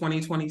believe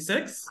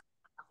 2026,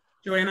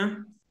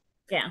 Joanna.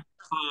 Yeah.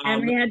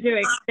 And we had to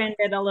extend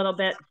it a little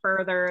bit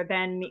further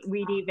than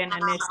we'd even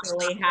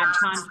initially had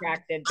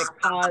contracted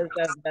because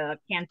of the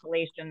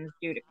cancellations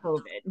due to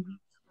COVID.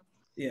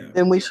 Yeah.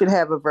 Then we should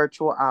have a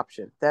virtual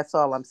option. That's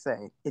all I'm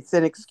saying. It's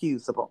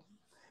inexcusable.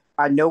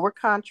 I know we're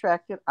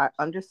contracted. I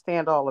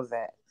understand all of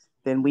that.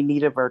 Then we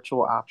need a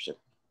virtual option.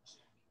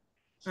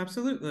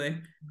 Absolutely.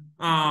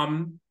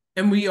 And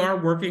we are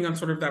working on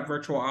sort of that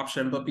virtual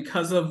option, but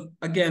because of,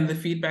 again, the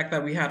feedback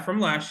that we had from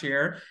last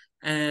year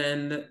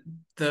and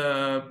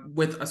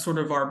with a sort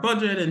of our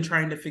budget and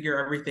trying to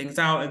figure everything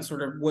out and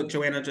sort of what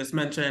Joanna just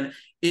mentioned,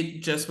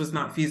 it just was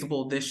not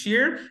feasible this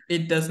year.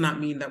 It does not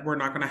mean that we're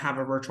not going to have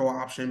a virtual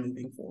option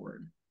moving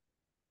forward.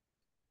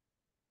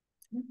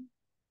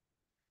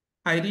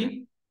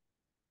 Heidi?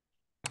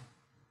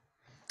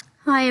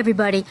 Hi,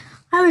 everybody.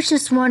 I was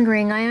just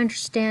wondering, I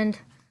understand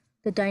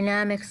the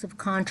dynamics of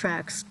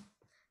contracts.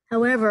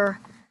 However,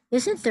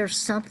 isn't there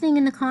something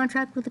in the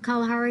contract with the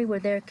Kalahari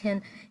where there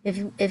can, if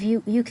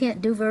you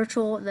can't do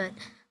virtual, that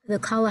the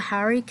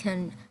Kalahari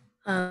can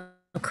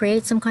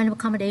create some kind of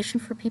accommodation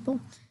for people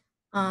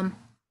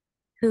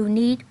who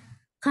need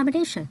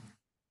accommodation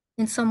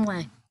in some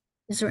way?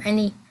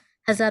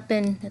 Has that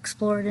been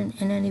explored in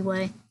any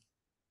way?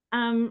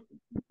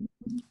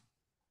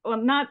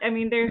 Well,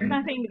 there's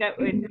nothing that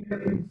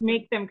would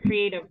make them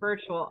create a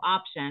virtual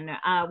option.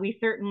 We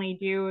certainly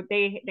do.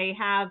 They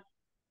have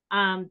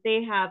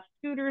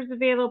scooters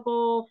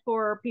available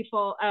for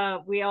people.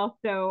 We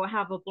also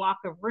have a block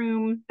of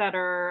rooms that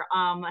are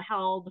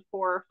held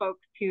for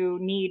folks who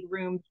need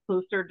rooms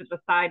closer to the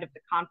side of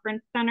the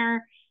conference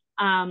center.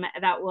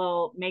 That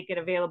will make it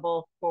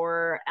available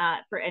for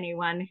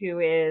anyone who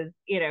is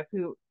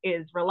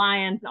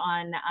reliant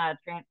on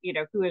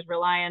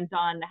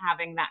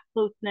having that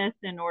closeness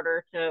in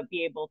order to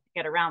be able to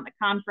get around the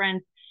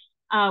conference.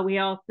 We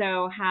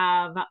also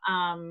have,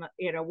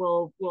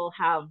 we'll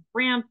have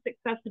ramps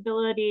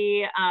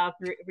accessibility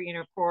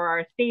for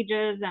our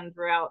stages and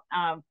throughout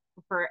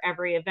for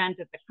every event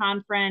at the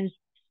conference.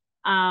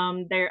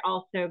 They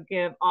also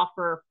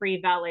offer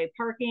free valet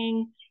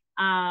parking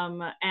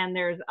And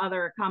there's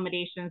other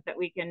accommodations that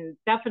we can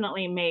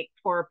definitely make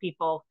for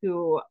people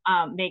who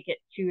make it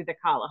to the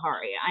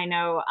Kalahari. I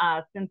know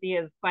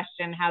Cynthia's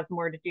question has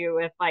more to do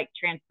with like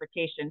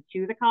transportation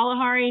to the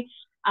Kalahari,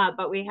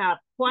 but we have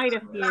quite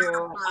a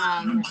few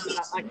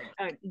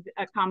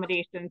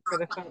accommodations for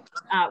the folks.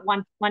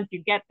 Once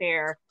you get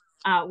there,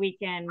 we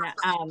can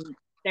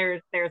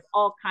there's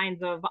all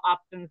kinds of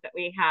options that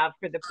we have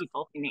for the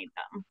people who need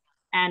them.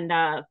 And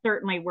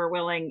certainly we're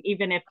willing,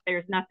 even if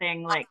there's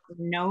nothing like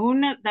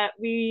known that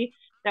we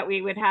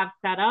would have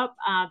set up.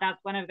 That's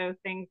one of those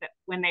things that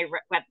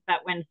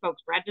when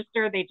folks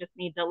register, they just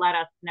need to let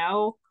us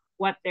know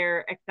what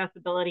their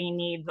accessibility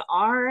needs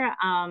are.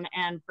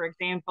 And for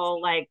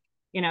example, like,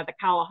 the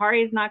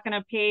Kalahari is not going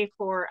to pay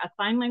for a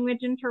sign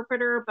language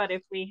interpreter, but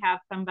if we have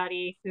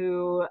somebody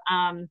who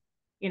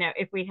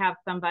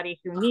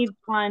needs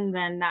one,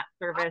 then that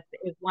service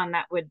is one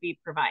that would be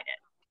provided.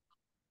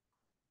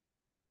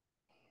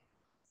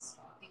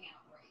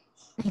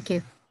 Thank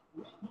you.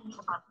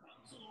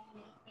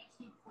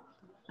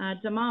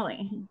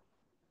 Damali.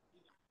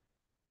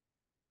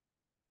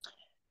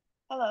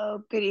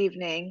 Hello, good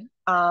evening.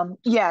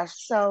 Yes,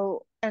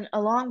 so, and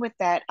along with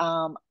that,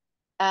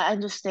 I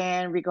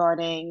understand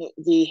regarding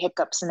the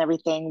hiccups and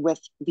everything with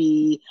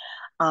the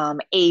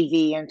AV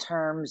in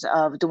terms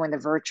of doing the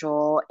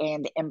virtual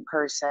and the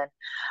in-person.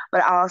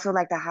 But I also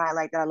like to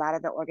highlight that a lot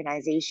of the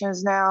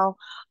organizations now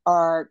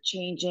are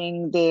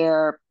changing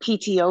their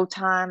PTO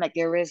time. Like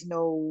there is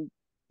no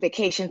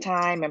vacation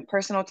time and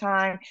personal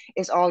time.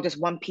 It's all just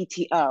one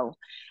PTO.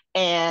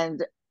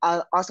 And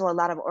also a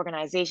lot of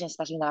organizations,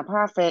 especially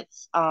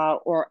nonprofits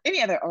or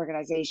any other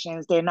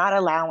organizations, they're not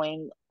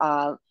allowing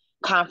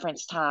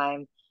conference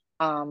time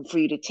for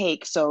you to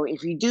take. So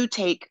if you do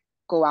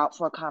go out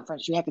for a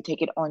conference, you have to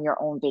take it on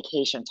your own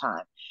vacation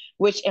time,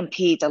 which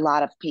impedes a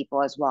lot of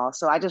people as well.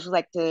 So I just would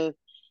like to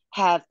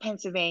have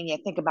Pennsylvania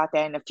think about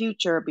that in the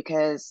future,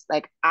 because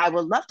like I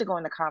would love to go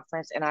in the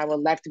conference and I would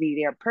love to be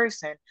there in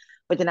person,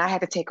 but then I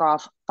have to take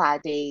off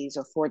 5 days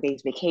or 4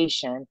 days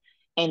vacation.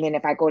 And then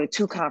if I go to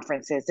 2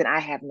 conferences, then I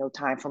have no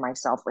time for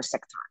myself or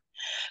sick time.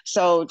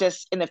 So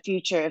just in the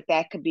future, if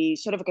that could be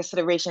sort of a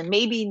consideration,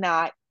 maybe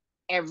not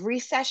every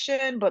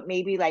session, but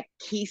maybe like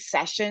key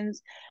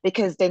sessions,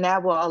 because then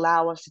that will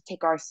allow us to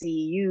take our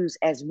CEUs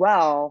as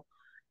well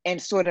and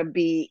sort of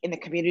be in the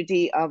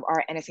community of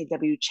our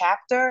NSAW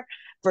chapter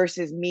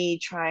versus me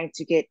trying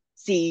to get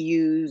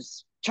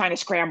CEUs, trying to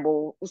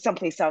scramble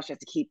someplace else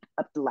just to keep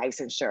up the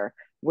licensure,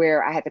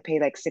 where I had to pay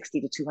like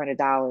 $60 to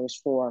 $200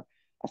 for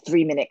a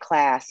 3-minute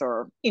class,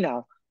 or,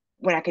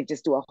 when I could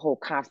just do a whole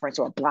conference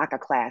or a block of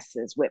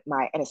classes with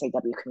my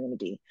NSAW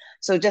community.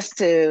 So just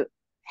to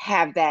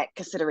have that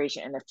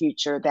consideration in the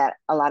future, that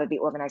a lot of the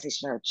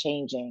organizations are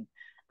changing.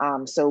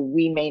 So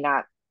we may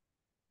not,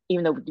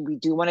 even though we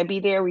do want to be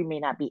there, we may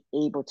not be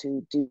able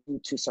to due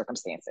to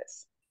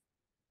circumstances.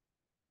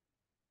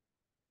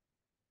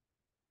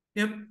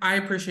 Yep, I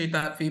appreciate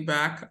that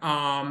feedback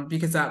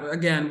because that,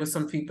 again, was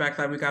some feedback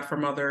that we got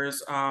from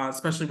others,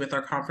 especially with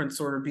our conference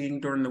sort of being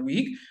during the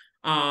week.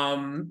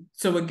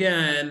 So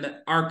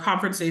again, our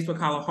conference days with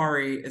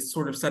Kalahari is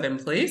sort of set in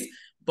place,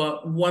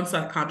 but once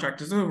that contract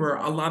is over,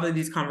 a lot of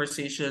these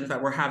conversations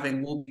that we're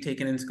having will be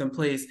taken into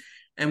place.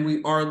 And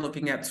we are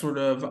looking at sort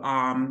of,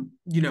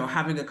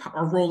 having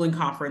a rolling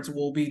conference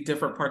will be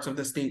different parts of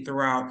the state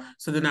throughout.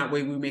 So then that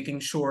way we're making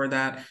sure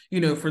that,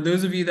 for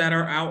those of you that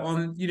are out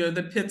on,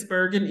 the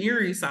Pittsburgh and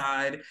Erie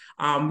side,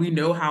 we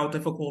know how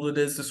difficult it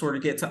is to sort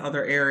of get to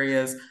other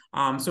areas.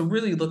 So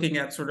really looking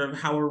at sort of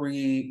how are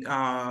we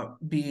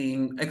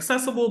being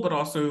accessible, but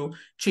also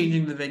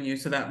changing the venue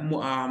so that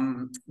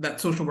that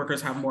social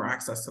workers have more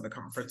access to the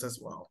conference as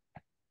well.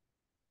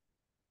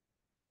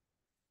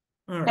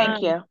 All right.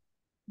 Thank you.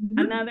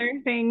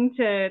 Another thing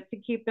to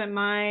keep in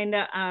mind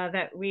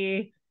that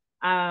we,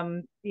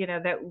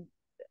 that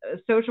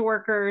social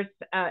workers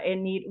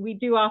in need, we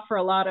do offer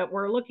a lot of,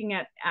 we're looking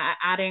at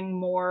adding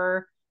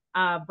more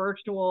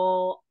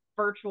virtual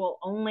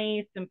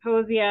only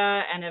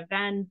symposia and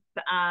events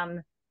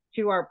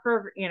to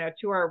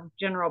our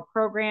general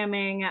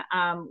programming,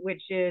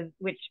 which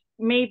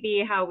may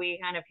be how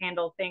we kind of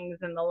handle things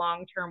in the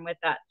long term with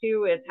that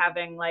too, is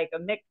having like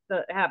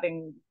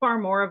having far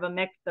more of a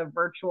mix of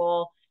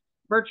virtual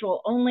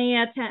only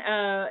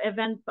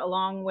events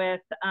along with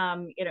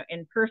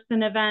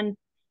in-person events.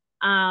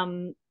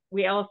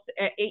 We also,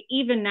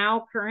 even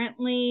now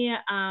currently,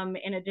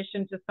 in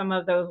addition to some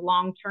of those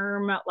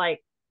long-term,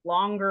 like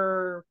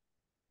longer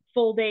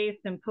full-day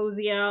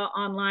symposia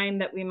online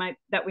that we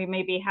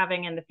may be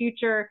having in the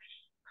future,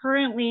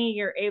 currently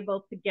you're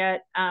able to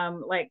get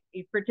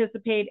you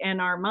participate in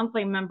our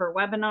monthly member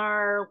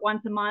webinar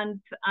once a month,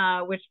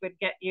 which would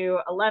get you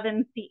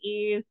 11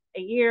 CEs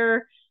a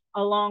year,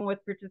 along with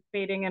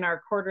participating in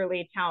our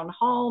quarterly town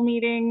hall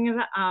meetings,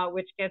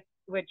 which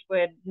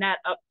would net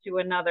up to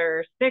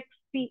another 6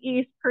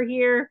 CEs per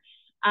year.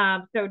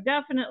 So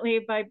definitely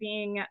by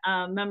being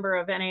a member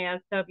of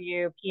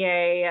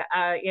NASW-PA,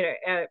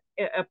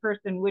 a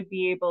person would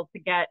be able to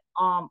get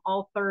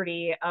all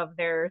 30 of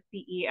their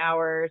CE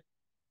hours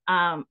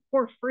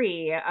for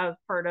free as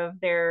part of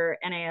their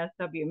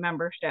NASW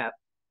membership.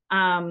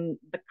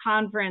 The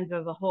conference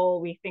as a whole,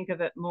 we think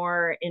of it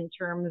more in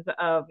terms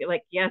of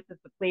like, yes,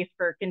 it's a place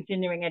for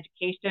continuing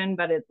education,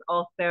 but it's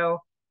also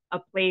a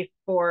place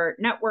for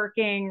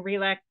networking,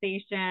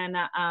 relaxation,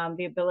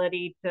 the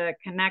ability to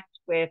connect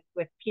with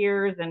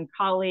peers and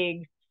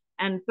colleagues.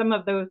 And some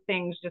of those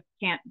things just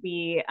can't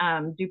be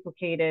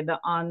duplicated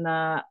on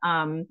the,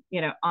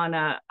 on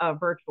a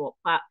virtual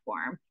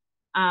platform.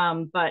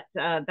 But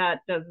as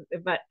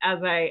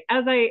I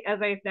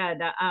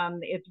said,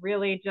 it's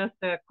really just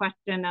a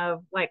question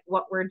of like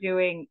what we're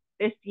doing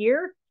this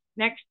year.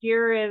 Next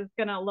year is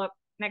going to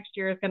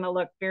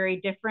look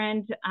very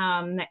different.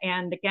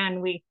 And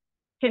again, we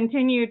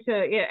continue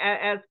to,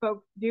 as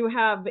folks do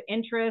have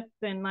interests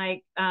in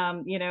like,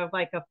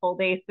 like a full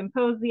day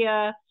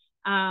symposia,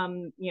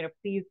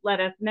 please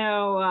let us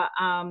know,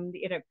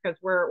 because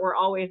we're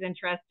always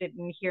interested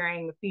in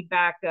hearing the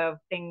feedback of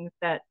things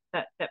that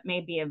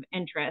may be of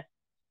interest.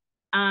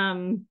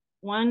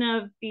 One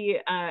of the,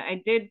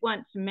 I did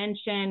want to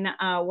mention,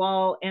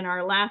 while in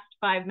our last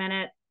 5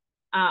 minutes,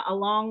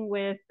 along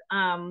with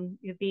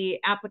the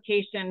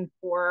application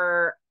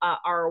for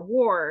our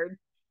awards,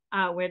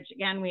 which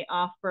again, we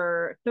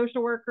offer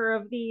Social Worker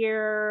of the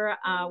Year,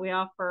 we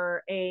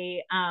offer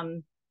the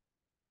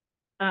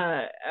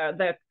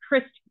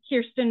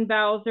Kirsten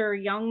Bowser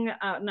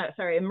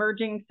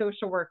Emerging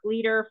Social Work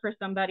Leader for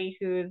somebody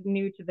who's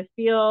new to the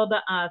field,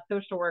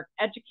 Social Work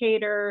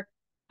Educator,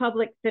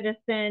 Public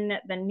Citizen,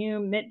 the new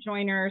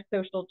Mid-Joiner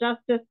Social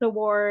Justice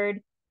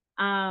Award,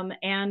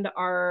 and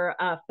our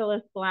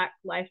Phyllis Black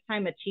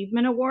Lifetime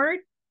Achievement Award.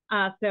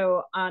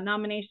 So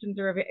nominations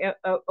are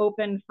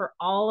open for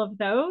all of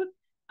those.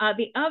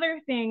 The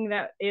other thing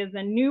that is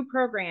a new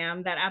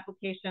program that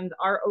applications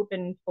are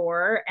open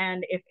for,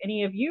 and if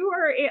any of you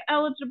are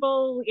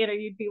eligible,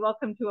 you'd be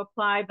welcome to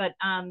apply, but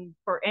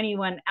for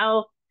anyone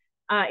else,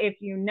 if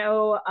you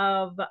know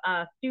of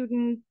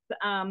students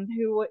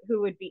who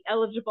would be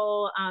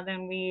eligible,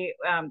 then we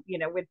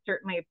would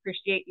certainly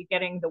appreciate you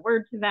getting the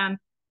word to them.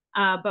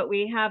 But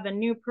we have a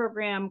new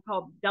program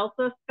called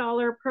Delta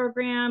Scholar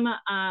Program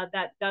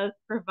that does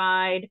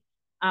provide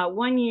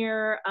 1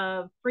 year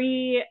of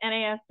free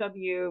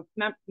NASW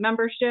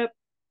membership,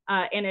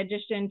 in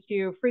addition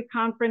to free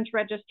conference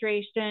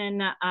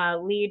registration,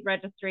 lead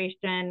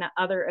registration,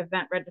 other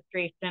event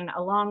registration,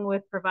 along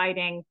with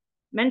providing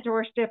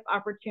mentorship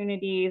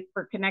opportunities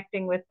for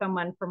connecting with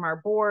someone from our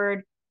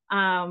board.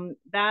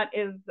 That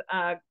is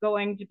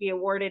going to be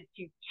awarded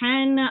to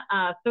 10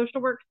 social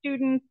work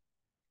students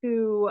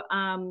who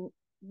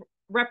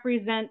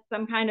represent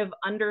some kind of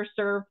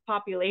underserved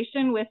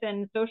population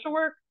within social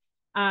work.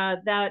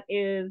 That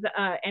is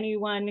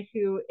anyone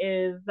who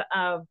is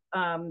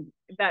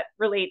that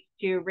relates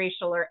to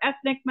racial or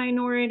ethnic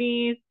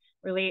minorities,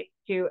 relates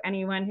to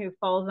anyone who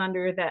falls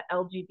under the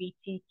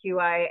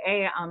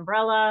LGBTQIA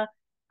umbrella,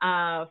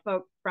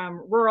 folks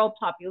from rural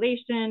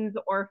populations,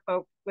 or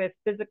folks with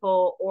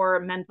physical or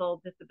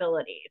mental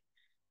disabilities.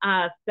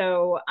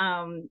 So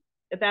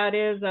that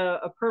is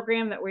a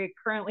program that we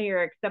currently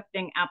are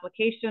accepting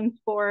applications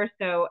for.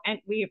 So, and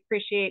we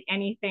appreciate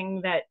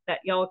anything that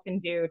y'all can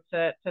do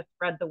to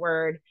spread the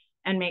word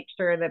and make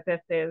sure that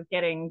this is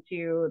getting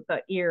to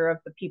the ear of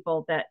the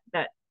people that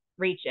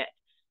reach it.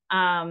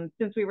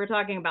 Since we were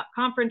talking about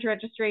conference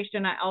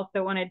registration, I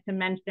also wanted to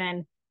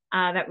mention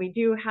that we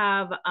do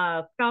have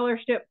a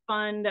scholarship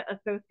fund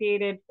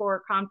associated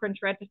for conference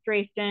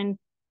registration,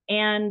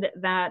 and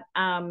that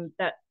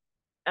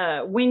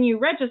when you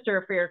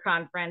register for your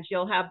conference,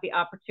 you'll have the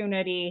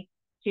opportunity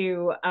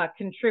to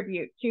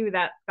contribute to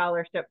that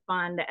scholarship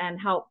fund and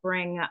help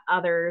bring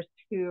others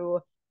who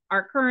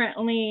are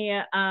currently,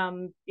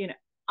 un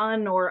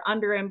or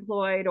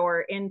underemployed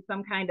or in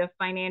some kind of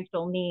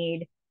financial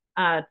need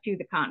to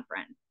the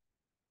conference.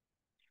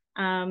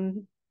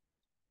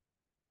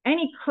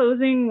 Any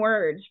closing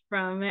words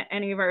from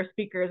any of our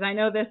speakers? I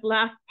know this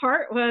last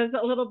part was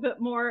a little bit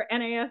more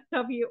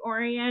NASW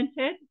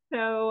oriented,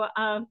 so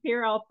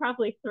here I'll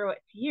probably throw it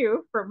to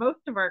you for most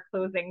of our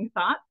closing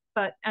thoughts,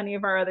 but any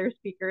of our other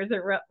speakers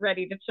are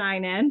ready to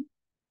chime in.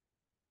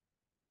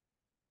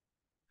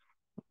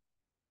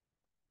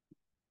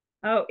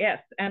 Oh,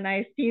 yes, and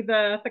I see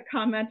the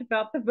comment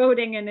about the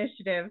voting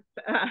initiative,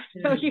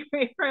 so you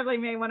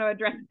may want to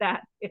address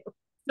that too.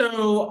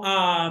 So,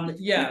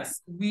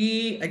 yes,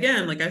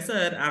 again, like I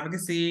said,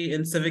 advocacy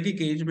and civic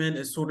engagement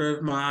is sort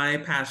of my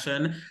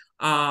passion.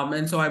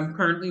 And so I'm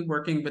currently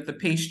working with the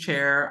PACE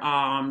chair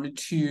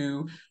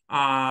to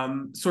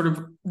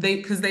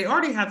because they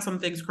already had some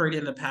things created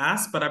in the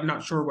past, but I'm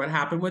not sure what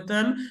happened with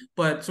them,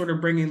 but sort of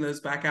bringing those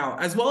back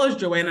out, as well as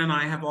Joanna and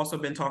I have also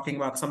been talking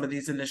about some of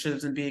these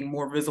initiatives and being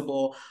more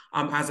visible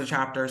as a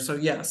chapter. So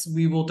yes,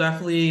 we will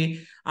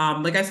definitely,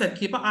 like I said,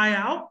 keep an eye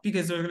out,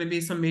 because there are going to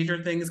be some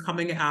major things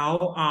coming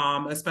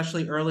out,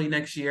 especially early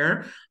next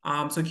year.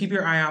 So keep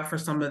your eye out for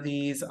some of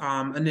these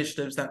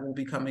initiatives that will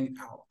be coming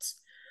out.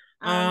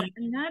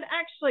 And that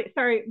actually,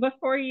 sorry,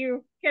 before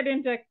you get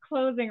into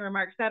closing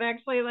remarks, that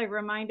actually like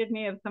reminded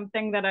me of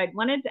something that I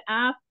wanted to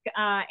ask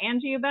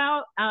Angie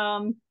about,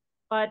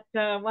 but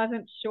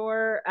wasn't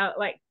sure.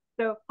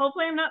 So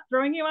hopefully I'm not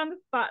throwing you on the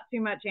spot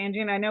too much, Angie.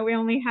 And I know we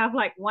only have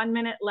like 1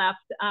 minute left,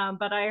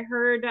 but I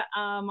heard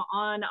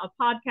on a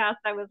podcast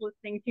I was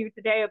listening to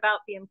today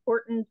about the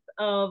importance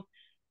of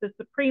the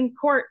Supreme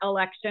Court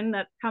election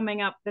that's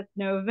coming up this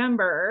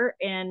November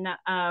in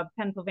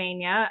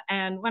Pennsylvania,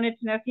 and wanted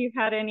to know if you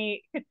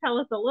could tell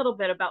us a little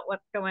bit about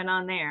what's going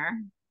on there.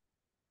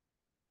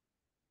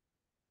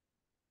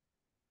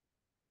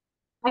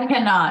 I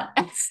cannot.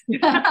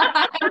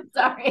 I'm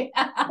sorry.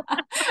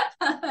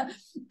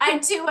 I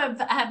too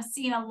have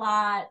seen a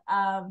lot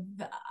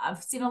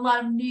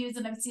of news,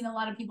 and I've seen a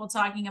lot of people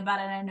talking about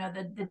it. I know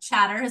that the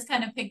chatter has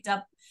kind of picked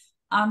up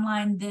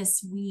online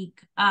this week.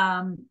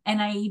 And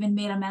I even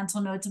made a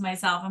mental note to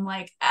myself. I'm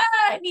like,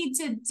 I need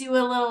to do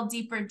a little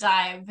deeper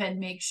dive and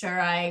make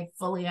sure I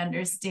fully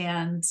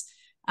understand,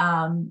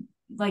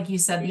 like you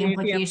said, the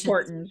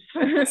implications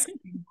of the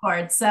Supreme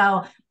Court.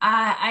 So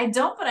I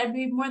don't, but I'd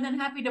be more than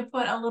happy to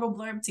put a little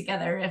blurb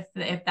together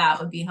if that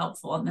would be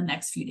helpful in the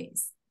next few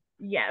days.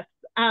 Yes.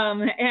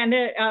 And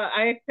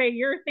I say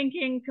your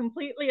thinking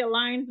completely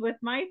aligns with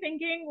my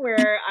thinking,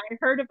 where I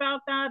heard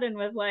about that and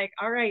was like,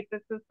 all right,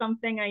 this is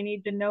something I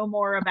need to know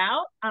more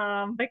about,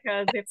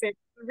 because if it's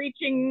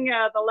reaching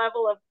the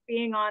level of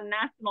being on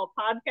national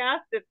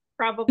podcasts, it's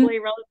probably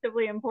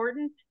relatively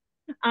important.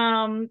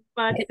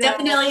 But it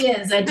definitely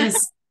is. I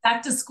just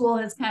back to school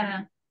has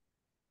kind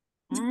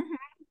of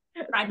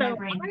fried my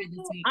brain here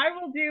this week. I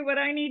will do what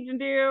I need to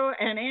do,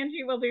 and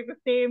Angie will do the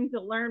same to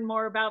learn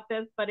more about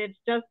this. But it's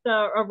just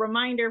a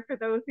reminder for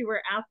those who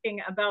were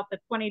asking about the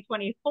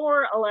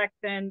 2024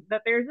 election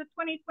that there's a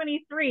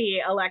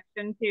 2023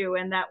 election too,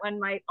 and that one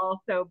might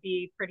also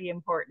be pretty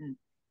important.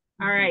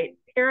 All right,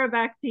 Sarah,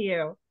 back to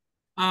you.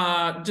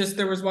 Just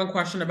there was one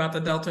question about the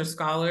Delta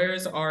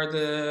scholars.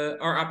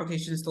 Are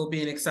applications still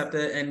being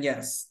accepted? And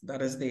yes,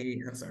 that is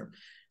the answer.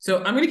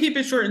 So I'm going to keep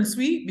it short and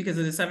sweet because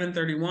it is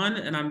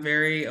 7:31 and I'm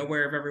very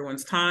aware of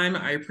everyone's time.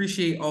 I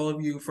appreciate all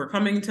of you for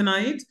coming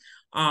tonight.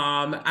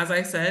 As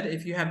I said,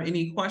 if you have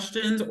any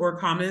questions or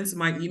comments,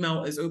 my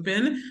email is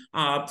open.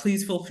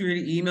 Please feel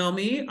free to email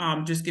me.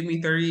 Just give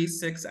me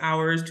 36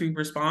 hours to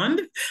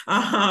respond.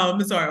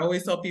 So I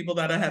always tell people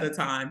that ahead of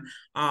time.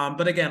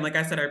 But again, like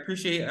I said, I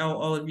appreciate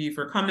all of you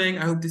for coming.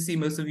 I hope to see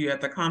most of you at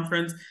the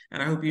conference,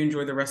 and I hope you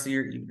enjoy the rest of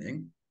your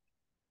evening.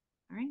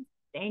 All right.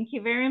 Thank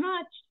you very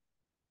much.